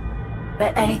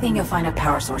 Bet anything you'll find a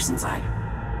power source inside.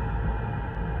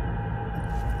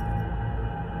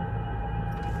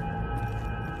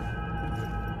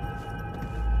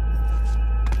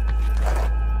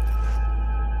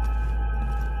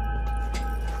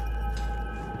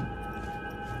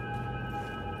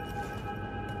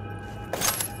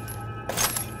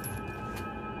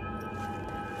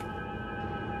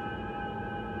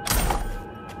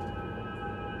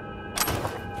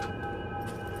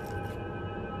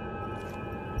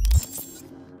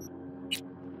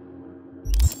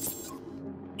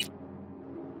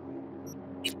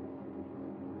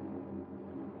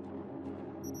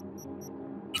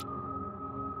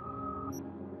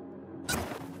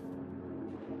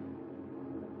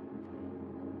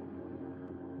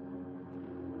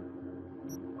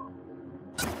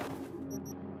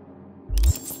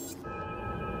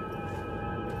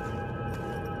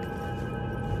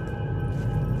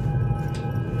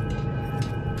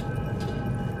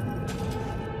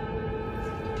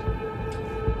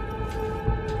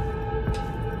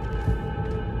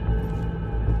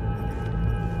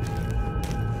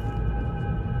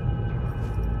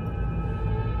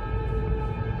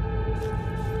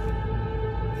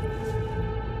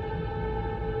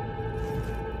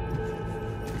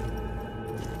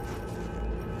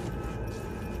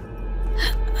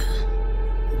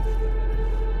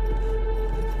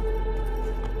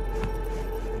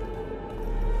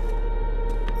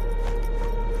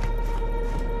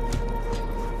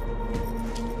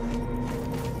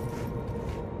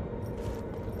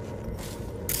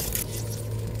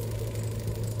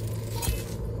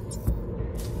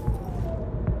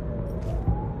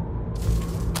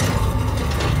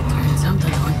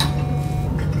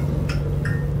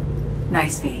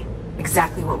 Nice, V.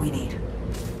 Exactly what we need.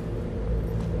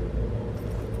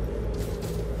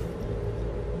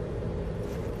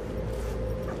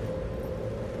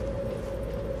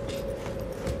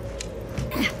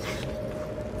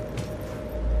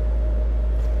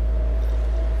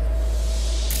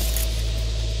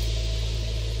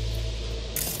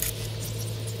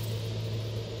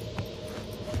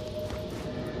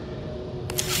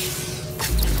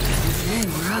 Okay,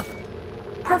 we're up.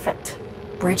 Perfect.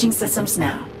 Bridging systems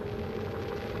now.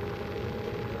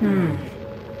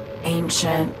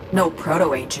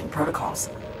 Proto-ancient protocols.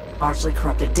 Largely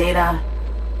corrupted data.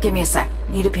 Give me a sec.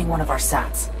 Need to ping one of our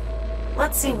sats.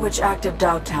 Let's see which active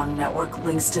Dogtown network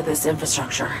links to this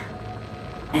infrastructure.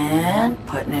 And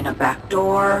putting in a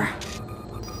backdoor.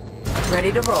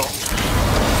 Ready to roll.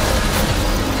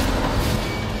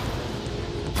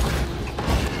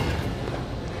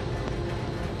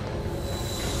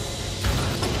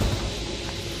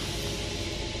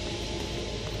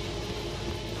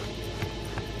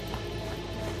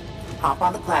 Hop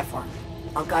on the platform.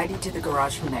 I'll guide you to the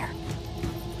garage from there.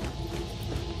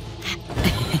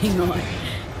 Hang on.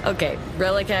 Okay,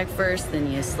 relic hack first,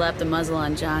 then you slap the muzzle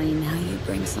on Johnny, now you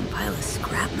bring some pile of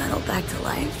scrap metal back to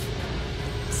life?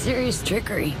 Serious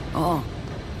trickery. Oh,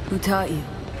 who taught you?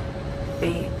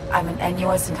 B, I'm an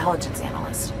NUS intelligence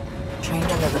analyst. Trained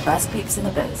under the best peeps in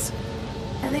the biz.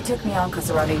 And they took me on because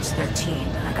around age 13,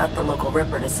 I got the local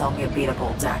Ripper to sell me a beat-up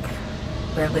old deck.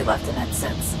 Barely left in it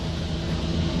since.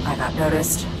 I got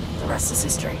noticed. The rest is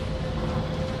history.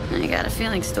 I got a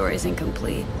feeling story's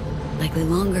incomplete. Likely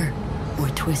longer. Or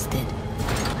twisted.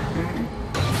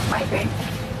 Might be.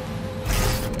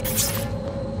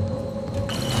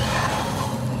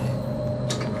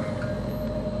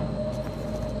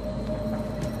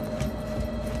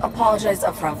 Apologize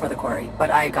upfront for the query,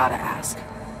 but I gotta ask.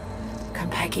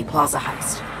 Konpeki Plaza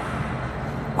heist.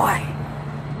 Why?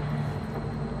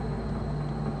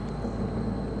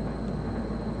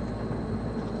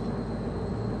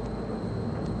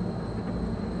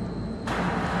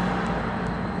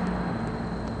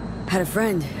 Had a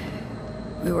friend.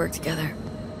 We worked together.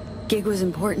 Gig was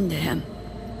important to him.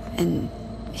 And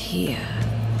he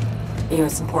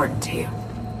was important to you.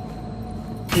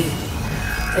 He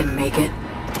didn't make it.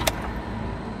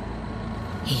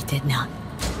 He did not.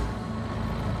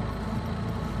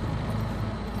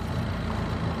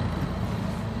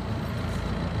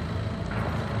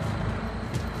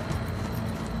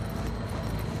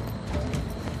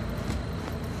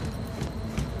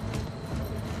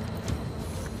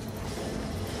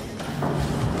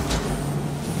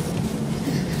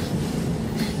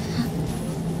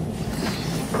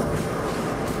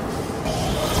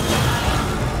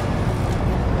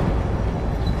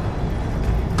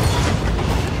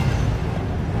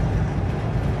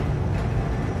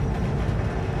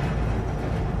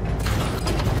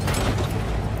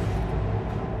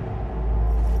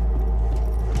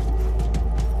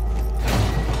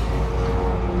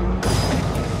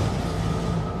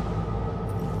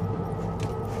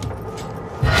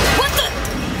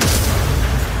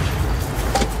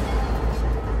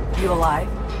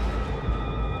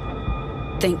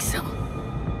 think so.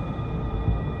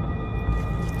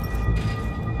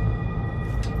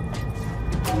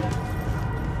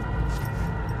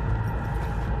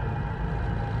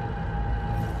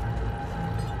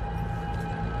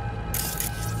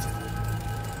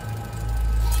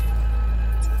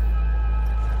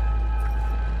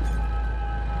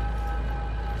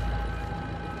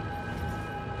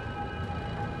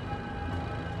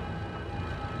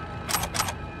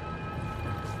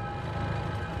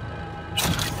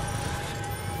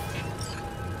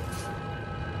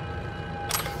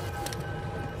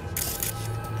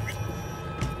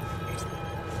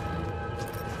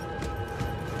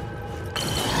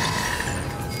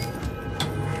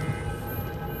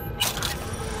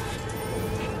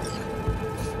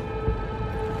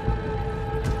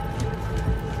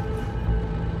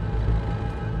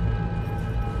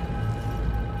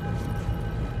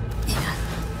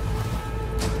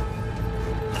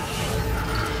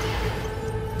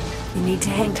 You need to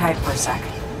hang tight for a sec.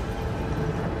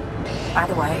 By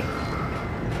the way,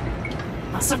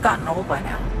 must have gotten old by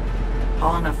now.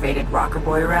 Hauling a faded rocker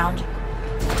boy around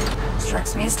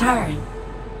strikes me as tiring.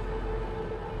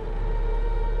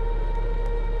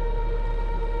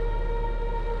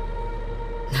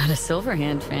 Not a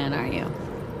Silverhand fan, are you?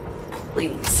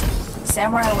 Please.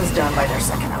 Samurai was done by their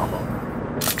second album.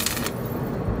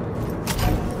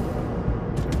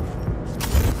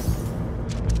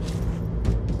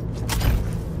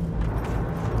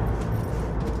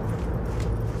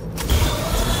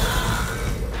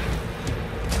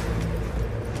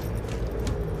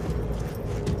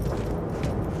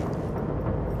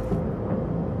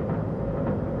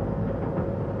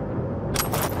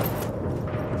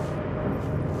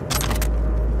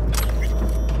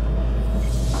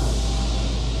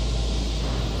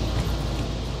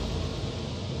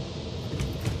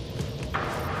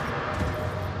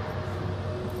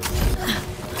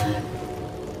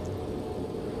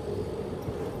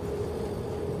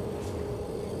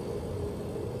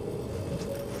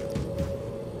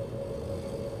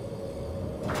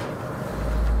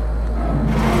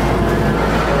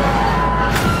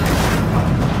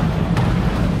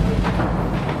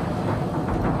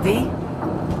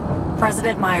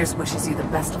 President Myers wishes you the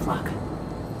best of luck.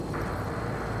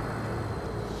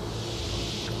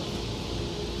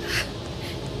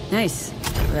 Nice.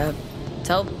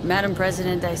 Tell Madam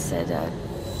President I said,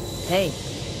 hey.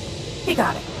 He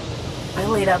got it. I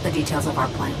laid out the details of our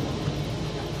plan.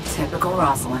 Typical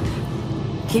Rosalind.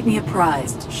 Keep me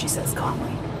apprised, she says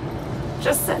calmly.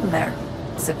 Just sitting there,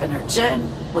 sipping her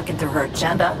gin, looking through her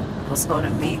agenda,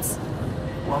 postponing meets.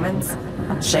 Woman's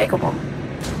unshakable.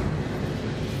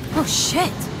 Oh, shit!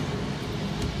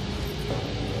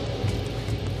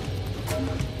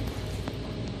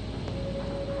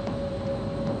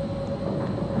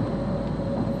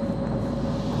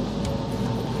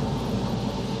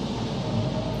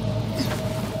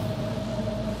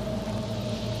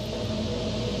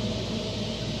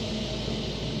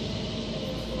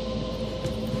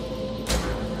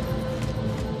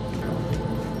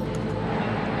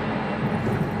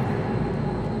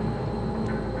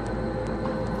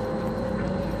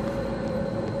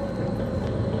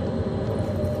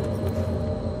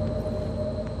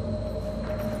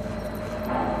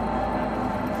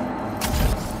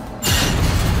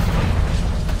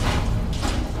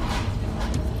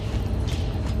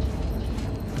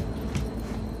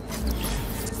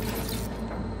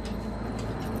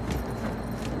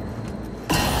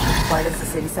 Why does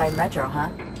the Cityside Metro, huh?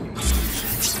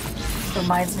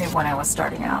 Reminds me of when I was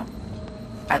starting out.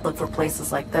 I'd look for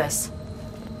places like this.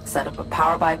 Set up a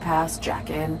power bypass, jack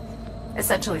in,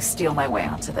 essentially steal my way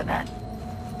onto the net.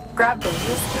 Grab the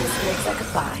least gigs I could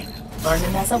find,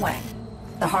 learning as I went.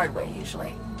 The hard way,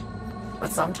 usually.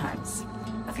 But sometimes,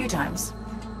 a few times,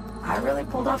 I really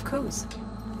pulled off coups.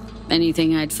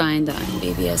 Anything I'd find on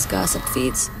BBS gossip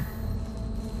feeds?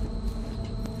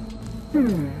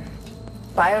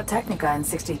 Biotechnica in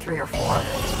 63 or 4.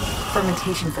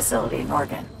 Fermentation facility in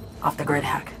Oregon. Off the grid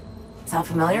hack. Sound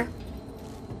familiar?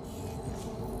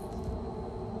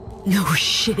 No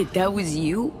shit, that was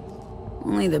you?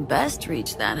 Only the best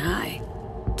reach that high.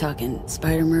 Talking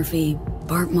Spider Murphy,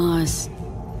 Bart Moss,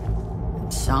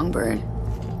 Songbird.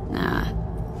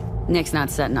 Nah, Nick's not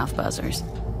setting off buzzers.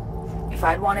 If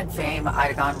I'd wanted fame,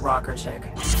 I'd have gone rocker chick.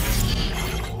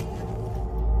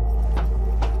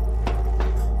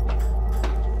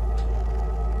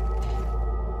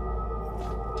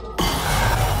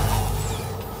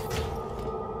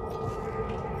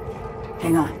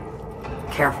 Hang on.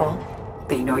 Careful.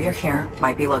 They know you're here,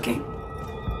 might be looking.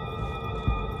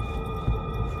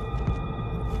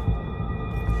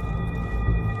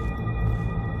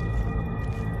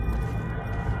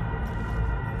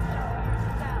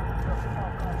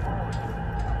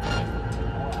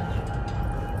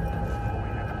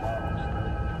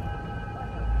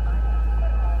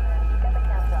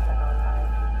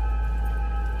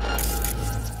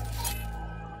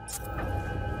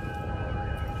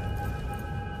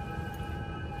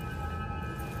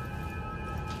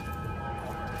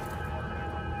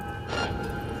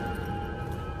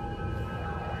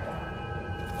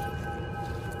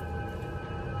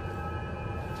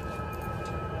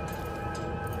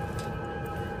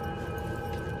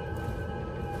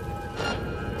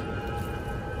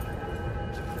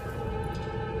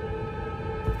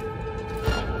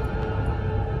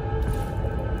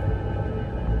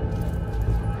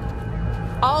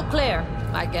 All clear,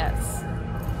 I guess.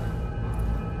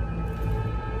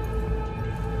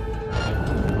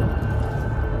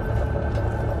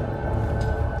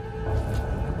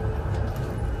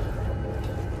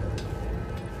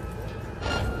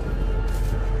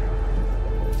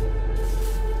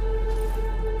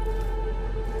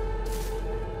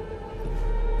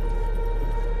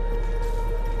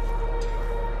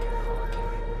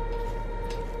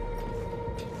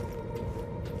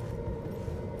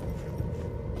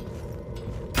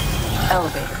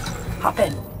 Elevator. Hop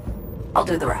in. I'll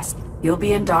do the rest. You'll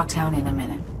be in Dogtown in a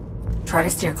minute. Try to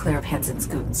steer clear of Hanson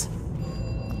scoots.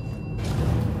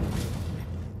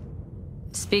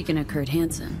 Speaking of Kurt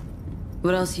Hansen,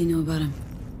 what else do you know about him?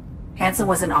 Hansen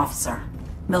was an officer.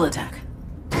 Militech.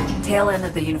 Tail end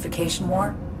of the Unification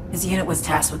War, his unit was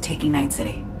tasked with taking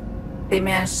Night-City. They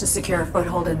managed to secure a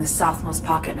foothold in the southmost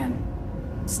pocket and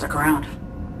stuck around.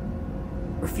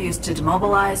 Refused to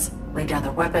demobilize, lay down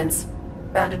their weapons,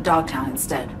 founded Dogtown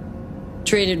instead.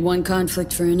 Traded one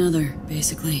conflict for another,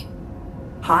 basically.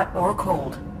 Hot or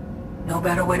cold, no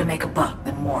better way to make a buck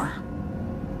than war.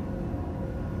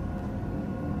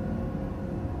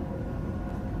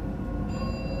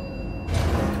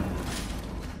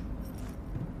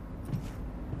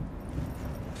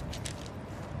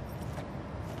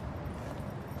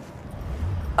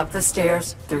 Up the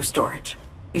stairs, through storage.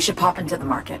 You should pop into the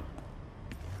market.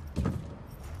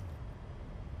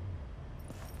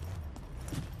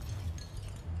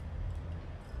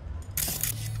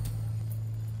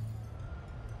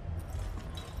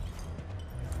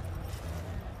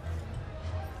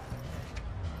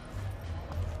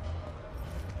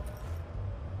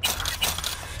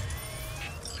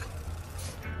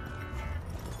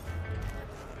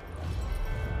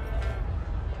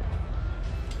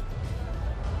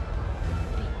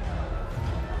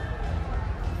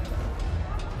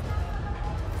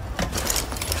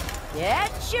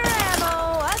 Get your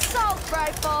ammo, assault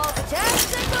rifle,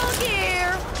 tactical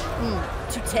gear.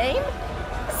 Too tame?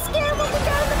 Scare what we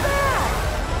got in the back.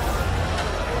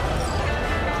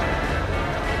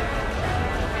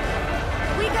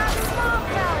 We got small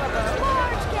caliber,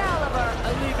 large caliber,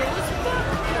 illegal as fuck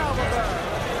caliber.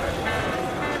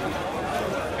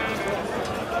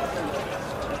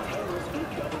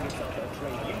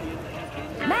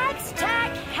 Max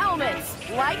Tac helmets,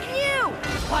 like new.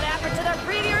 What happened to their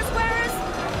previous wearers?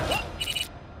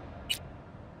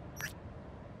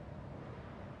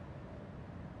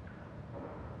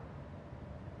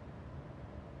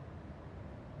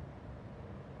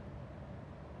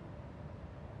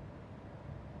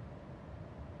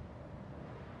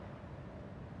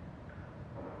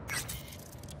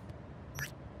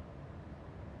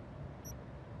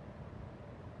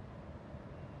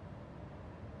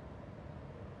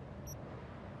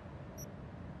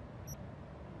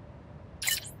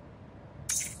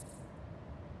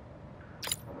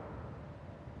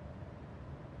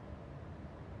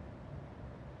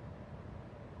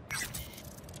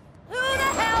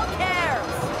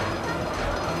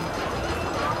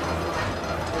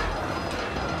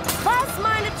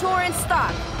 In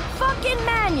stock. Fucking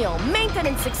manual,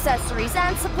 maintenance accessories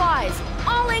and supplies,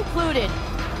 all included.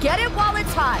 Get it while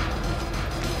it's hot.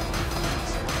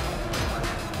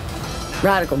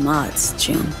 Radical mods,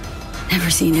 Jim. Never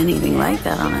seen anything like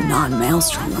that on a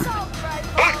non-maelstromer.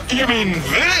 You mean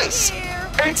this?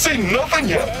 Ain't seen nothing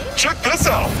yet. Check this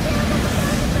out.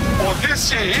 Well,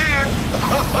 this shit here.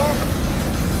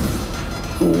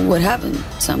 What happened?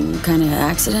 Some kind of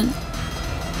accident?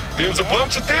 There's a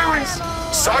bunch of theories.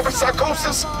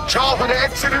 Cyberpsychosis, childhood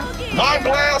accident, mind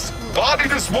blast, body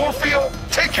dysmorphia.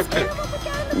 Take your pick.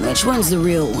 Which one's the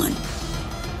real one?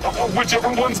 Whichever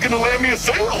one's gonna land me a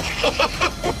sale.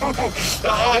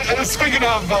 Speaking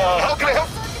of, how can I help?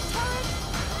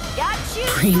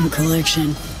 Cream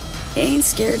collection. Ain't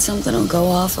scared something will go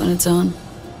off on its own?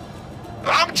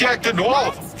 I'm jacked into all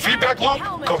of them. Feedback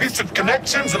loop, cohesive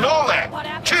connections, and all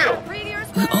that. Chill.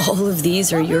 All of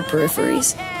these are your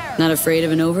peripheries? Not afraid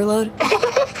of an overload?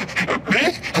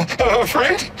 Me?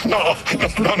 Afraid? No,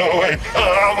 wait.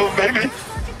 Maybe.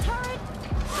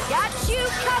 Got you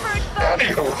covered,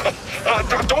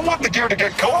 Anywho, don't want the gear to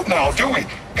get cold now, do we?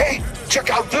 Hey,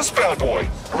 check out this bad boy.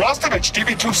 Rostovich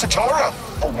DB2 Satara.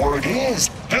 The word is,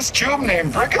 this tube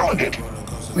named Brick owned it.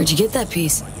 Where'd you get that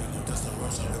piece?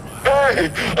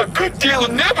 Hey, a good dealer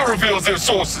never reveals their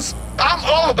sources. I'm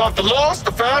all about the lost,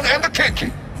 the found, and the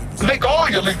kinky. Make all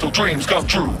your lethal dreams come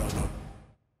true.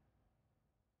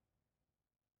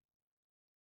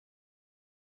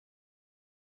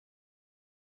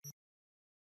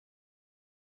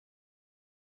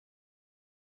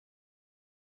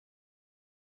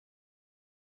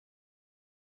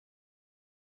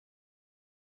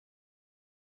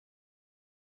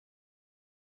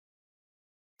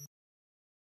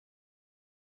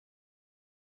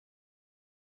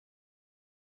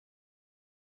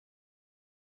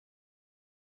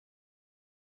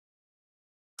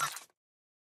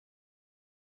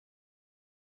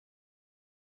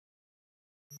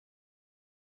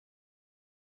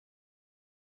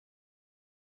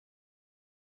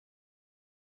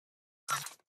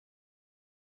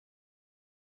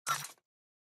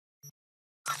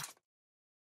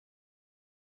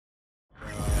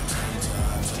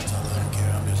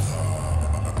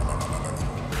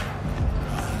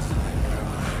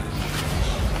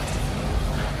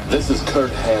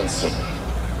 Kurt Hansen.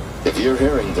 If you're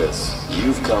hearing this,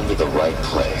 you've come to the right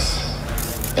place.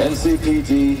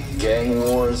 NCPD, gang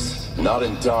wars, not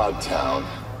in Dogtown.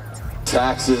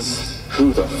 Taxes,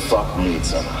 who the fuck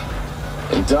needs them?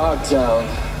 In Dogtown,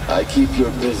 I keep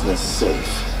your business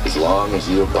safe as long as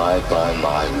you abide by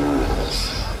my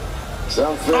rules.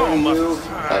 Sound fair to you?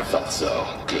 I thought so.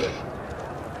 Good.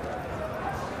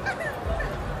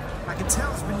 I can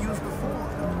tell it's been used before.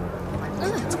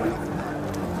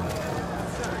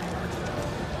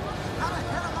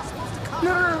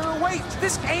 No, wait!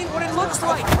 This ain't what it looks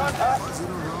like!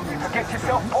 You forget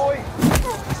yourself, boy?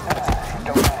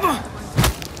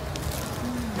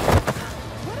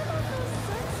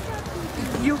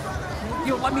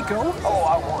 You'll let me go? Oh,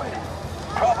 I would.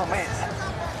 Problem is,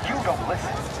 you don't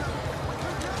listen.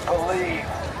 Believe,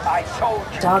 I told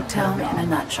you. Dogtown in a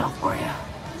nutshell for you.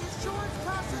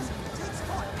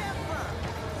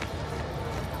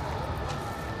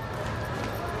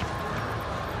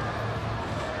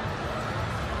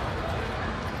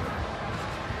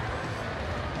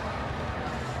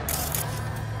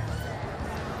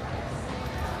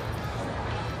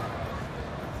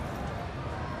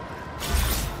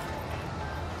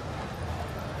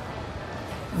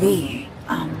 V,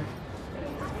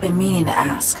 been meaning to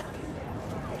ask.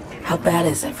 How bad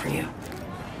is it for you?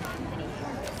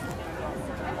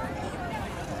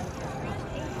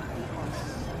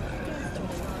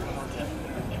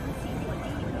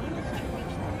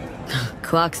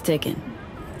 Clock's ticking.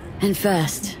 And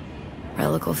fast.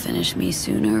 Relic will finish me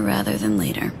sooner rather than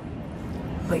later.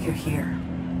 But you're here.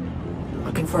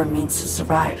 Looking for a means to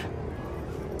survive.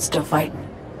 Still fighting.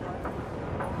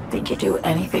 Think you'd do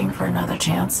anything for another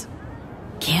chance?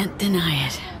 Can't deny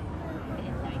it.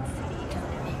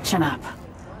 Chin up.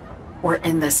 We're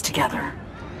in this together.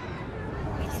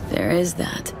 There is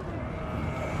that.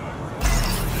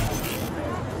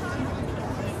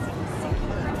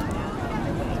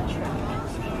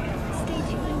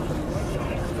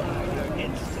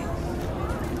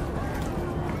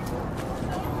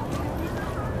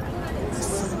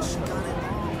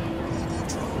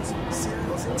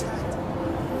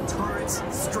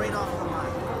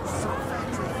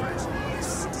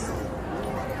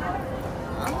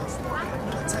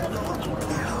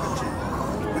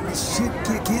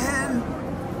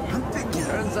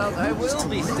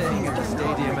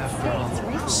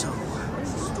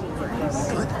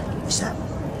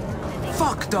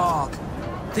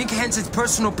 Hansen's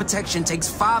personal protection takes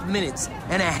 5 minutes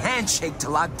and a handshake to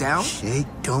lock down. Shake,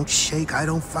 don't shake, I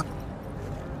don't fuck.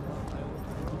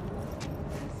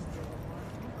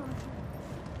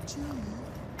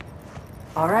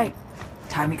 All right,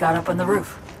 time you got up on the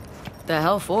roof. The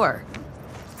hell for?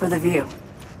 For the view.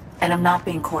 And I'm not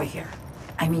being coy here.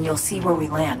 I mean, you'll see where we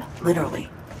land, literally.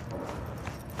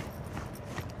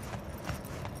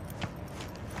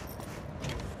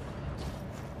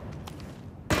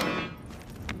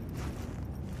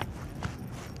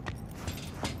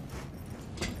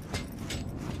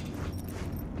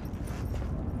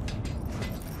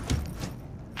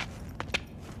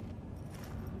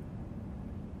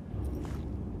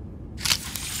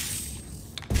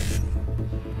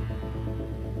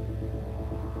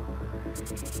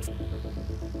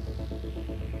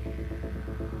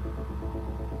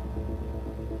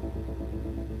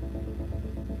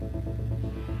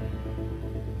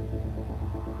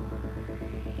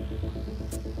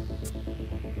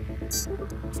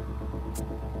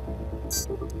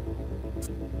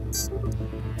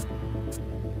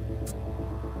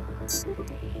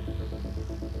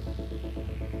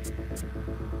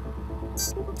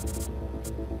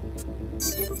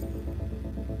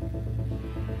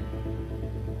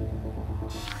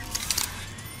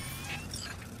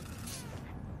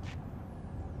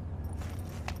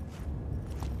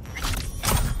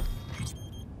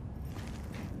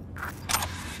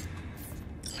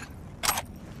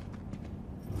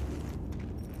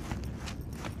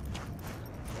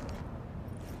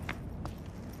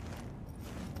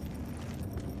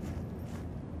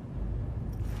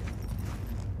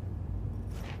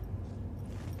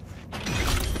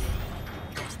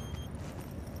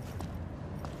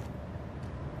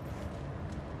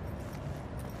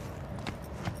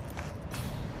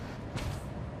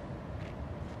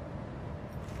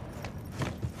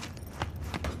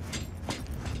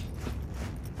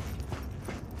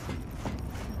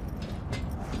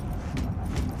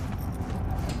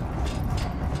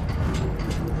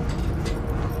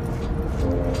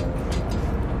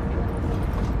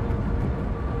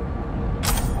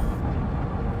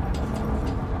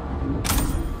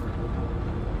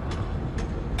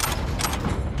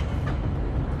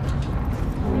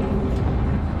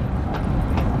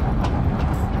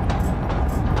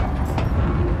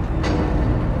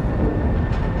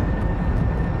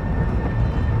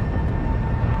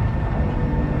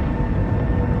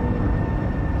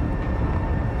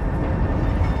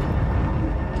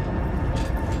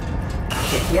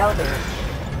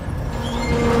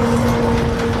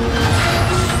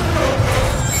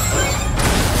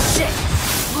 Shit!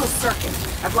 Closed circuit.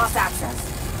 I've lost access.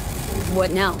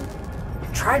 What now?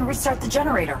 Try and restart the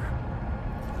generator.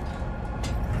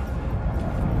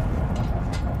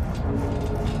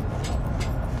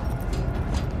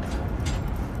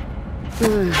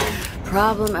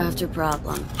 Problem after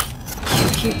problem. You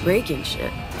keep breaking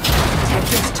shit. Tech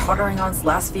is tottering on its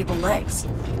last feeble legs.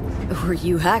 Or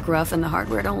you hack rough and the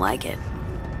hardware don't like it.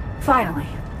 Finally.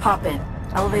 Hop in.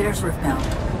 Elevator's roof-bound.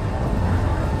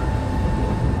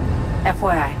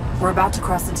 FYI, we're about to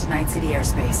cross into Night-Siti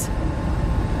airspace.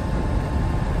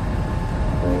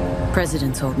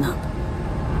 President's holding up.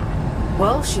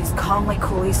 Well, she's calmly,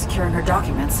 coolly securing her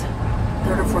documents.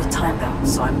 Third or fourth time, though,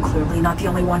 so I'm clearly not the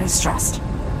only one who's stressed.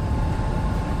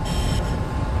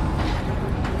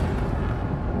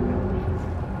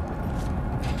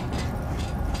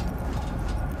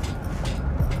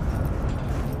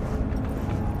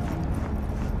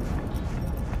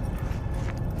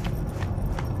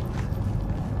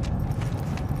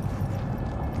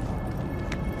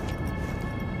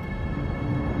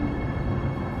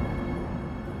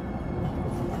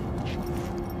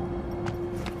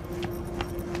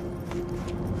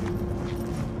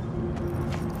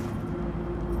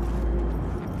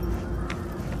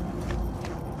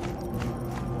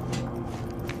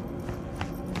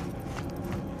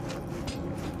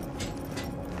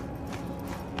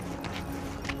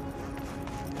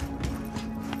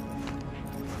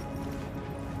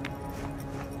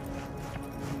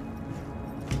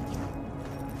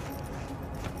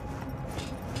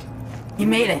 You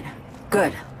made it.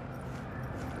 Good.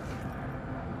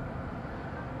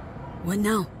 What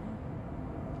now?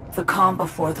 The calm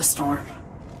before the storm.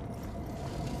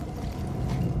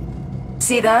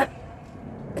 See that?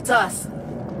 It's us.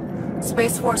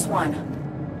 Space Force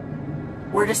 1.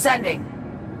 We're descending.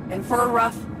 In for a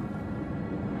rough...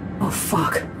 Oh,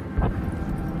 fuck.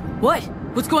 What?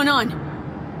 What's going on?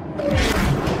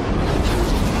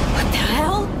 What the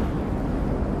hell?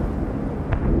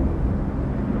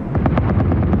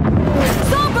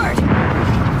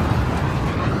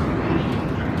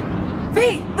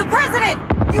 V! The President!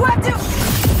 You have to...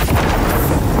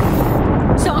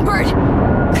 Songbird!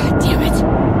 God damn it!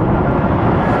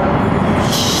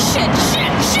 Shit!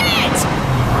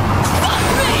 Fuck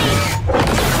me!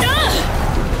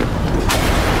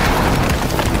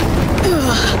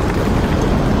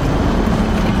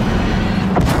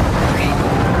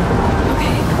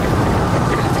 Okay.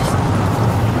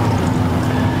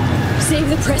 Save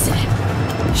the President.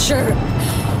 Sure.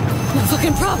 No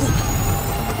fucking problem.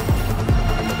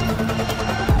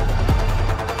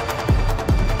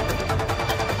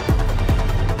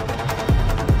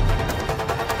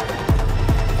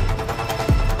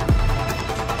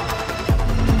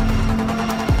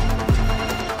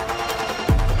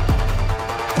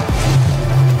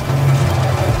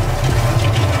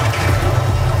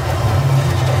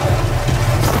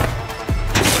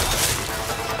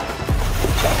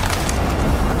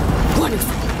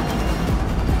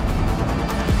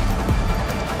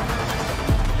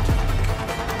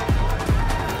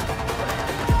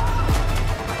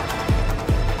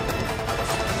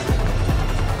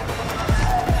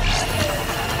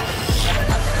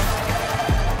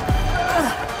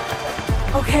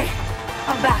 Okay,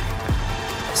 I'm back.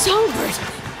 Songbird!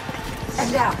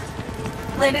 And out.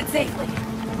 Landed safely.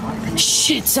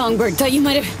 Shit, Songbird, thought you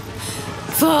might have...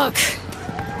 Fuck.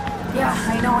 Yeah,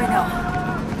 I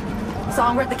know.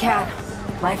 Songbird the cat.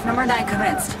 Life number 9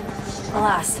 commenced.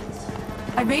 Alas.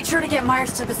 I made sure to get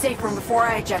Myers to the safe room before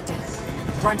I ejected.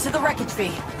 Run to the wreckage,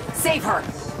 V. Save her.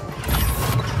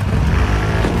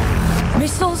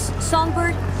 Missiles,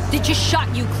 Songbird? They just shot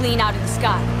you clean out of the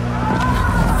sky.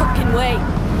 No fucking way.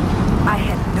 I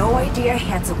had no idea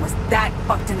Hansen was that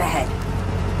fucked in the head.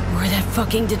 We're that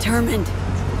fucking determined.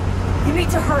 You need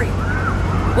to hurry.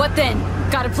 What then?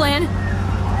 Got a plan?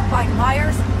 Find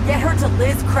Myers, get her to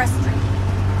Liz Crest Street.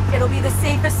 It'll be the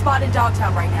safest spot in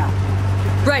Dogtown right now.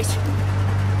 Right.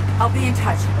 I'll be in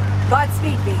touch.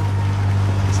 Godspeed, V.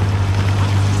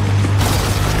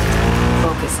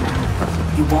 Focus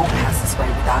now. You won't pass this way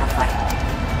without a fight.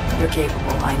 You're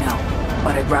capable, I know,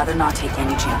 but I'd rather not take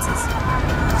any chances.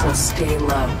 So stay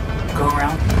low. Go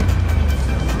around.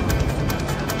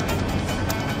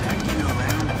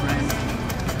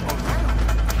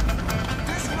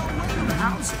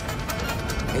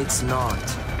 It's not.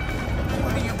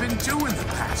 What have you been doing the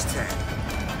past 10?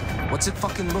 What's it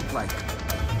fucking look like?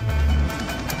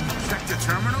 Check the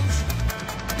terminals?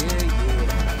 Yeah.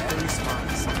 Very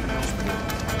smart. Something else to do.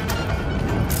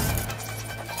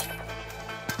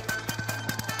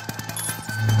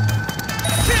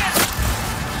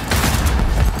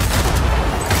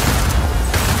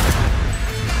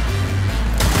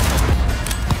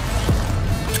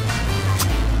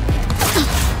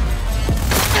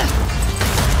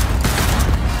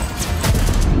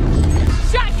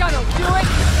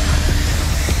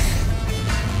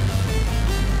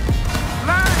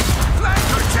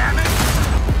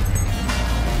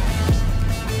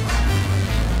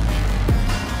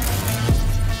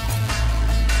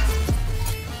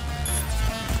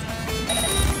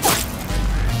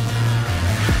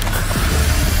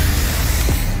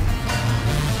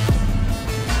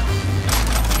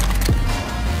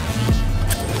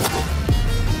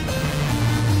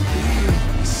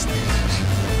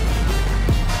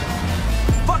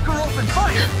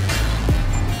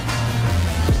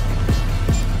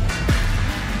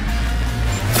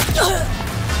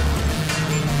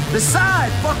 The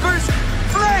side, fuckers!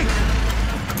 Flank!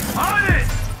 On it!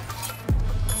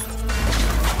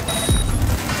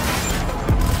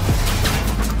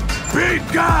 Big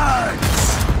guns!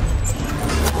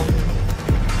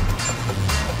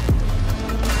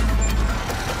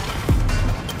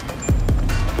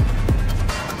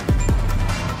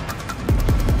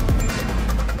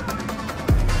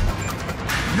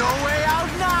 No way out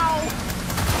now!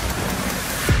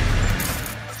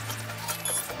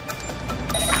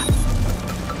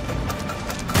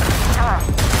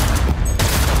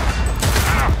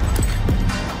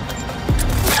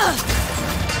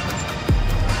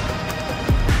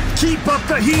 Keep up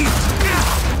the heat!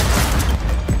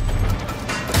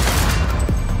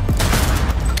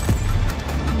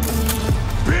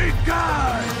 Big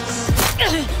guys!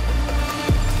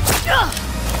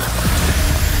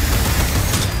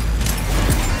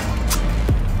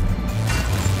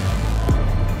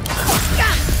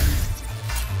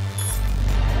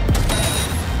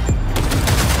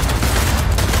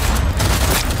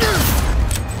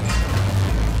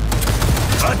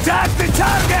 Attack the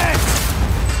target!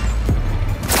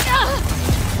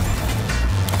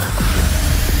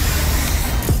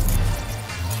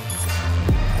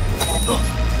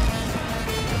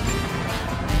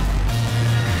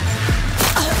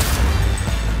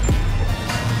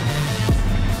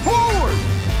 Forward!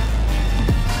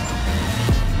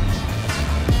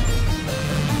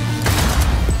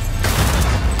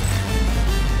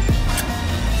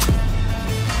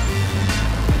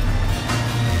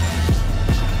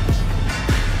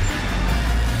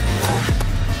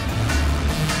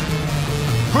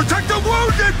 Protect the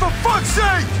wounded, for fuck's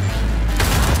sake!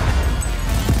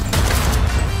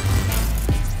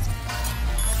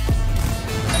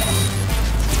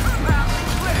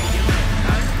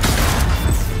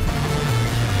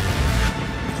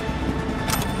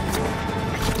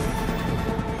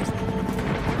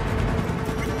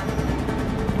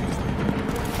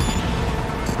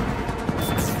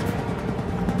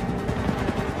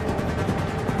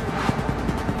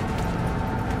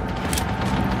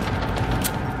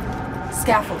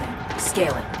 Scaffolding.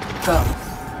 Scale it. Go.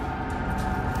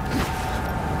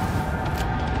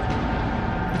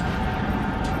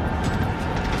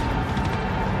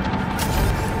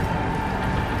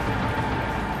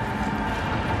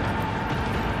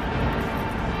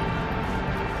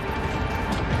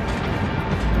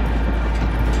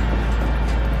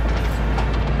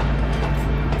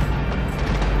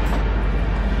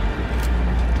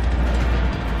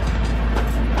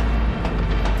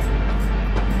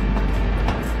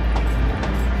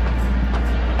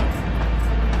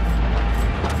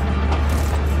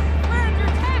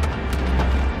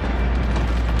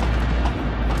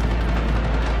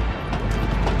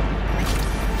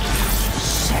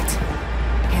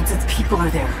 Are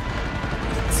there.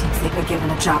 Seems they've been given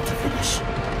a job to finish.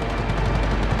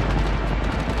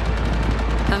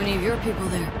 How many of your people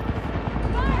there?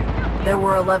 There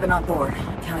were 11 on board,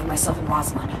 counting myself and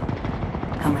Rosalind.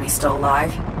 How many still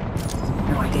alive?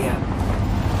 No idea.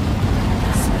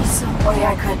 Must be some way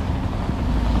I could...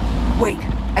 Wait,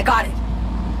 I got it!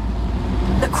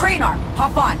 The crane arm!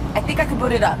 Hop on! I think I can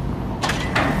boot it up.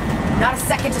 Not a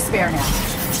second to spare now.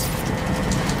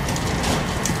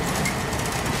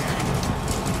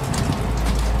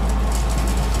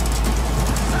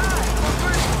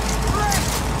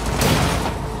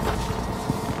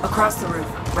 Across the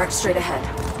roof, right straight ahead.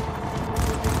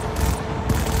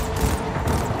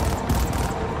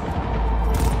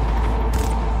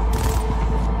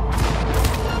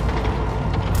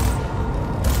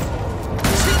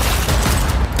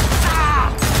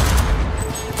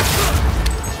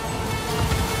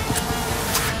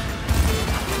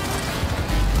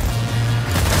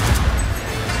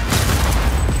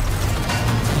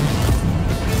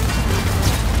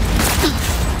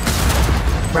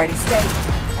 Ready, steady.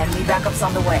 Enemy backup's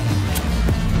on the way.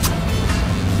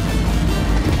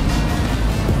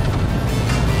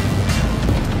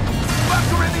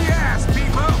 Fucker in the ass,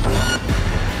 people!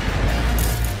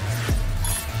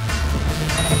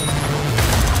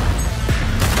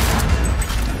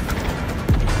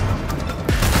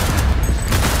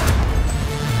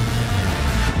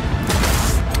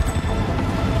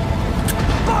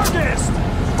 Farthest!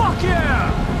 Fuck yeah!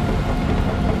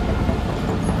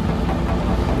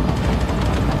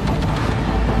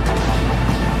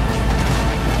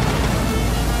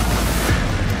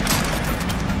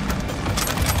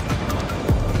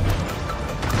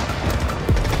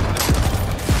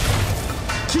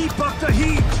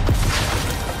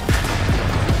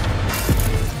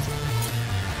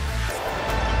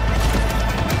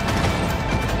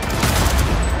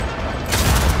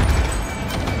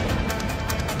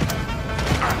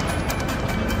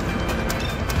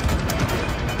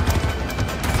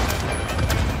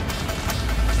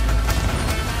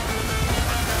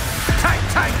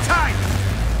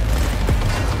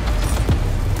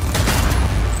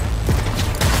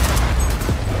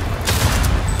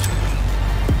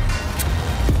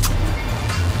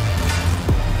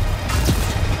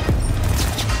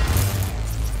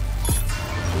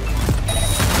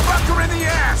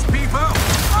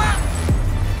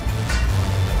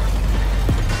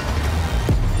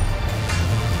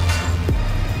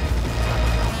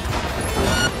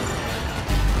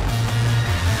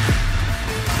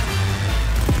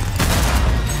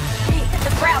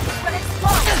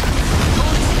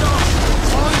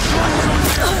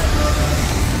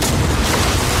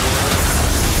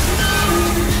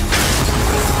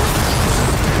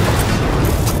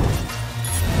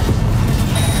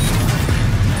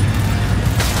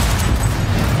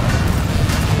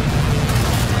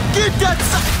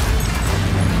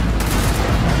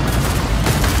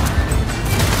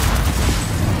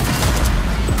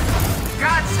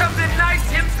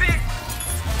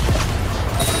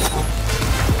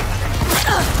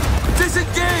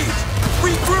 stage!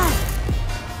 Regroup!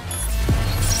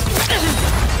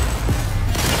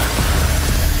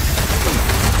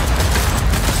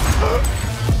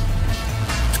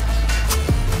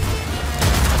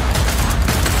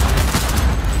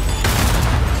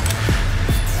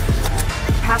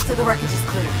 Path to the wreckage is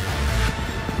clear.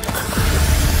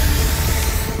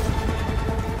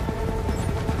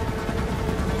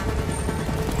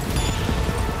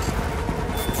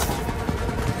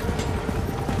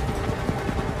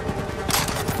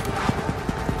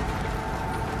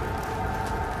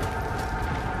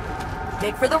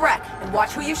 Make for the wreck, and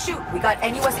watch who you shoot. We got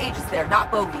NUS agents there,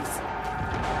 not bogeys.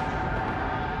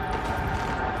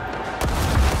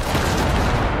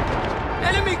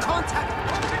 Enemy contact!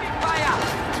 Opening fire!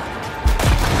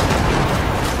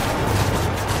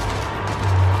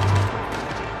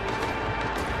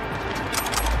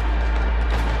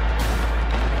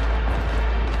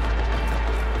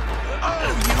 Oh,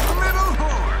 you little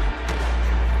whore!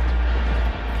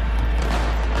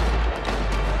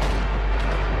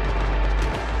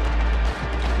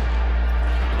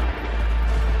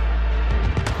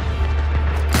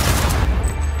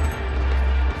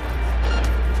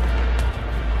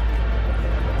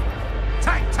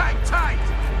 Tight, tight, tight!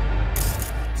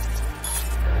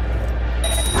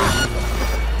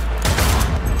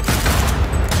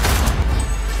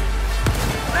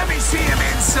 Let me see him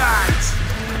inside!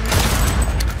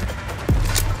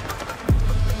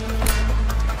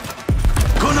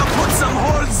 Gonna put some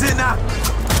holes in her!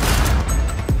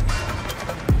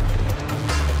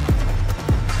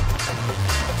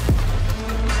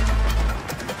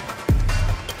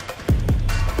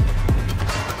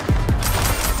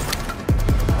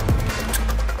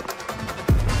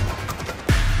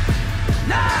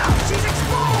 Now! She's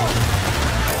exposed!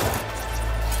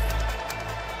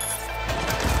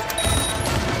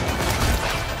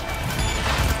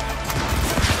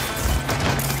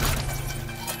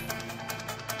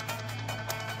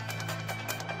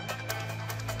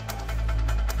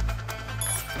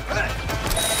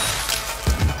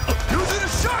 Using a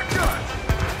shotgun!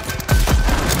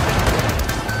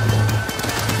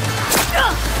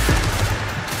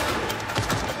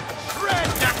 Red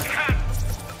the cut!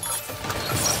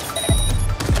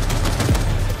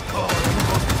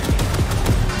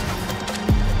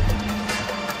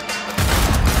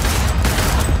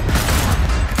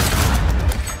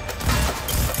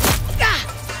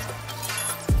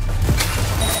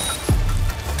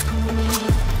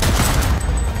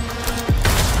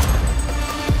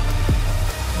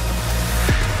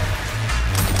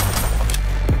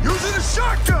 Using a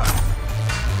shotgun!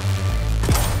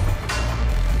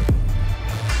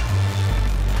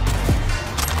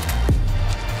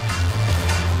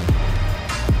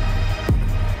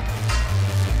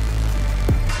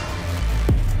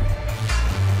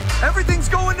 Everything's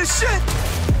going to shit!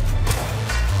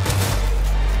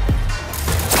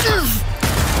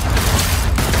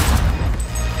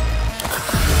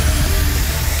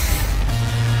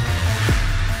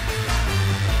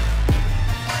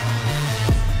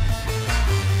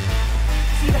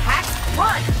 See the hatch?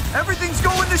 Run! Everything's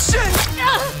going to shit!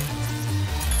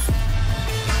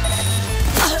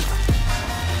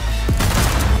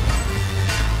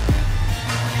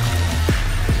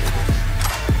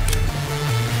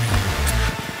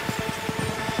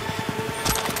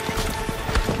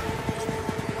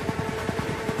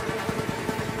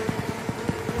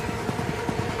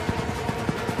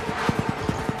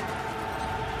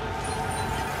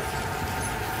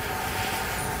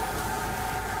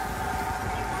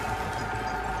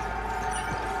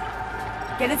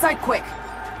 Get inside quick.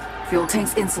 Fuel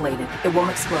tank's insulated. It won't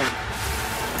explode.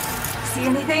 See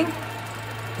anything?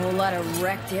 Whole lot of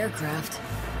wrecked aircraft.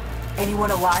 Anyone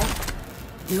alive?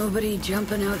 Nobody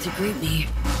jumping out to greet me.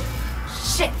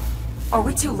 Shit! Are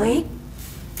we too late?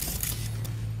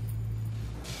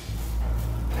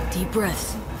 Deep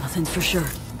breaths. Nothing's for sure.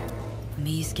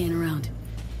 Me scan around.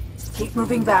 Keep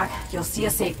moving back. You'll see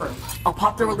a safe room. I'll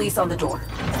pop the release on the door.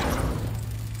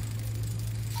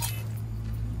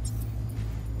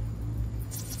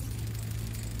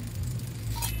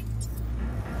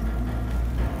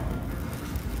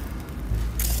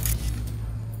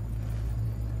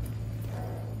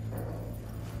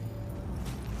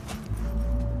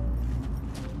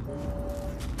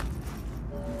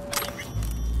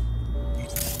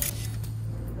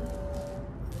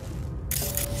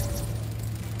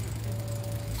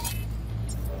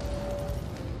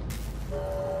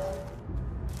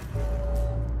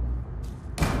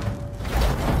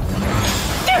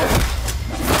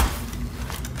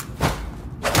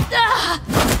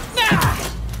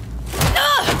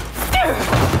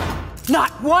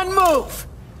 Not one move!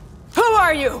 Who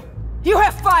are you? You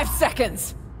have 5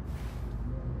 seconds.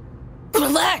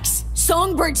 Relax!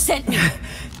 Songbird sent me.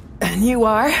 And you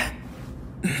are?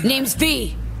 Name's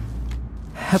V.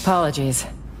 Apologies.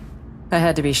 I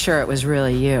had to be sure it was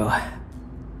really you.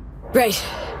 Right.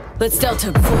 Let's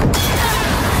Delta before...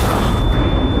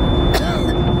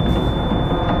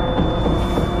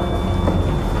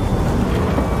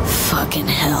 Fucking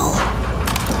hell.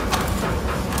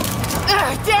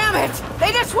 Damn it!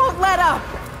 They just won't let up!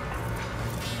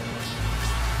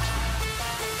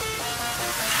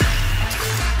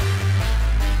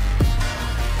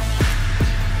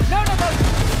 No,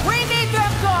 we need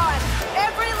them gone!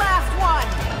 Every last one!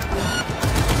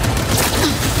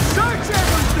 Search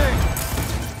everything!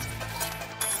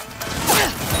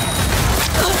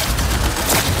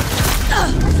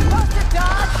 We're supposed to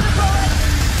dodge the bullet?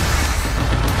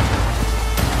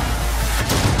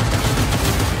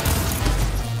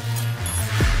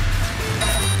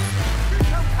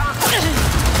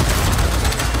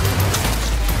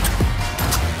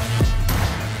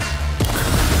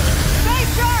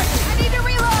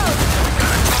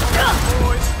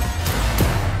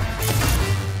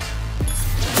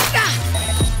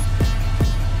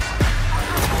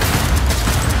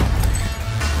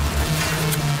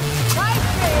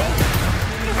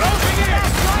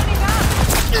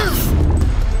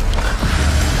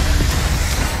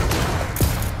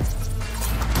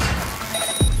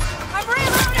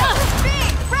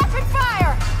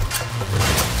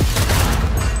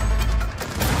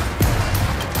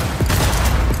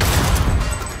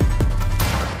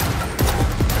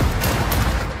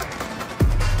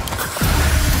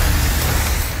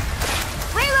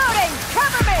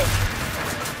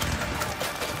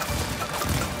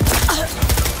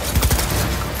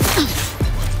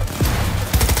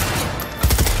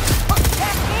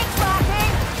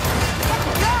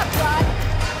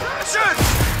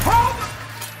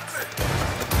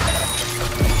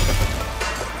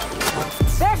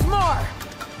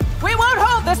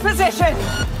 Position!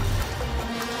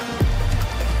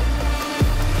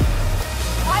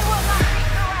 I will not be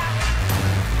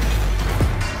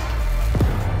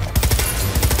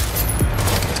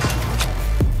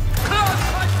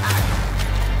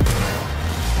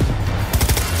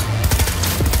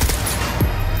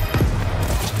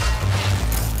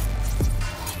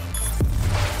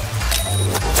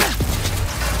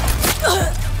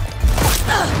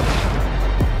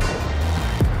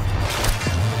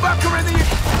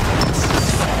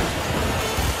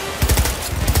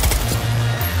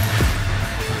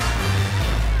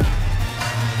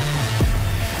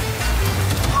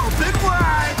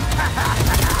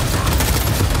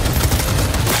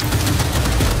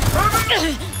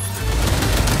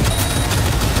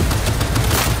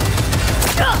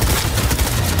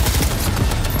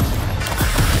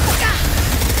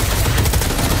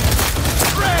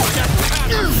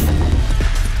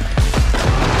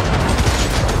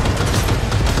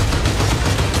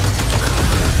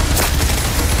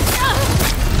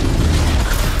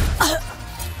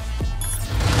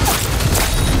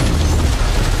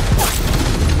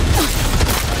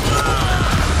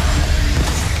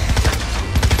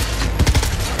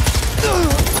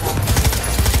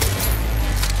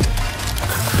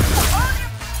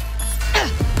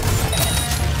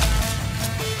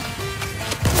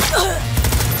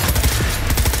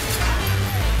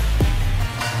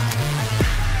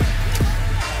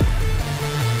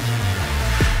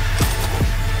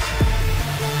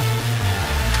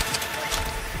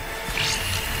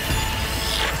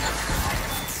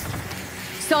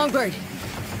Songbird,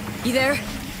 you there?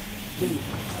 Lee,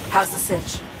 how's the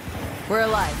cinch? We're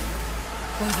alive.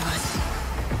 Both of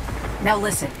us. Now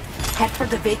listen, head for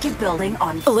the vacant building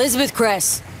on... Elizabeth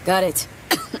Cress. Got it.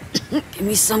 Give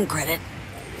me some credit.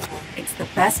 It's the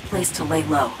best place to lay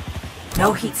low.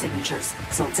 No heat signatures,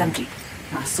 so it's empty.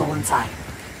 Not a soul inside.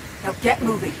 Now get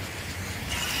moving.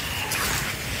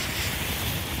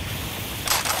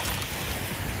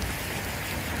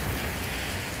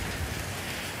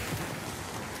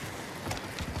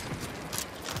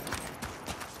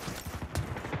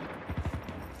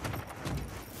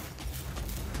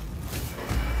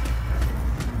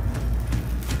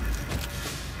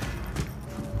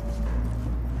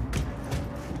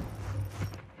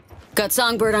 Got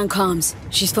Songbird on comms.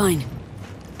 She's fine.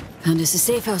 Found us a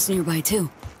safe house nearby,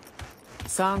 too.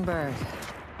 Songbird.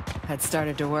 Had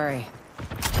started to worry.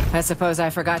 I suppose I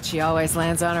forgot she always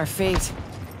lands on her feet.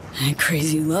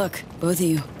 Crazy luck, both of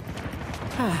you.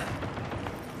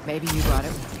 Maybe you brought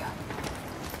it with you.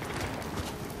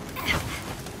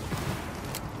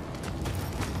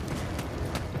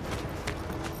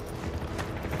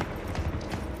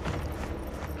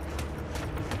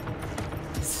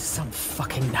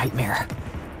 fucking nightmare.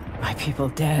 My people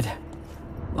dead.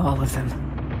 All of them.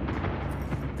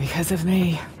 Because of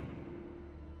me.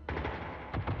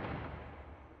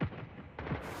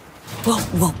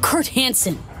 Whoa, Kurt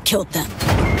Hansen killed them.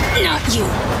 Not you.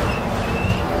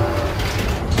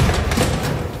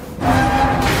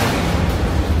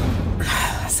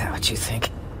 Is that what you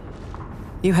think?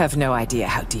 You have no idea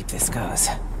how deep this goes.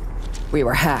 We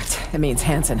were hacked. It means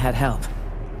Hansen had help.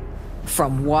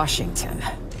 From Washington.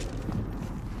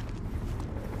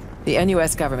 The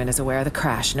NUS government is aware of the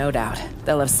crash, no doubt.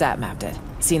 They'll have sat-mapped it.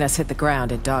 Seen us hit the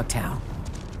ground at Dogtown.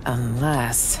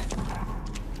 Unless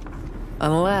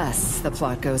the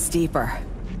plot goes deeper.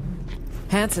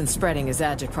 Hansen's spreading his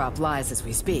agitprop lies as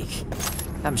we speak.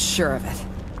 I'm sure of it.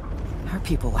 Our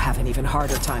people will have an even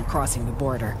harder time crossing the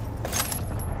border.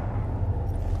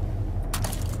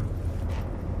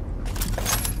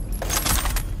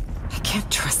 I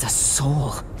can't trust a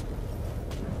soul.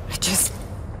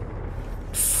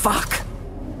 Fuck!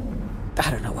 I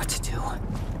don't know what to do.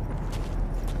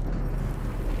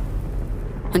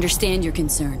 Understand your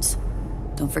concerns.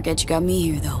 Don't forget you got me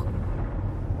here, though.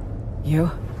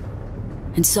 You?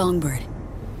 And Songbird.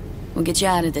 We'll get you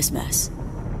out of this mess.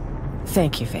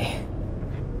 Thank you, V.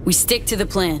 We stick to the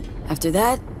plan. After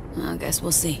that, I guess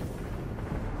we'll see.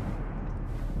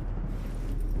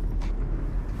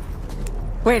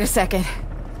 Wait a second.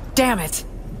 Damn it!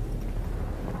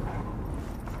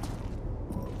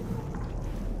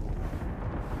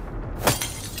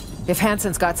 If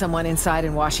Hansen's got someone inside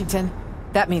in Washington,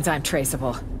 that means I'm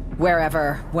traceable.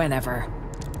 Wherever, whenever.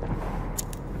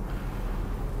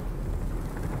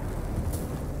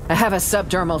 I have a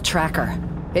subdermal tracker.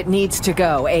 It needs to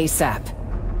go ASAP.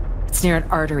 It's near an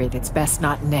artery that's best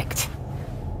not nicked.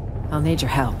 I'll need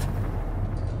your help.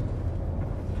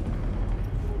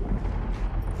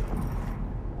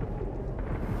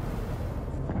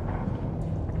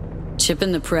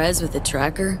 Chipping the Prez with a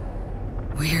tracker?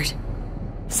 Weird.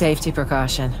 Safety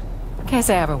precaution. In case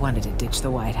I ever wanted to ditch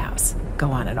the White House.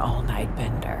 Go on an all-night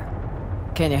bender.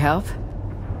 Can you help?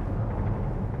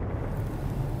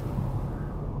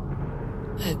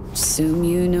 I assume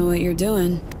you know what you're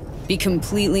doing. Be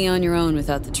completely on your own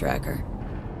without the tracker.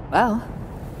 Well,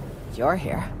 you're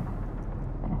here.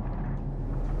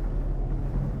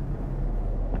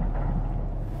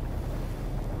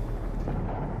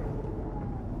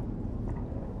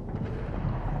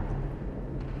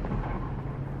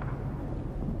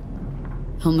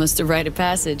 Almost a rite of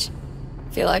passage.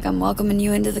 Feel like I'm welcoming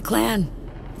you into the clan.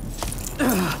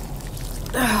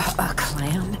 A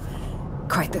clan?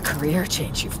 Quite the career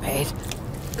change you've made.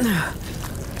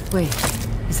 Wait,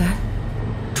 is that...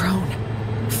 drone?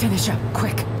 Finish up,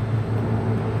 quick.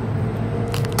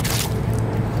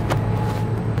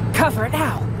 Cover it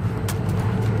now!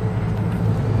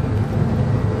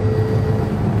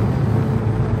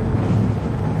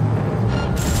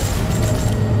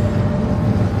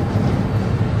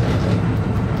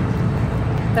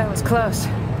 That was close.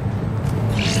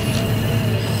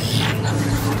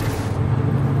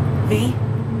 V,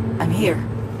 I'm here.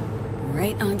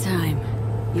 Right on time.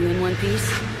 You in one piece?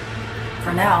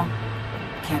 For now.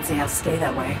 Can't say I'll stay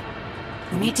that way.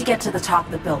 We need to get to the top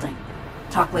of the building.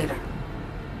 Talk later.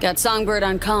 Got Songbird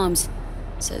on comms.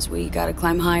 Says we gotta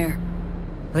climb higher.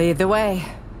 Lead the way.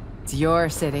 It's your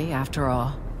city, after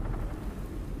all.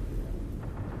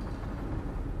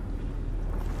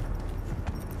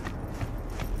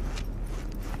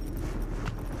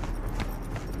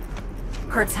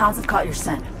 Kurt's hounds have caught your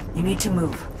scent. You need to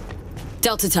move.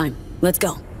 Delta time. Let's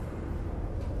go.